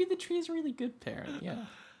 Maybe the tree is a really good parent. Yeah.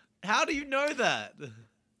 How do you know that?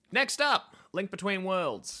 Next up, Link Between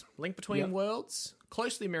Worlds. Link Between Worlds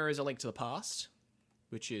closely mirrors A Link to the Past,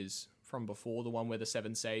 which is from before, the one where the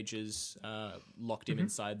Seven Sages locked him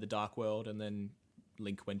inside the Dark World, and then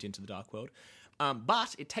Link went into the Dark World.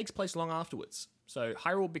 But it takes place long afterwards. So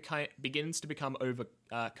Hyrule begins to become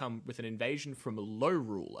overcome with an invasion from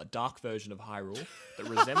Lorule, a dark version of Hyrule that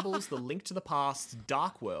resembles the Link to the Past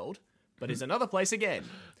Dark World, but is another place again.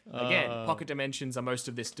 Again, pocket dimensions are most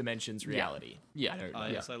of this dimension's reality. Yeah.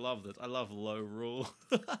 Yes, I love this. I love Lorule.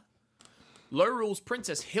 Lorule's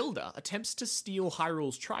Princess Hilda attempts to steal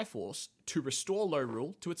Hyrule's Triforce to restore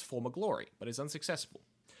Lorule to its former glory, but is unsuccessful.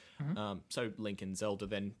 So Link and Zelda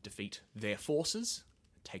then defeat their forces,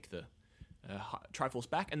 take the Triforce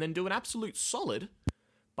back, and then do an absolute solid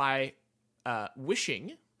by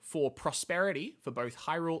wishing for prosperity for both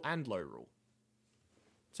Hyrule and Lorule.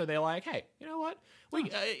 So they're like, hey, you know what? We,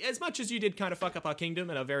 as much as you did kind of fuck up our kingdom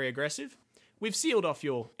and are very aggressive, we've sealed off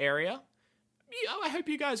your area. I hope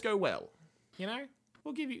you guys go well. You know,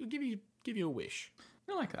 we'll give you a wish.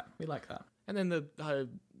 We like that. We like that. And then the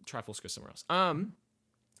Triforce goes somewhere else.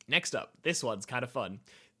 Next up, this one's kind of fun.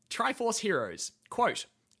 Triforce Heroes. Quote,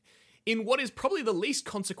 in what is probably the least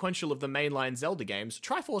consequential of the mainline Zelda games,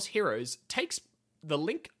 Triforce Heroes takes the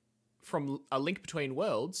link from A Link Between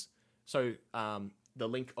Worlds, so the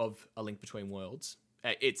link of A Link Between Worlds.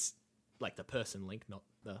 It's like the person Link, not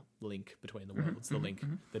the link between the worlds, the link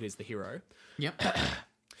that is the hero. Yep.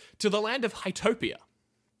 To the land of Hytopia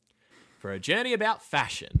for a journey about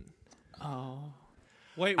fashion. Oh.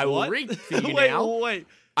 Wait, I will what? read for you now. Wait.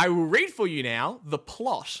 I will read for you now the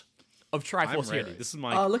plot of I'm Triforce ready. Heroes. This is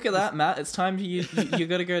my. Oh, look at that, Matt. It's time for you. You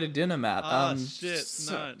got to go to dinner, Matt. Oh, shit.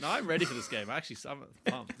 No, I'm ready for this game. Actually, I'm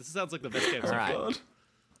pumped. This sounds like the best game so All right.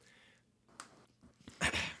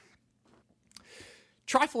 far.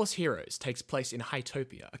 Triforce Heroes takes place in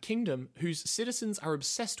Hytopia, a kingdom whose citizens are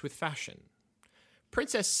obsessed with fashion.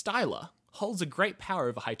 Princess Styla holds a great power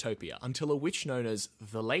over Hytopia until a witch known as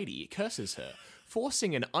the Lady curses her,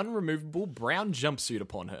 forcing an unremovable brown jumpsuit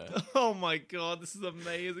upon her. Oh my god, this is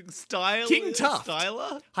amazing. Styler? King Tuft.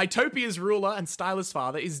 Styler? Hytopia's ruler and Styla's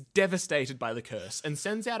father is devastated by the curse and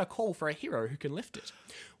sends out a call for a hero who can lift it.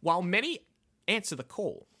 While many answer the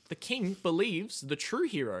call, the king believes the true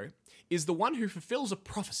hero is the one who fulfills a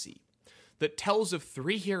prophecy that tells of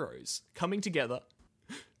 3 heroes coming together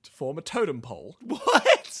to form a totem pole.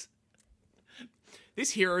 What?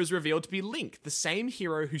 This hero is revealed to be Link, the same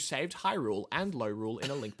hero who saved Hyrule and Lorule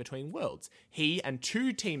in A Link Between Worlds. He and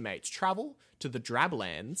 2 teammates travel to the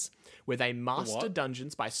Drablands, where they master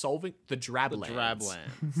dungeons by solving the Drablands.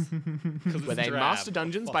 Where they master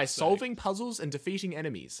dungeons by solving puzzles and defeating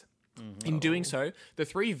enemies. In doing so, the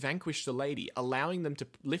 3 vanquish the lady, allowing them to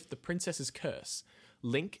lift the princess's curse.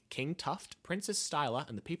 Link, King Tuft, Princess Styla,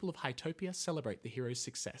 and the people of Hytopia celebrate the hero's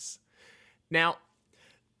success. Now,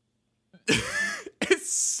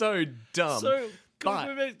 it's so dumb. So,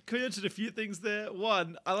 can we mention a few things there?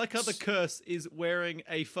 One, I like how the curse is wearing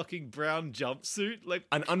a fucking brown jumpsuit. Like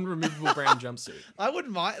an unremovable brown jumpsuit. I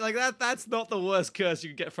wouldn't mind. Like that's not the worst curse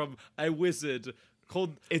you can get from a wizard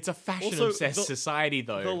called... It's a fashion-obsessed society,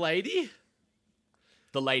 though. The lady?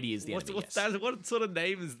 The lady is the enemy, what's that? What sort of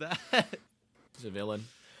name is that? It's a villain.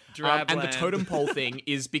 And the totem pole thing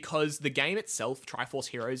is because the game itself, Triforce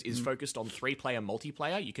Heroes, is focused on 3-player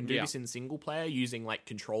multiplayer. You can do this in single player using like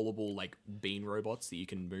controllable like bean robots that you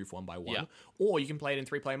can move one by one, or you can play it in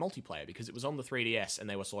 3-player multiplayer because it was on the 3DS and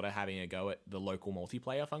they were sort of having a go at the local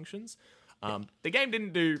multiplayer functions. The game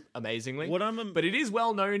didn't do amazingly, but it is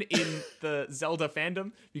well known in the Zelda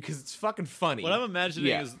fandom because it's fucking funny. What I'm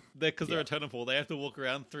imagining is because they're a totem pole, they have to walk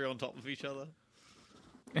around 3 on top of each other.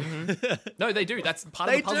 No, they do. That's part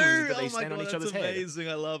of the puzzle is that they stand on each other's head. Amazing,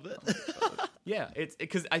 I love it. Yeah, it's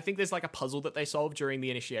because I think there's like a puzzle that they solve during the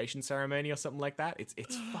initiation ceremony or something like that. It's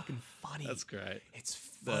fucking funny. That's great. It's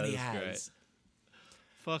funny as. Great.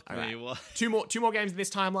 Fuck all me. Right. What? Two more games in this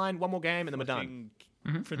timeline. One more game and then we're done.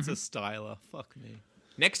 Princess Styla. Fuck me.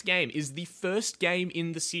 Next game is the first game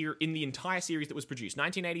in the entire series that was produced,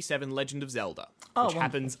 1987 Legend of Zelda, which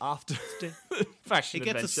happens after Fashion Adventure. He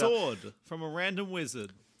gets a sword from a random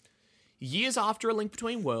wizard. Years after A Link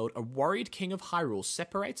Between Worlds, a worried king of Hyrule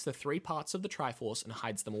separates the 3 parts of the Triforce and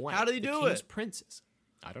hides them away. How did he do it? The king's it? princess.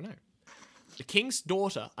 I don't know. The king's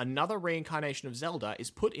daughter, another reincarnation of Zelda,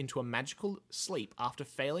 is put into a magical sleep after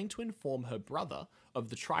failing to inform her brother of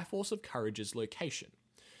the Triforce of Courage's location.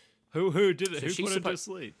 Who did it? So who put her to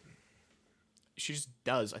sleep? She just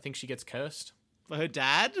does. I think she gets cursed. By her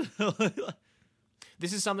dad?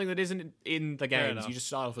 This is something that isn't in the games. You just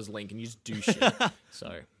start off as Link and you just do shit.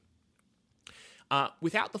 So,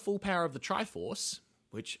 without the full power of the Triforce,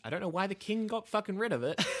 which I don't know why the king got fucking rid of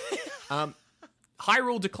it,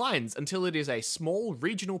 Hyrule declines until it is a small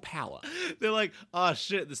regional power. They're like, oh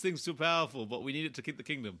shit, this thing's too powerful, but we need it to keep the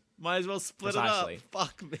kingdom. Might as well split it up.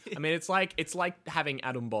 Fuck me. I mean, it's like having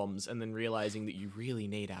atom bombs and then realizing that you really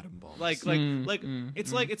need atom bombs.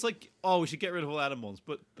 It's like, oh, we should get rid of all atom bombs,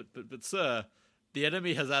 but sir, the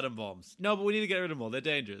enemy has atom bombs. No, but we need to get rid of them all. They're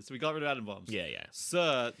dangerous. We got rid of atom bombs. Yeah.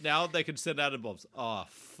 Sir, now they can send atom bombs. Oh,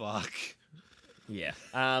 fuck. Yeah.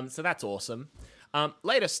 So that's awesome.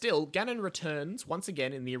 Later still, Ganon returns once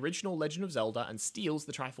again in the original Legend of Zelda and steals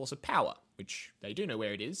the Triforce of Power, which they do know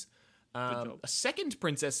where it is. A second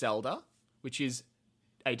Princess Zelda, which is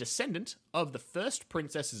a descendant of the first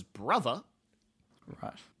princess's brother,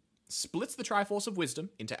 splits the Triforce of Wisdom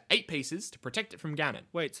into 8 pieces to protect it from Ganon.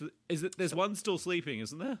 Wait, so there's one still sleeping,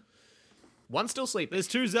 isn't there? One still sleeping. There's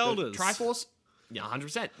 2 Zeldas. The Triforce,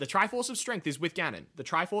 100%. The Triforce of Strength is with Ganon. The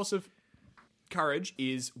Triforce of Courage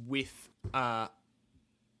is with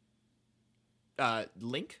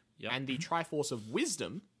Link, and the Triforce of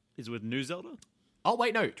Wisdom is with New Zelda? Oh,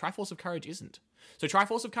 wait, no. Triforce of Courage isn't. So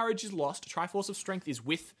Triforce of Courage is lost, Triforce of Strength is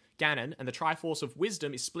with Ganon, and the Triforce of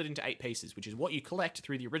Wisdom is split into 8 pieces, which is what you collect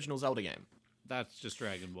through the original Zelda game. That's just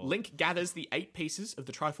Dragon Ball. Link gathers the 8 pieces of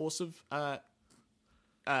the Triforce of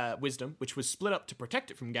Wisdom, which was split up to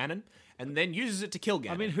protect it from Ganon, and then uses it to kill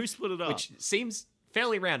Ganon. I mean, who split it up? Which seems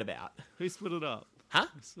fairly roundabout. Who split it up? Huh?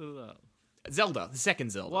 Who split it up? Zelda, the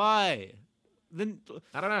second Zelda. Why? Then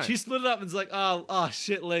I don't know. She split it up and it's like, oh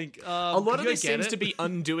shit, Link. A lot of this seems to be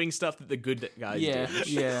undoing stuff that the good guys do.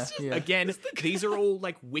 Yeah. Again, these are all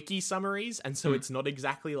like wiki summaries, and so it's not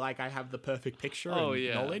exactly like I have the perfect picture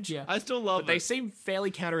and knowledge. Yeah. I still love it. They seem fairly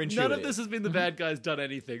counterintuitive. None of this has been the bad guys done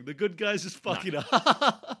anything. The good guys just fucking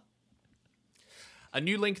up. A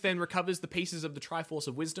new Link then recovers the pieces of the Triforce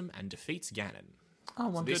of Wisdom and defeats Ganon. Oh,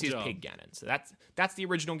 well, this is Pig Ganon. So that's the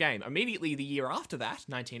original game. Immediately the year after that,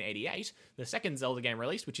 1988, the second Zelda game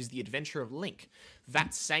released, which is The Adventure of Link.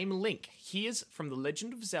 That same Link hears from The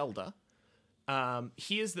Legend of Zelda,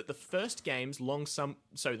 hears that the first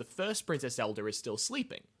the first Princess Zelda is still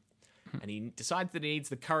sleeping. And he decides that he needs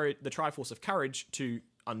the Triforce of Courage to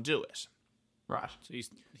undo it. Right. So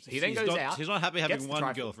he then goes out. He's not happy gets having the one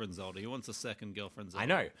Triforce. girlfriend Zelda. He wants a second girlfriend Zelda. I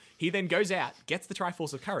know. He then goes out, gets the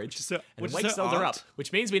Triforce of Courage, and which is wakes her Zelda aunt? up,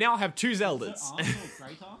 which means we now have two Zeldas. Is it aunt or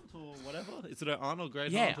great aunt or whatever? Is it her aunt or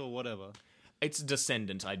great Yeah. aunt or whatever? It's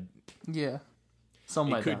descendant. Yeah.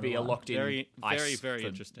 Somewhere It could down be the a line. locked-in Very, ice very, very for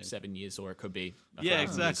interesting. 7 years, or it could be a Yeah, 1,000 years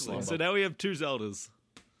exactly. longer. So now we have two Zeldas.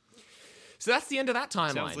 So that's the end of that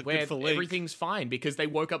Sounds timeline, like where good for Link. everything's fine because they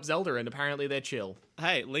woke up Zelda and apparently they're chill.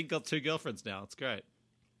 Hey, Link got two girlfriends now. It's great.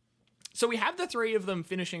 So we have the three of them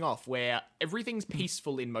finishing off, where everything's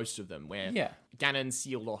peaceful in most of them, where Yeah. Ganon's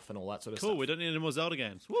sealed off and all that sort of Cool. stuff. We don't need any more Zelda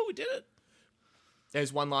games. Woo, we did it.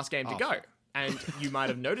 There's one last game to Oh, go, fuck. and you might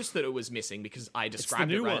have noticed that it was missing because I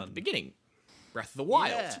described it new right at one. the beginning. Breath of the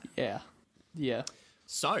Wild. Yeah. Yeah. Yeah.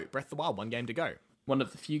 So, Breath of the Wild, one game to go. One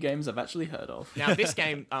of the few games I've actually heard of. Now, this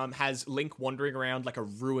game has Link wandering around like a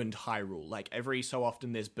ruined Hyrule. Like, every so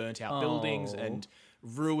often there's burnt out buildings and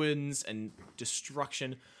ruins and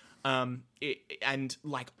destruction. And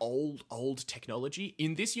like old technology.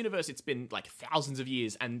 In this universe, it's been like thousands of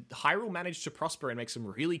years, and Hyrule managed to prosper and make some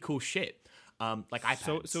really cool shit. Like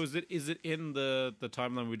iPads. So is it in the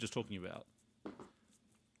timeline we were just talking about?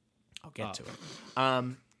 I'll get to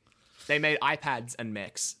it. They made iPads and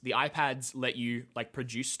mechs. The iPads let you like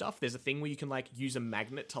produce stuff. There's a thing where you can like use a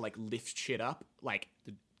magnet to like lift shit up, like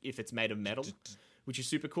if it's made of metal, which is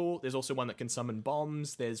super cool. There's also one that can summon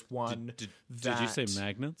bombs. There's one Did that you say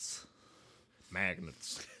magnets?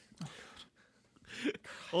 magnets.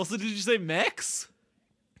 Also, did you say mechs?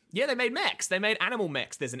 Yeah, they made mechs. They made animal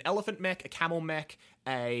mechs. There's an elephant mech, a camel mech,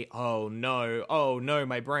 oh no,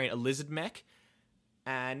 my brain, a lizard mech,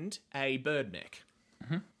 and a bird mech.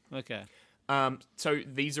 Okay. So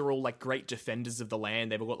these are all like great defenders of the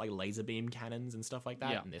land. They've all got like laser beam cannons and stuff like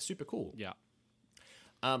that, Yeah. and they're super cool. Yeah.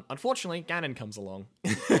 Unfortunately, Ganon comes along,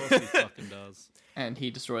 Of course he fucking does. And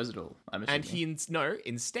he destroys it all, I'm assuming. and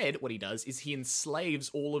instead, what he does is he enslaves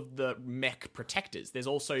all of the mech protectors. There's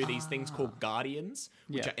also these things called guardians,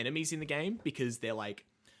 which Yeah. are enemies in the game because they're like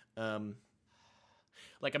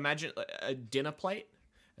imagine a dinner plate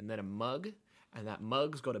and then a mug, and that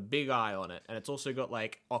mug's got a big eye on it, and it's also got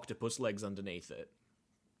like octopus legs underneath it.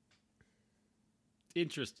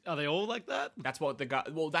 Are they all like that? That's what the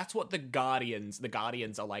guardians. The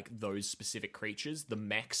guardians are like those specific creatures. The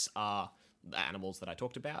mechs are the animals that I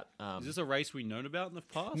talked about. Is this a race we've known about in the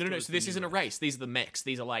past? No. or So is this the isn't new a race. These are the mechs.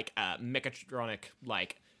 These are like mechatronic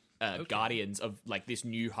guardians of like this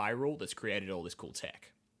new Hyrule that's created all this cool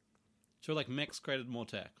tech. So like mechs created more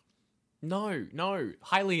tech, No.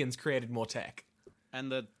 Hylians created more tech. and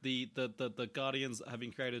the guardians have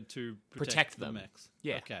been created to Protect the them. mechs.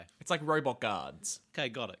 Yeah. Okay. It's like robot guards. Okay.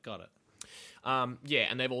 Got it. Yeah,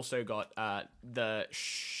 and they've also got the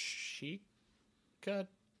Sheikah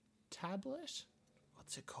tablet.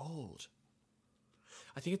 What's it called?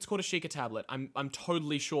 I think it's called a Sheikah tablet. I'm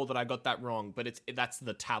totally sure that I got that wrong, but that's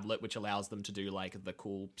the tablet which allows them to do like the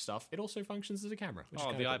cool stuff. It also functions as a camera. Which is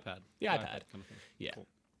Oh, the kinda cool. iPad. The iPad. kind of thing. Yeah. Cool.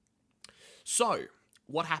 So,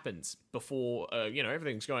 what happens before,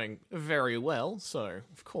 everything's going very well, so,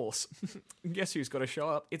 of course, guess who's got to show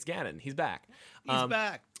up? It's Ganon. He's back. He's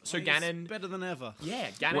back. so He's Ganon- better than ever. Yeah,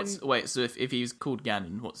 Ganon... Wait, so if he's called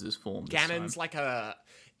Ganon, what's his form? this Ganon's time? like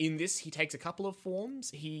in this, he takes a couple of forms.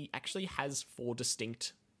 He actually has 4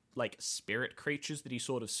 distinct, like, spirit creatures that he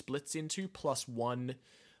sort of splits into, plus one,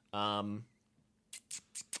 how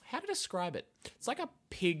to describe it? It's like a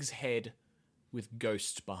pig's head with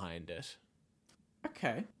ghosts behind it.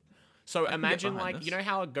 Okay. So get imagine, behind like, this. you know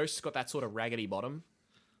how a ghost's got that sort of raggedy bottom?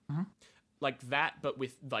 Like that, but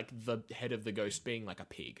with, like, the head of the ghost being like a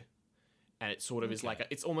pig. And it sort of is like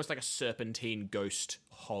it's almost like a serpentine ghost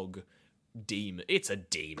hog demon. It's a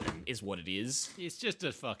demon, is what it is. It's just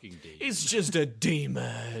a fucking demon. It's just a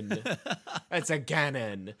demon. It's a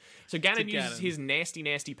Ganon. So Ganon uses Ganon. his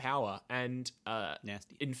nasty power and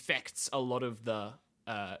Nasty. infects a lot of the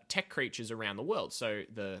tech creatures around the world. So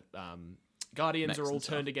the Guardians Mechs are all and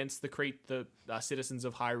stuff. turned against the citizens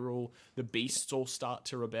of Hyrule. The beasts all start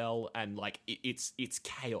to rebel, and like it's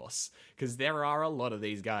chaos because there are a lot of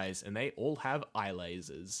these guys, and they all have eye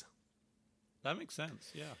lasers. That makes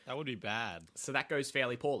sense. Yeah, that would be bad. So that goes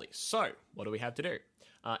fairly poorly. So what do we have to do?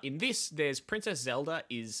 In this, there's Princess Zelda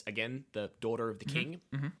is again the daughter of the king.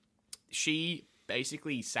 She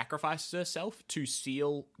basically sacrifices herself to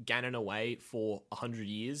seal Ganon away for 100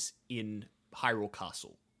 years in Hyrule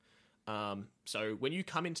Castle. So when you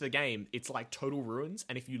come into the game, it's like total ruins.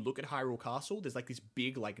 And if you look at Hyrule Castle, there's like this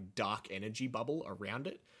big, like dark energy bubble around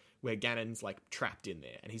it where Ganon's like trapped in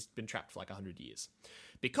there. And he's been trapped for like 100 years.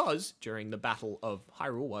 Because during the Battle of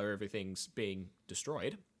Hyrule, where everything's being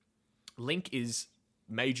destroyed, Link is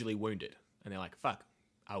majorly wounded. And they're like, fuck,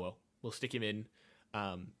 oh well, we'll stick him in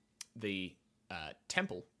the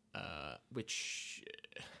temple, which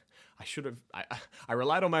I should have... I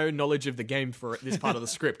relied on my own knowledge of the game for this part of the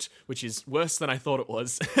script, which is worse than I thought it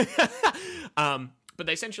was. But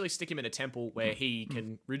they essentially stick him in a temple where he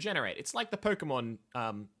can regenerate. It's like the Pokemon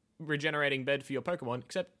regenerating bed for your Pokemon,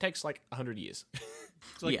 except it takes like 100 years.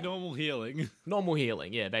 It's like normal healing. Normal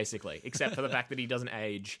healing, yeah, basically. Except for the fact that he doesn't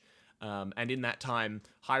age. And in that time,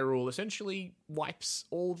 Hyrule essentially wipes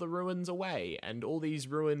all the ruins away. And all these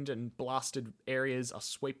ruined and blasted areas are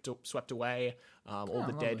swept away. All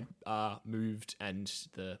the dead are moved and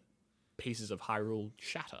the pieces of Hyrule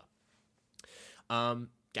shatter.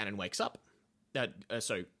 Ganon wakes up.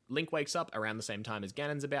 So Link wakes up around the same time as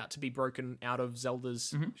Ganon's about to be broken out of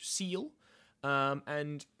Zelda's seal.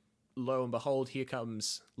 And lo and behold, here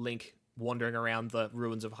comes Link wandering around the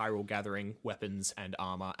ruins of Hyrule, gathering weapons and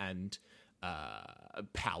armor and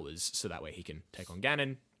powers, so that way he can take on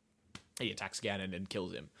Ganon. He attacks Ganon and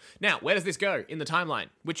kills him. Now, where does this go in the timeline?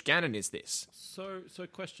 Which Ganon is this? So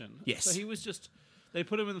question. Yes. So he was just... They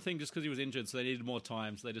put him in the thing just because he was injured, so they needed more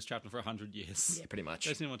time, so they just trapped him for 100 years. Yeah, pretty much.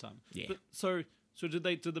 They just needed more time. Yeah. But, so did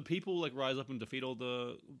the people like rise up and defeat all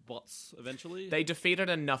the bots eventually? They defeated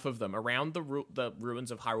enough of them. Around the ruins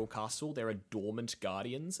of Hyrule Castle, there are dormant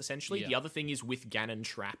guardians, essentially. Yeah. The other thing is, with Ganon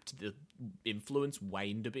trapped, the influence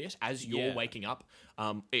waned a bit. As you're waking up,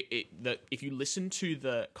 if you listen to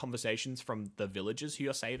the conversations from the villagers who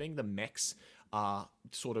you're saving, the mechs are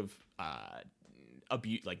sort of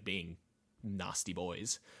being nasty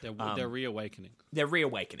boys. They're reawakening. They're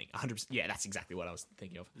reawakening, 100%. Yeah, that's exactly what I was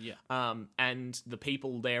thinking of. Yeah. And the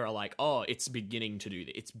people there are like, oh, it's beginning to do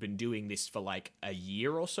this. It's been doing this for like a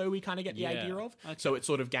year or so, we kind of get the idea of. Okay. So it's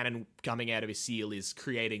sort of Ganon coming out of his seal is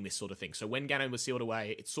creating this sort of thing. So when Ganon was sealed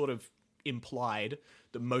away, it's sort of implied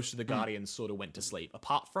that most of the Guardians sort of went to sleep.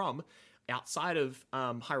 Apart from, outside of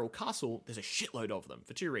Hyrule Castle, there's a shitload of them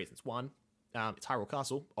for two reasons. One, it's Hyrule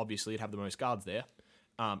Castle. Obviously, it'd have the most guards there.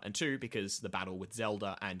 And two, because the battle with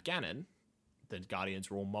Zelda and Ganon, the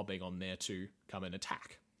Guardians were all mobbing on there to come and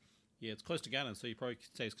attack. Yeah, it's close to Ganon, so you probably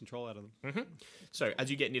takes control out of them. So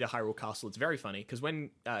as you get near to Hyrule Castle, it's very funny, because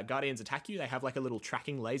when Guardians attack you, they have like a little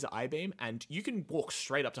tracking laser eye beam, and you can walk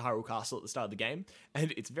straight up to Hyrule Castle at the start of the game,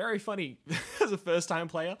 and it's very funny as a first-time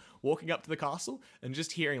player, walking up to the castle, and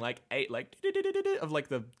just hearing like of like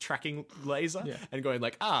the tracking laser, and going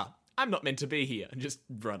like, I'm not meant to be here, and just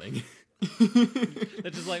running.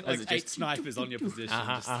 They're just like 8 snipers on your position.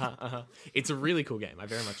 It's a really cool game. I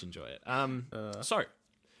very much enjoy it. So,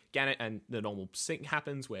 Ganon, and the normal sync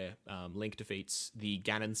happens where Link defeats the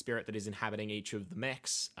Ganon spirit that is inhabiting each of the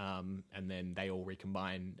mechs, and then they all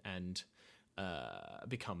recombine and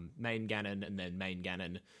become main Ganon, and then main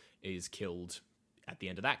Ganon is killed at the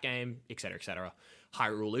end of that game, etc., etc.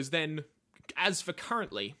 Hyrule is then, as for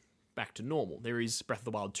currently, back to normal. There is Breath of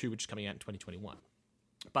the Wild 2, which is coming out in 2021.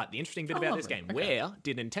 But the interesting bit about this game, where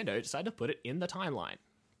did Nintendo decide to put it in the timeline?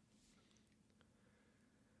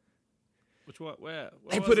 Where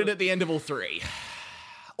they put it at the end of all three.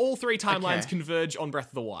 All three timelines converge on Breath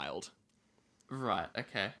of the Wild. Right,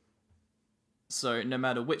 okay. So no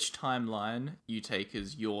matter which timeline you take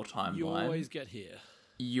as your timeline, you always get here.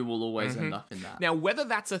 You will always end up in that. Now, whether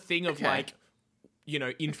that's a thing of like, you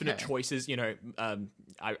know, infinite choices, you know,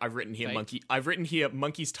 I've written here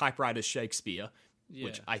Monkey's typewriters Shakespeare. Yeah,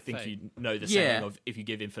 which I think you know the saying of if you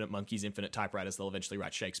give infinite monkeys infinite typewriters, they'll eventually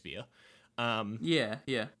write Shakespeare. Yeah,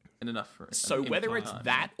 and enough for it. So whether it's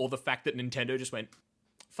that or the fact that Nintendo just went,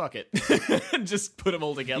 fuck it, and just put them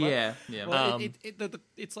all together. Yeah. Well,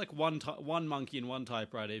 it's like one monkey and one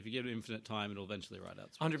typewriter. If you give it infinite time, it'll eventually write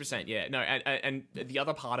out. 100%, yeah. No, and the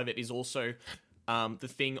other part of it is also... the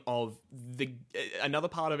thing of another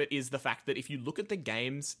part of it is the fact that if you look at the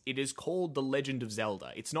games, it is called The Legend of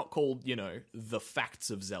Zelda. It's not called, you know, The Facts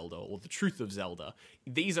of Zelda or The Truth of Zelda.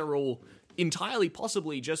 These are all entirely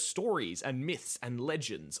possibly just stories and myths and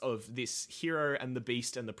legends of this hero and the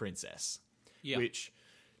beast and the princess. Yeah. Which,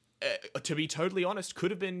 to be totally honest,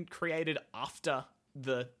 could have been created after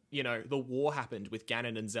the war happened with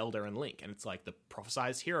Ganon and Zelda and Link, and it's like the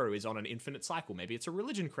prophesized hero is on an infinite cycle. Maybe it's a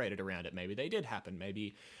religion created around it. Maybe they did happen.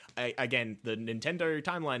 Maybe, again, the Nintendo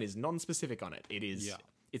timeline is non-specific on it.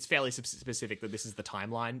 It's fairly specific that this is the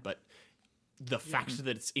timeline, but the fact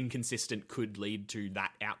that it's inconsistent could lead to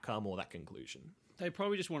that outcome or that conclusion. They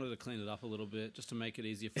probably just wanted to clean it up a little bit, just to make it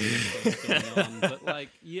easier for them what's going on. But like,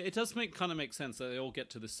 yeah, it does kind of make sense that they all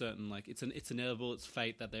get to this certain like it's inevitable, it's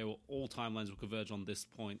fate that all timelines will converge on this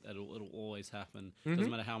point. That it'll always happen.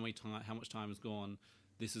 Doesn't matter how much time has gone.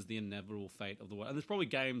 this is the inevitable fate of the world. And there's probably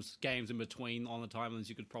games in between on the timelines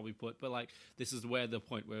you could probably put, but like this is where the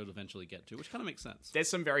point where it'll eventually get to, which kind of makes sense. There's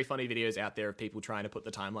some very funny videos out there of people trying to put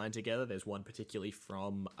the timeline together. There's one particularly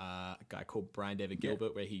from a guy called Brian David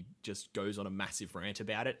Gilbert where he just goes on a massive rant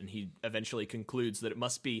about it, and he eventually concludes that it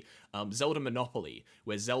must be Zelda Monopoly,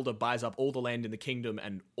 where Zelda buys up all the land in the kingdom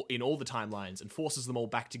and in all the timelines and forces them all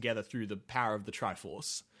back together through the power of the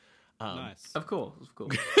Triforce. Nice. Of course.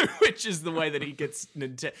 Which is the way that he gets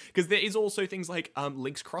Nintendo. Because there is also things like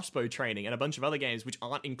Link's crossbow training and a bunch of other games which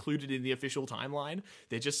aren't included in the official timeline.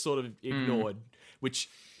 They're just sort of ignored, which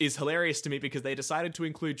is hilarious to me because they decided to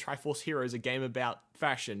include Triforce Heroes, a game about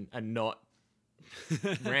fashion, and not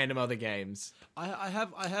random other games. I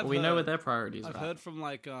have. We know what their priorities are. I've heard from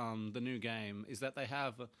like the new game is that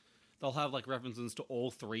they'll have like references to all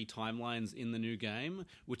three timelines in the new game,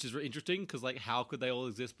 which is interesting because like how could they all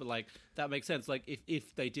exist? But like that makes sense. Like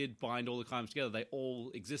if they did bind all the times together, they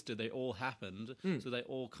all existed, they all happened, so they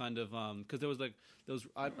all kind of because there was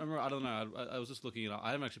I remember, I don't know, I was just looking it up.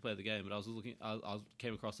 I haven't actually played the game, but I was just looking. I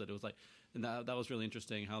came across it. It was like. And that was really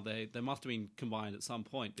interesting how they must have been combined at some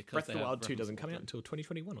point because Breath of the Wild 2 doesn't come out until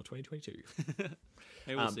 2021 or 2022.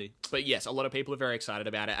 Hey, we'll see. But yes, a lot of people are very excited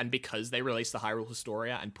about it, and because they released the Hyrule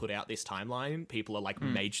Historia and put out this timeline, people are like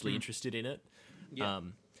majorly interested in it. Yeah.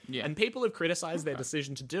 And people have criticized their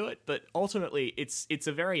decision to do it, but ultimately it's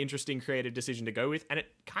a very interesting creative decision to go with, and it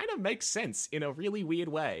kind of makes sense in a really weird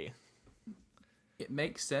way. It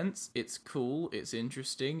makes sense, it's cool, it's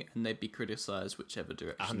interesting, and they'd be criticized whichever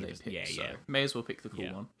direction they pick. Yeah, so yeah. may as well pick the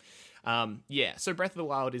cool one. So Breath of the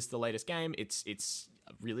Wild is the latest game. It's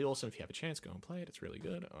really awesome. If you have a chance, go and play it. It's really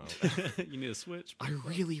good. You need a Switch. I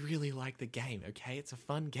really, really like the game, okay? It's a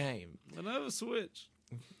fun game. I have a Switch.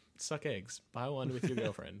 Suck eggs. Buy one with your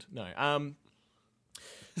girlfriend. No.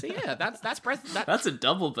 So yeah, that's Breath... That's a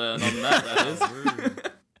double burn on that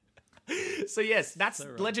is. So yes, that's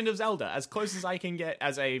Legend of Zelda. As close as I can get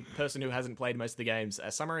as a person who hasn't played most of the games,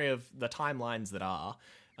 a summary of the timelines that are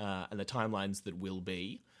and the timelines that will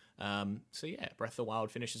be. So yeah, Breath of the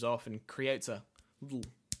Wild finishes off and creates a little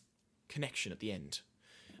connection at the end,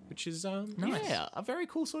 which is nice. A very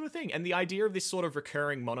cool sort of thing. And the idea of this sort of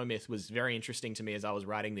recurring monomyth was very interesting to me as I was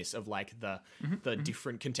writing this, of like the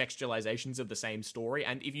different contextualizations of the same story.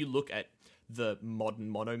 And if you look at the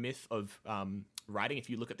modern monomyth of writing, if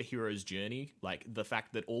you look at the hero's journey, like the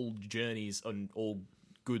fact that all journeys and all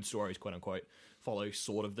good stories, quote unquote, follow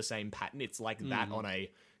sort of the same pattern, it's like that on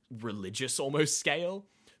a religious almost scale,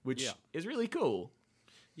 which is really cool.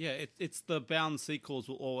 Yeah, it's the bound sequels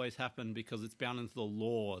will always happen because it's bound into the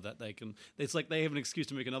law that they can. It's like they have an excuse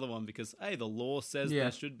to make another one because hey, the law says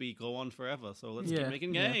there should be go on forever, so let's keep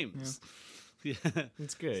making games. Yeah,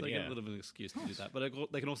 it's good. So they get a bit of an excuse to do that, but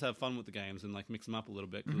they can also have fun with the games and like mix them up a little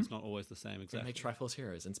bit because it's not always the same exactly. They make Triforce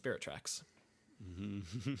Heroes and Spirit Tracks.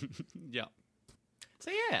 Yeah.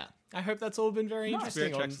 So yeah, I hope that's all been very interesting.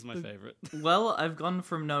 Spirit Tracks is my favorite. Well, I've gone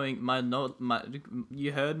from knowing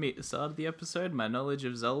you heard me at the start of the episode, my knowledge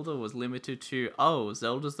of Zelda was limited to,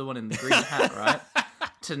 Zelda's the one in the green hat, right?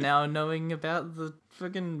 To now knowing about the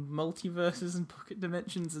friggin' multiverses and pocket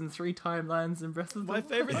dimensions and 3 timelines and Breath of the Wild.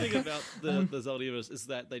 My favorite thing about the Zelda universe is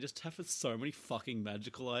that they just have so many fucking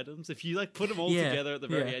magical items. If you like put them all together at the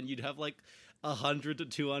very end, you'd have like 100 to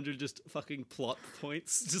 200 just fucking plot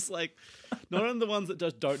points. Just like, not only the ones that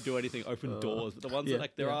just don't do anything, open doors, but the ones that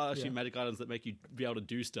like there are actually magic items that make you be able to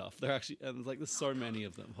do stuff. They're actually, and like there's so many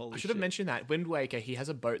of them. Holy shit. I should have mentioned that. Wind Waker, he has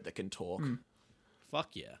a boat that can talk.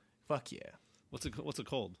 Fuck yeah. Fuck yeah. What's it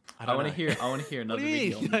called? I want to hear another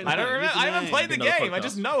video. I don't remember. I haven't played the game. podcast. I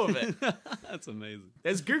just know of it. That's amazing.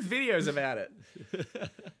 There's good videos about it.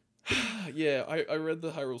 Yeah, I read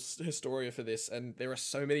the Hyrule Historia for this, and there are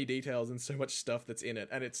so many details and so much stuff that's in it,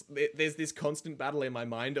 and there's this constant battle in my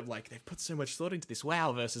mind of like, they've put so much thought into this,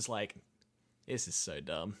 wow, versus like, this is so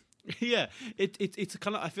dumb. Yeah, it's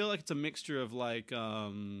kind of, I feel like it's a mixture of like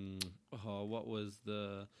what was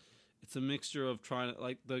the, it's a mixture of trying to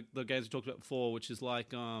like the games we talked about before, which is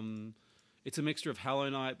like it's a mixture of Hollow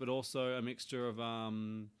Knight, but also a mixture of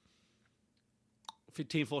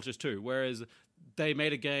Team Fortress 2, whereas they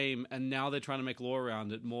made a game and now they're trying to make lore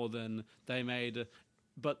around it more than they made.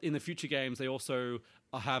 But in the future games, they also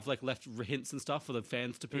have like left hints and stuff for the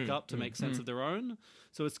fans to pick up to make sense of their own.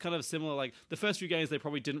 So it's kind of similar. Like the first few games, they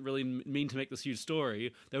probably didn't really mean to make this huge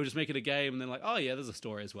story. They were just making a game and then like, oh yeah, there's a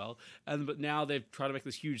story as well. But now they've tried to make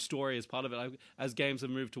this huge story as part of it. As games have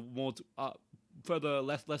moved towards further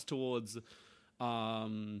less towards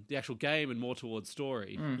the actual game and more towards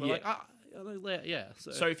story. But like yeah.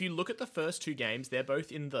 So if you look at the first two games, they're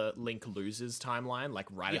both in the Link loses timeline, like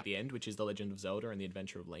right at the end, which is The Legend of Zelda and The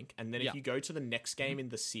Adventure of Link. And then if you go to the next game in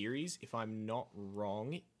the series, if I'm not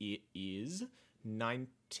wrong, it is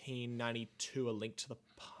 1992, A Link to the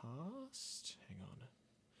Past. Hang on.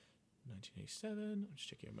 1987. I'm just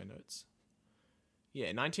checking out my notes. Yeah,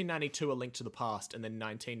 1992, A Link to the Past, and then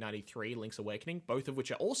 1993, Link's Awakening, both of which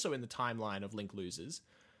are also in the timeline of Link Loses.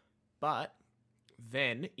 But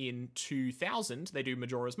then in 2000, they do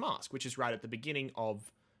Majora's Mask, which is right at the beginning of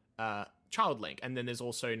Child Link. And then there's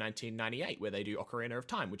also 1998, where they do Ocarina of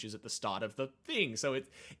Time, which is at the start of the thing. So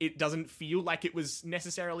it doesn't feel like it was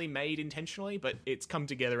necessarily made intentionally, but it's come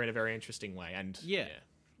together in a very interesting way. And yeah.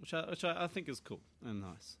 Which I think is cool and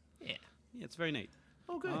nice. Yeah, it's very neat.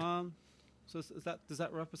 Oh, good. So does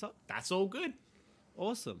that wrap us up? That's all good.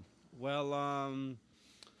 Awesome. Well,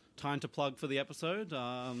 time to plug for the episode.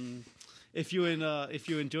 If you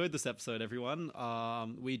enjoyed this episode, everyone,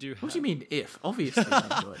 we do. What do you mean? If obviously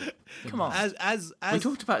I enjoyed it. Come on. As we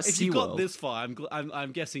talked about if SeaWorld. you got this far,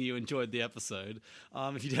 I'm guessing you enjoyed the episode.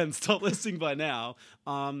 If you didn't stop listening by now,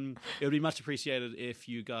 it would be much appreciated if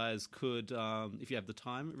you guys could, if you have the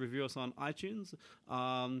time, review us on iTunes.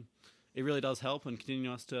 It really does help and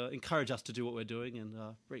encourage us to do what we're doing and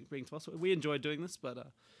bring to us. We enjoy doing this, but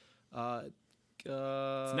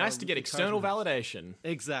it's nice to get external validation.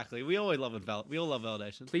 Exactly. We always love we all love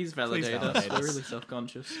validation. Please validate us. We're really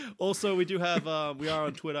self-conscious. Also, we do have we are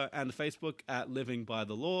on Twitter and Facebook at Living by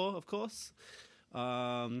the Law, of course.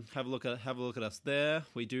 Have a look at us there.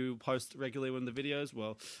 We do post regularly when the videos.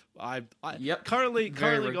 Well, I currently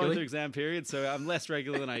going through exam period, so I'm less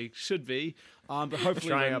regular than I should be. But hopefully,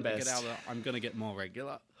 trying our best. I'm going to get more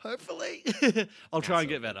regular. Hopefully, I'll try and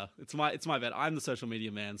get better. It's my bet. I'm the social media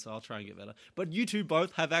man, so I'll try and get better. But you two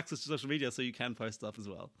both have access to social media, so you can post stuff as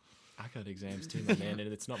well. I got exams too, my man,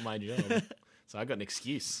 and it's not my job, so I got an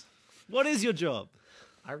excuse. What is your job?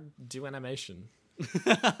 I do animation.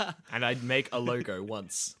 And I'd make a logo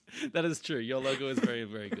once. That is true. Your logo is very,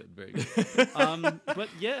 very good. Very good. But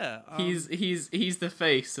yeah, he's the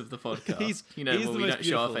face of the podcast. He's when we don't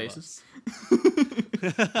show our faces.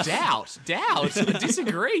 Doubt.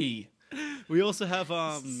 Disagree. We also have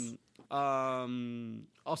we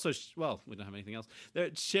don't have anything else.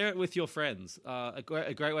 Share it with your friends. A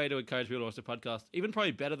great way to encourage people to watch the podcast. Even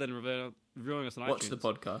probably better than reviewing us on iTunes. Watch the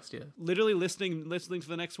podcast, yeah. Literally listening to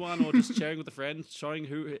the next one, or just sharing with a friend, showing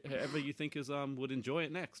whoever you think is would enjoy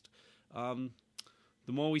it next. The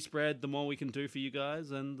more we spread, the more we can do for you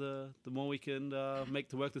guys, and the more we can make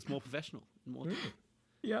the work that's more professional and more.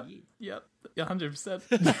 Yeah, 100%.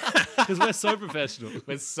 Because we're so professional.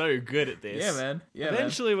 We're so good at this. Yeah, man.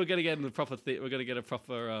 Eventually, we're gonna get in the proper. We're gonna get a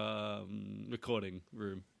proper recording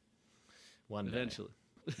room. One day. Eventually.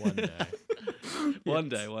 One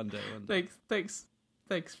day. One day. Thanks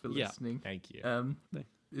for listening. Thank you.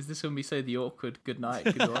 Is this when we say the awkward good night?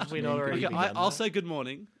 Good afternoon, already good done I'll say good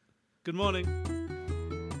morning. Good morning.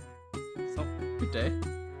 Good day.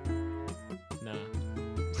 Nah.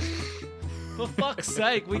 For fuck's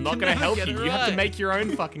sake, I'm not going to help you. You have to make your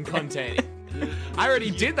own fucking content. I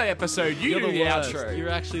already did the episode. You do the outro. You're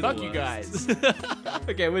actually Fuck the you guys.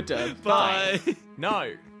 Okay, we're done. Bye.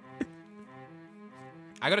 No.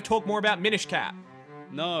 I got to talk more about Minish Cap.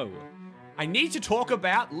 No. I need to talk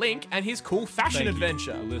about Link and his cool fashion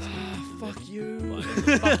adventure. Fuck you.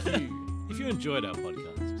 Fuck you. If you enjoyed our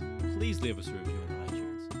podcast, please leave us a review on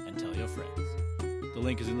iTunes and tell your friends. The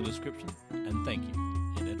link is in the description, and thank you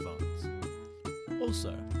in advance.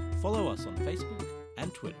 Also, follow us on Facebook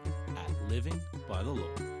and Twitter at Living by the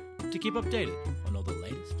Law to keep updated on all the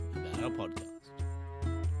latest about our podcast.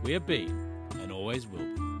 We have been, and always will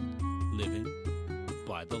be, living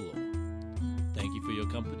by the law. Thank you for your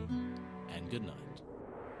company, and good night.